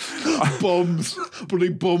 Bums. Bloody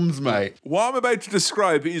bums, mate. What I'm about to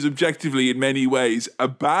describe is objectively, in many ways, a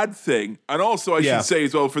bad thing. And also, I should say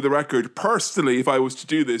as well, for the record, personally, if I was to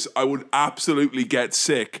do this, I would absolutely get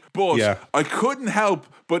sick. But I couldn't help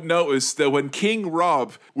but notice that when King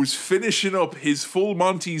Rob was finishing up his full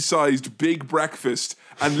Monty-sized big breakfast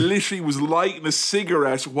and literally was lighting a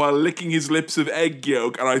cigarette while licking his lips of egg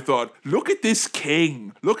yolk, and I thought, look at this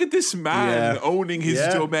king. Look at this man. man owning his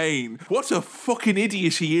domain. What a fucking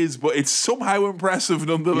idiot he is, but it's somehow impressive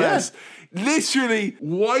nonetheless. Literally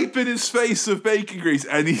wiping his face of bacon grease,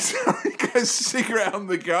 and he's a cigarette on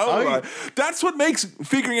the go. That's what makes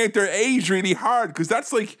figuring out their age really hard, because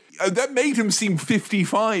that's like that made him seem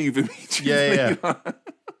 55 immediately. Yeah.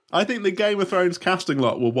 I think the Game of Thrones casting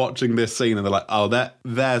lot were watching this scene and they're like, "Oh,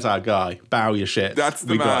 there's our guy. Bow your shit. That's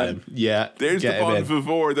the we man. Got him. Yeah, there's the bon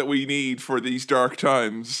vivant that we need for these dark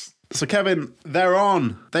times." So Kevin, they're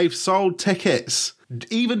on. They've sold tickets.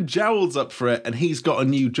 Even Gerald's up for it, and he's got a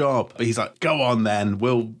new job. But he's like, "Go on then,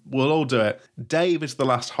 we'll all do it." Dave is the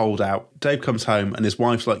last holdout. Dave comes home, and his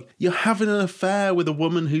wife's like, "You're having an affair with a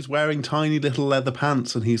woman who's wearing tiny little leather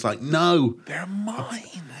pants." And he's like, "No, they're mine.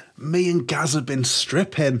 Me and Gaz have been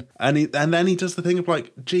stripping." And then he does the thing of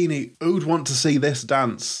like, "Jeannie, who'd want to see this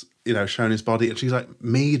dance?" Showing his body. And she's like,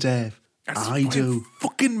 "Me, Dave. I do."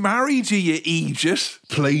 Fucking married you idiot.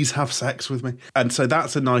 Please have sex with me. And so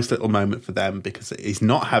that's a nice little moment for them, because he's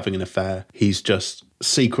not having an affair. He's just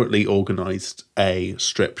secretly organised a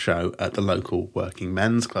strip show at the local working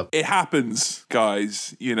men's club. It happens,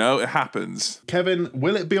 guys. It happens. Kevin,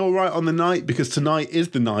 will it be all right on the night? Because tonight is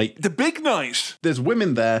the night. The big night. There's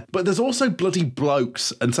women there, but there's also bloody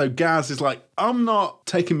blokes. And so Gaz is like, "I'm not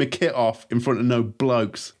taking my kit off in front of no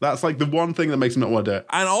blokes." That's like the one thing that makes me not want to do it.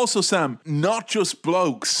 And also, Sam, not just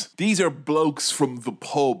blokes. These are blokes from the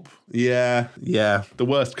pub. Yeah, the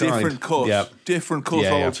worst kind. Different cut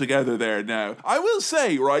altogether there now. I will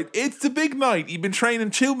say, right, it's the big night. You've been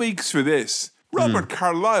training 2 weeks for this. Robert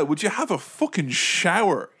Carlyle, would you have a fucking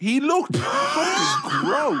shower? He looked fucking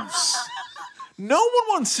gross. No one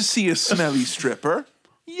wants to see a smelly stripper.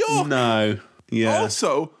 Yuck. No. Yeah.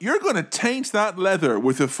 Also, you're going to taint that leather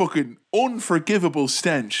with a fucking unforgivable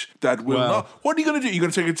stench that will not... What are you going to do? You're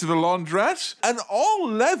going to take it to the laundrette? An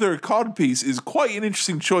all-leather codpiece is quite an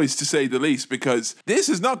interesting choice, to say the least, because this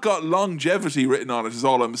has not got longevity written on it, is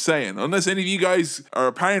all I'm saying. Unless any of you guys are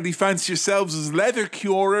apparently fancy yourselves as leather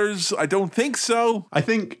curers, I don't think so. I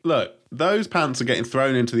think, look, those pants are getting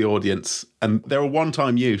thrown into the audience, and they're a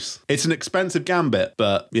one-time use. It's an expensive gambit,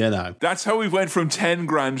 but, That's how we went from 10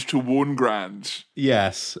 grand to 1 grand.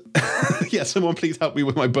 Yes. Someone please help me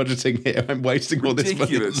with my budgeting here. I'm wasting all this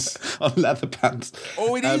money on leather pants.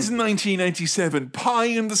 Oh, it is 1997. Pie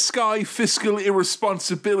in the sky fiscal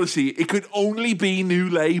irresponsibility. It could only be New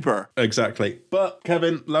Labour. Exactly. But,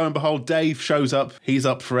 Kevin, lo and behold, Dave shows up. He's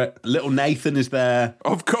up for it. Little Nathan is there.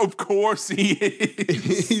 Of course he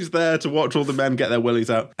is. He's there to watch all the men get their willies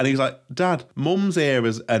out. And he's like, "Dad, Mum's here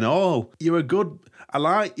and all. You're a good... I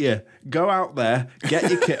like you. Go out there, get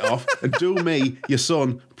your kit off, and do me, your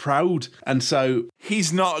son, proud." And so...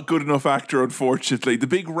 He's not a good enough actor, unfortunately. The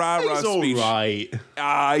big rah-rah speech... He's all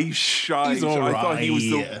right. He's shy. He's all right. I thought he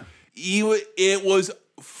was it was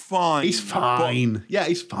fine. He's fine. Yeah,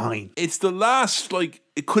 he's fine. It's the last,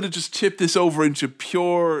 it could have just tipped this over into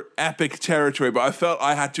pure epic territory, but I felt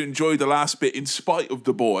I had to enjoy the last bit in spite of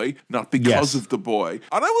the boy, not because of the boy.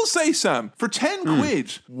 And I will say, Sam, for 10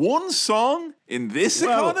 quid, one song in this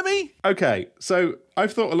economy? Okay, so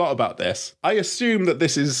I've thought a lot about this. I assume that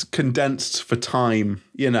this is condensed for time,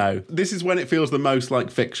 This is when it feels the most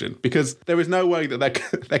like fiction, because there is no way that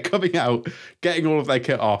they're coming out, getting all of their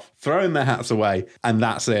kit off, throwing their hats away, and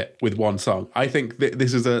that's it with one song. I think that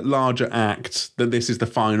this is a larger act that this is the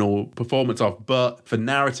final performance of, but for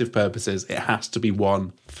narrative purposes, it has to be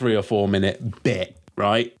one 3 or 4 minute bit,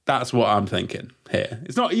 right? That's what I'm thinking here.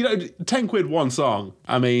 It's not, 10 quid one song.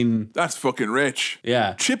 I mean... That's fucking rich.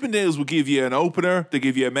 Yeah. Chippendales will give you an opener, they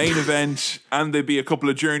give you a main event, and there'd be a couple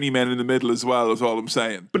of journeymen in the middle as well, is all I'm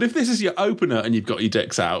saying. But if this is your opener and you've got your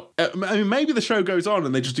dicks out, maybe the show goes on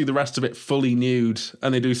and they just do the rest of it fully nude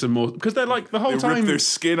and they do some more... Because they're like, the whole time... They rip their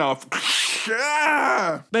skin off.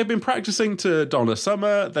 They've been practicing to Donna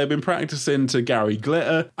Summer, they've been practicing to Gary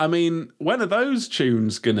Glitter. I mean, when are those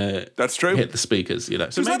tunes gonna hit the speakers,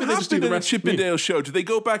 So maybe they just do the rest. Chippendale show, do they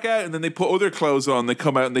go back out and then they put other clothes on, they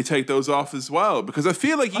come out and they take those off as well? Because I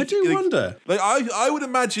feel like... I do wonder. I would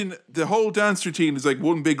imagine the whole dance routine is like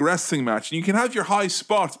one big wrestling match, and you can have your high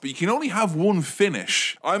spots, but you can only have one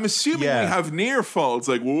finish. I'm assuming we have near falls,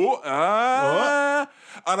 like, whoa,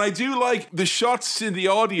 And I do like the shots in the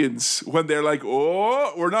audience when they're like,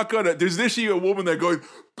 "Oh, we're not gonna..." There's literally a woman there going,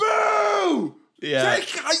 "Boo! Yeah,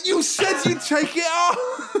 you said you'd take it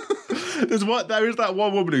off." There is that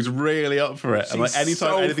one woman who's really up for it. She's and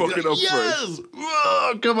anytime anything, fucking up for it.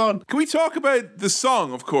 Oh, come on. Can we talk about the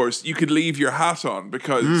song? Of course, You Could Leave Your Hat On,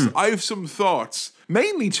 because I have some thoughts.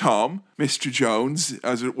 Mainly Tom, Mr. Jones,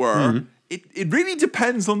 as it were. it really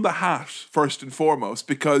depends on the hat, first and foremost,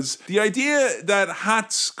 because the idea that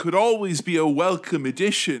hats could always be a welcome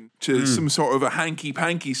addition to some sort of a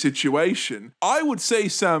hanky-panky situation, I would say,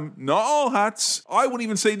 Sam, not all hats. I wouldn't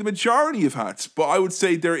even say the majority of hats, but I would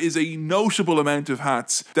say there is a notable amount of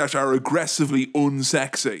hats that are aggressively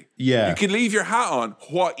unsexy. Yeah. You can leave your hat on.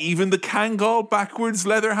 What, even the Kangol backwards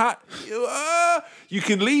leather hat? You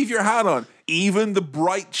can leave your hat on. Even the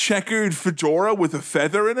bright checkered fedora with a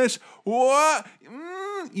feather in it? What?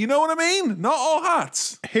 You know what I mean? Not all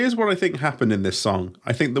hats. Here's what I think happened in this song.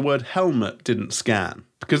 I think the word helmet didn't scan.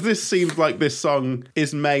 Because this seems like this song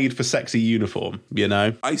is made for sexy uniform, you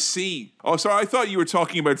know? I see. Oh, sorry, I thought you were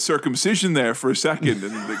talking about circumcision there for a second.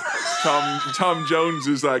 And like, Tom Jones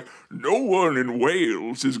is like, no one in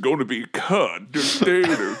Wales is going to be cut.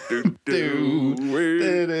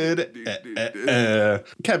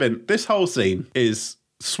 Kevin, this whole scene is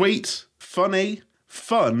sweet, funny,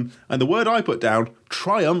 fun, and the word I put down,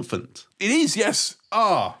 triumphant. It is, yes.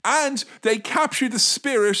 Ah. And they capture the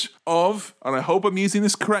spirit of, and I hope I'm using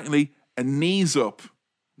this correctly, a knees up.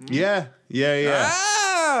 Yeah.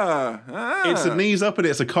 It's a knees up and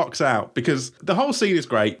it's a cocks out, because the whole scene is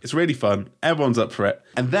great. It's really fun. Everyone's up for it.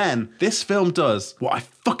 And then this film does what I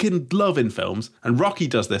fucking love in films, and Rocky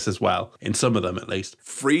does this as well, in some of them at least.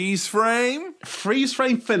 Freeze frame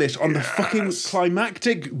Finish on the fucking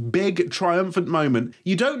climactic, big, triumphant moment.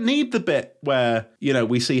 You don't need the bit where, you know,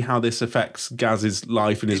 we see how this affects Gaz's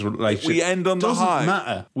life and his relationship. We end on the high. Doesn't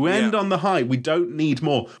matter. We end on the high. We don't need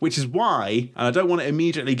more, which is why, and I don't want to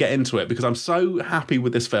immediately get into it because I'm so happy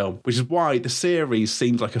with this film, which is why the series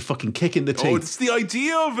seems like a fucking kick in the teeth. Oh, it's the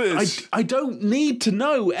idea of it. I don't need to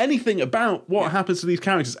know anything about what happens to these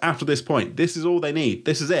characters after this point. This is all they need.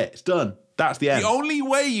 This is it. It's done. That's the end. The only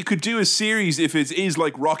way you could do a series if it is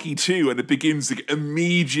like Rocky 2 and it begins like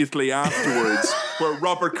immediately afterwards, where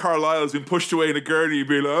Robert Carlyle has been pushed away in a gurney and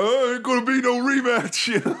be like, oh, ain't gonna be no rematch,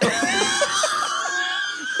 you know?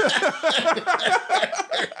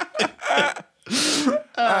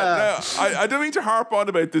 I don't mean to harp on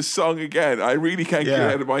about this song again. I really can't get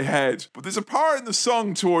it out of my head. But there's a part in the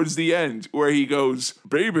song towards the end where he goes,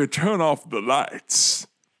 baby, turn off the lights.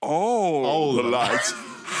 All the lights.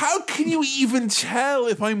 How can you even tell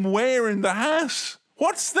if I'm wearing the hat?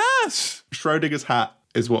 What's that? Schrodinger's hat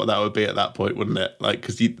is what that would be at that point, wouldn't it? Like,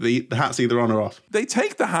 because the hat's either on or off. They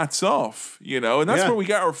take the hats off, you know, and that's where we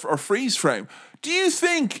get our freeze frame. Do you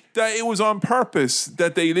think that it was on purpose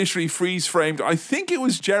that they literally freeze framed? I think it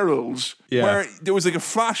was Gerald's, where there was like a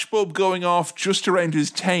flashbulb going off just around his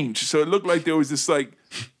taint. So it looked like there was this like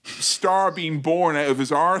star being born out of his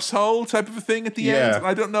arsehole type of a thing at the end. And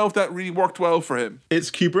I don't know if that really worked well for him. It's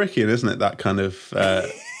Kubrickian, isn't it? That kind of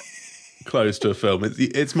close to a film.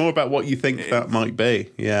 It's more about what you think that might be.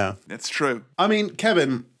 Yeah. That's true. I mean,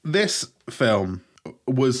 Kevin, this film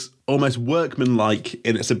was almost workmanlike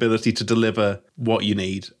in its ability to deliver what you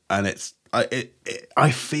need, and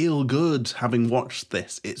I feel good having watched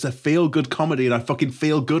this. It's a feel-good comedy, and I fucking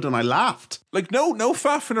feel good, and I laughed. Like, no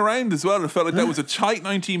faffing around as well. I felt like that was a tight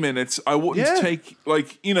 90 minutes. I wouldn't take,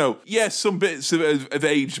 like, you know, yes, some bits have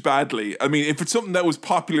aged badly. I mean, if it's something that was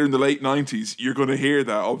popular in the late 90s, you're going to hear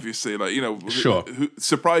that, obviously. Like, you know, sure.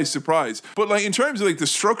 Surprise, surprise. But, like, in terms of, like, the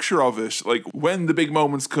structure of it, like, when the big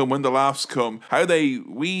moments come, when the laughs come, how they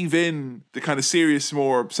weave in the kind of serious,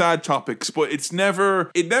 more sad topics, but it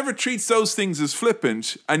never treats those things as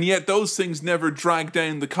flippant, and yet those things never drag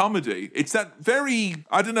down the comedy. It's that very,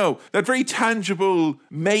 I don't know, that very tangible,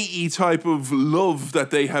 matey type of love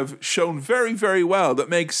that they have shown very, very well that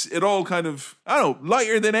makes it all kind of, I don't know,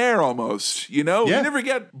 lighter than air almost, you know? You never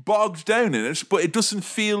get bogged down in it, but it doesn't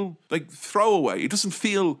feel like throwaway. It doesn't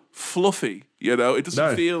feel fluffy, you know? It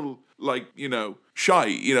doesn't feel like, you know, shy,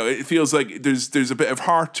 you know, it feels like there's a bit of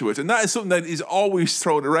heart to it. And that is something that is always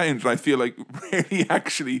thrown around, and I feel like really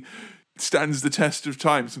actually stands the test of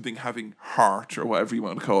time, something having heart or whatever you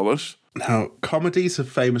want to call it. Now, comedies have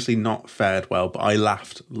famously not fared well, but I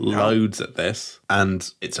laughed loads at this,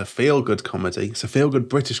 and it's a feel-good comedy. It's a feel-good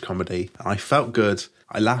British comedy. I felt good.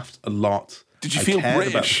 I laughed a lot. Did you feel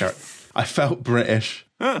British? I felt British.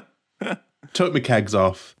 Took my kegs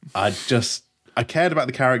off. I cared about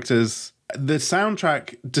the characters. The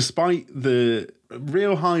soundtrack, despite the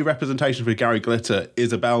real high representation for Gary Glitter,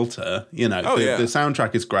 is a belter. You know, the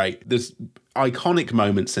soundtrack is great. There's iconic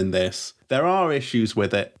moments in this. There are issues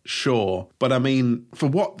with it, sure. But I mean, for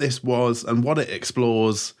what this was and what it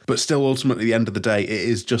explores, but still ultimately at the end of the day, it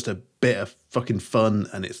is just a bit of fucking fun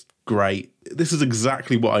and it's great. this is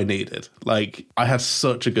exactly what I needed. Like, I had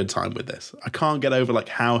such a good time with this. I can't get over like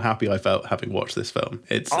how happy I felt having watched this film.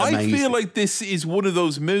 It's amazing. I feel like this is one of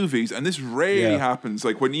those movies, and this rarely happens.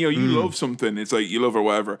 Like when you love something, it's like you love or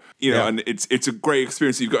whatever, and it's a great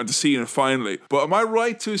experience that you've gotten to see it finally. But am I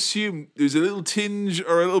right to assume there's a little tinge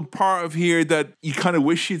or a little part of here that you kind of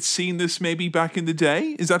wish you'd seen this maybe back in the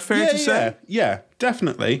day? Is that fair to say? Yeah,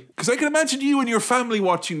 definitely. Because I can imagine you and your family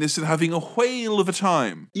watching this and having a whale of a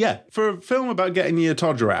time. Yeah, for a film about getting your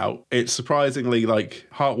toddler out, it's surprisingly like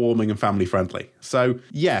heartwarming and family friendly. So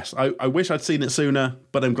yes, I wish I'd seen it sooner,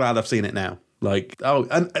 but I'm glad I've seen it now. Like,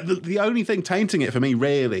 and the only thing tainting it for me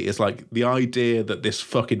really is like the idea that this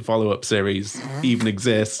fucking follow-up series even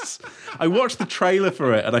exists. I watched the trailer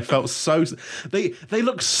for it and I felt so... They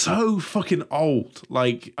look so fucking old.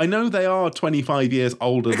 Like, I know they are 25 years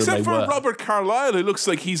older than they were. Except for Robert Carlyle, it looks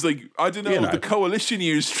like he's like, I don't know, the coalition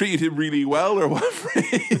years treated him really well or whatever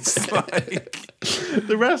it's like...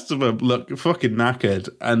 The rest of them look fucking knackered,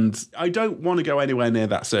 and I don't want to go anywhere near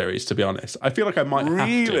that series, to be honest. I feel like I might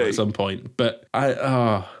have to at some point, but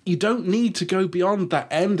you don't need to go beyond that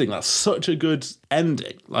ending. That's such a good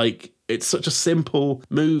ending. Like, it's such a simple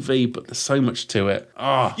movie, but there's so much to it.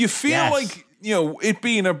 You feel like... it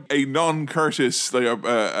being a non-Curtis, like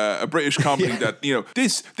a British comedy that,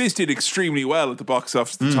 this did extremely well at the box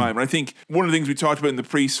office at the time. And I think one of the things we talked about in the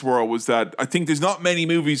pre-swirl was that I think there's not many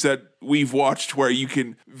movies that we've watched where you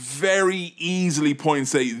can very easily point and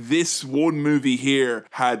say this one movie here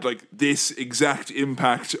had like this exact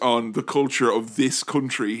impact on the culture of this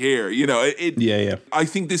country here. I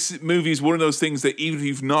think this movie is one of those things that even if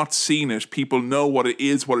you've not seen it, people know what it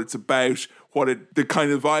is, what it's about, the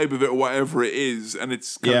kind of vibe of it or whatever it is, and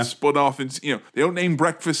it's kind of spun off into, they don't name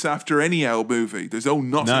breakfast after any owl movie. There's no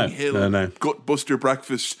Notting Hill gutbuster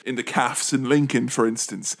breakfast in the Calfs in Lincoln, for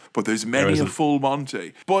instance, but there's many a full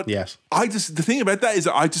Monty. But the thing about that is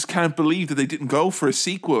that I just can't believe that they didn't go for a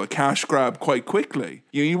sequel, a cash grab quite quickly.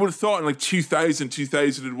 You would have thought in like 2000,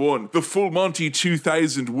 2001, the full Monty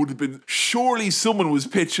 2000 would have been, surely someone was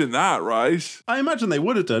pitching that, right? I imagine they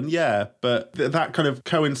would have done, but that kind of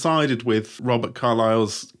coincided with Robert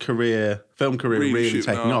Carlyle's film career really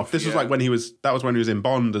taking off. This was like when he was in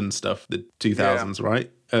Bond and stuff, the 2000s,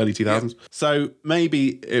 right? Early 2000s. Yeah. So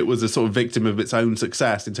maybe it was a sort of victim of its own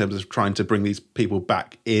success in terms of trying to bring these people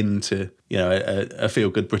back into, a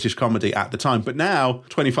feel-good British comedy at the time. But now,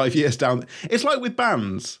 25 years down, it's like with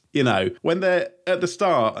bands, when they're at the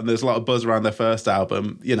start and there's a lot of buzz around their first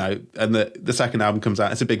album, and the second album comes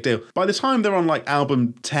out, it's a big deal. By the time they're on like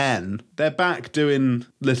album 10, they're back doing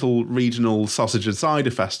little regional sausage and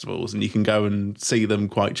cider festivals, and you can go and see them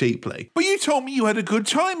quite cheaply. But you told me you had a good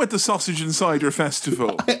time at the Sausage and Cider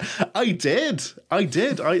Festival. I did.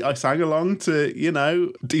 I sang along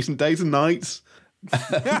to, Decent Days and Nights.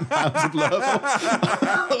 Hounds of Love,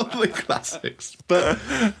 all the classics. But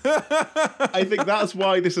I think that's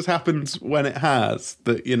why this has happened when it has,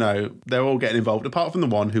 that, they're all getting involved, apart from the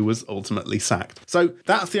one who was ultimately sacked. So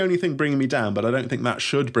that's the only thing bringing me down, but I don't think that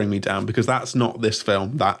should bring me down, because that's not this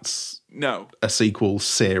film. That's a sequel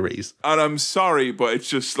series. And I'm sorry, but it's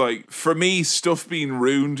just like, for me, stuff being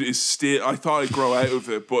ruined is still, I thought I'd grow out of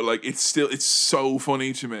it, but like, it's so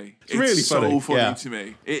funny to me. It's really so funny to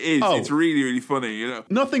me. It is. It's really, really funny,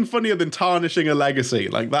 Nothing funnier than tarnishing a legacy.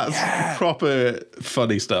 Like, that's proper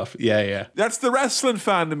funny stuff. Yeah. That's the wrestling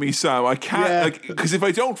fan to me, Sam. I can't, because if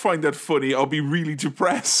I don't find that funny, I'll be really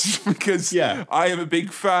depressed, because I am a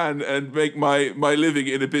big fan and make my living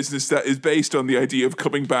in a business that is based on the idea of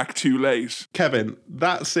coming back too late. Kevin,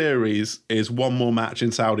 that series is one more match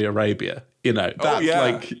in Saudi Arabia.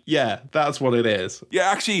 That's that's what it is. Yeah,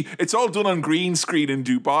 actually, it's all done on green screen in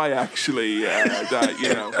Dubai, actually. You have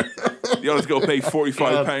to go pay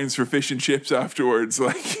 £45 for fish and chips afterwards.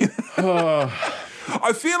 I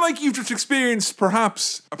feel like you've just experienced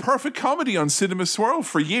perhaps a perfect comedy on Cinema Swirl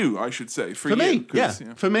for you, I should say. For me,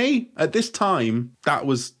 For me, at this time, that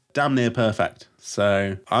was damn near perfect.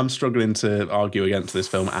 So I'm struggling to argue against this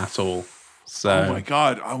film at all. So, oh my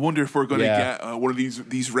God, I wonder if we're going to get one of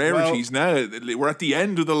these rarities now. We're at the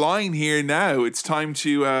end of the line here now. It's time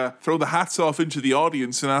to throw the hats off into the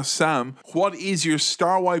audience and ask Sam, what is your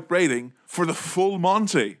star wipe rating for the full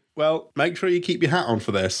Monty? Well, make sure you keep your hat on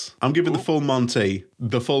for this. I'm giving the full Monty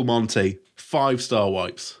 5-star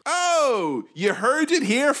wipes. Oh, you heard it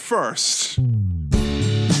here first.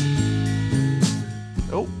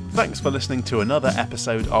 Oh, thanks for listening to another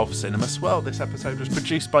episode of Cinema Swirl. This episode was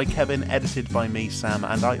produced by Kevin, edited by me, Sam,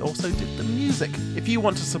 and I also did the music. If you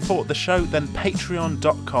want to support the show, then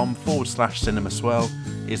patreon.com/Cinema Swirl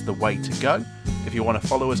is the way to go. If you want to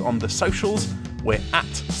follow us on the socials, we're at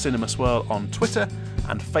Cinema Swirl on Twitter,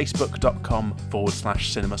 and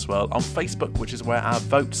facebook.com/cinemaswirl on Facebook, which is where our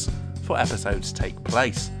votes for episodes take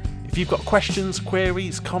place. If you've got questions,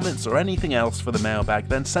 queries, comments, or anything else for the mailbag,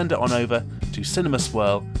 then send it on over to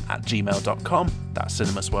cinemaswirl@gmail.com. That's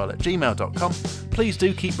cinemaswirl@gmail.com. Please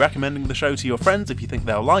do keep recommending the show to your friends if you think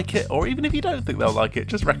they'll like it, or even if you don't think they'll like it,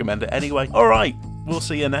 just recommend it anyway. Alright, we'll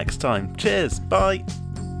see you next time. Cheers, bye!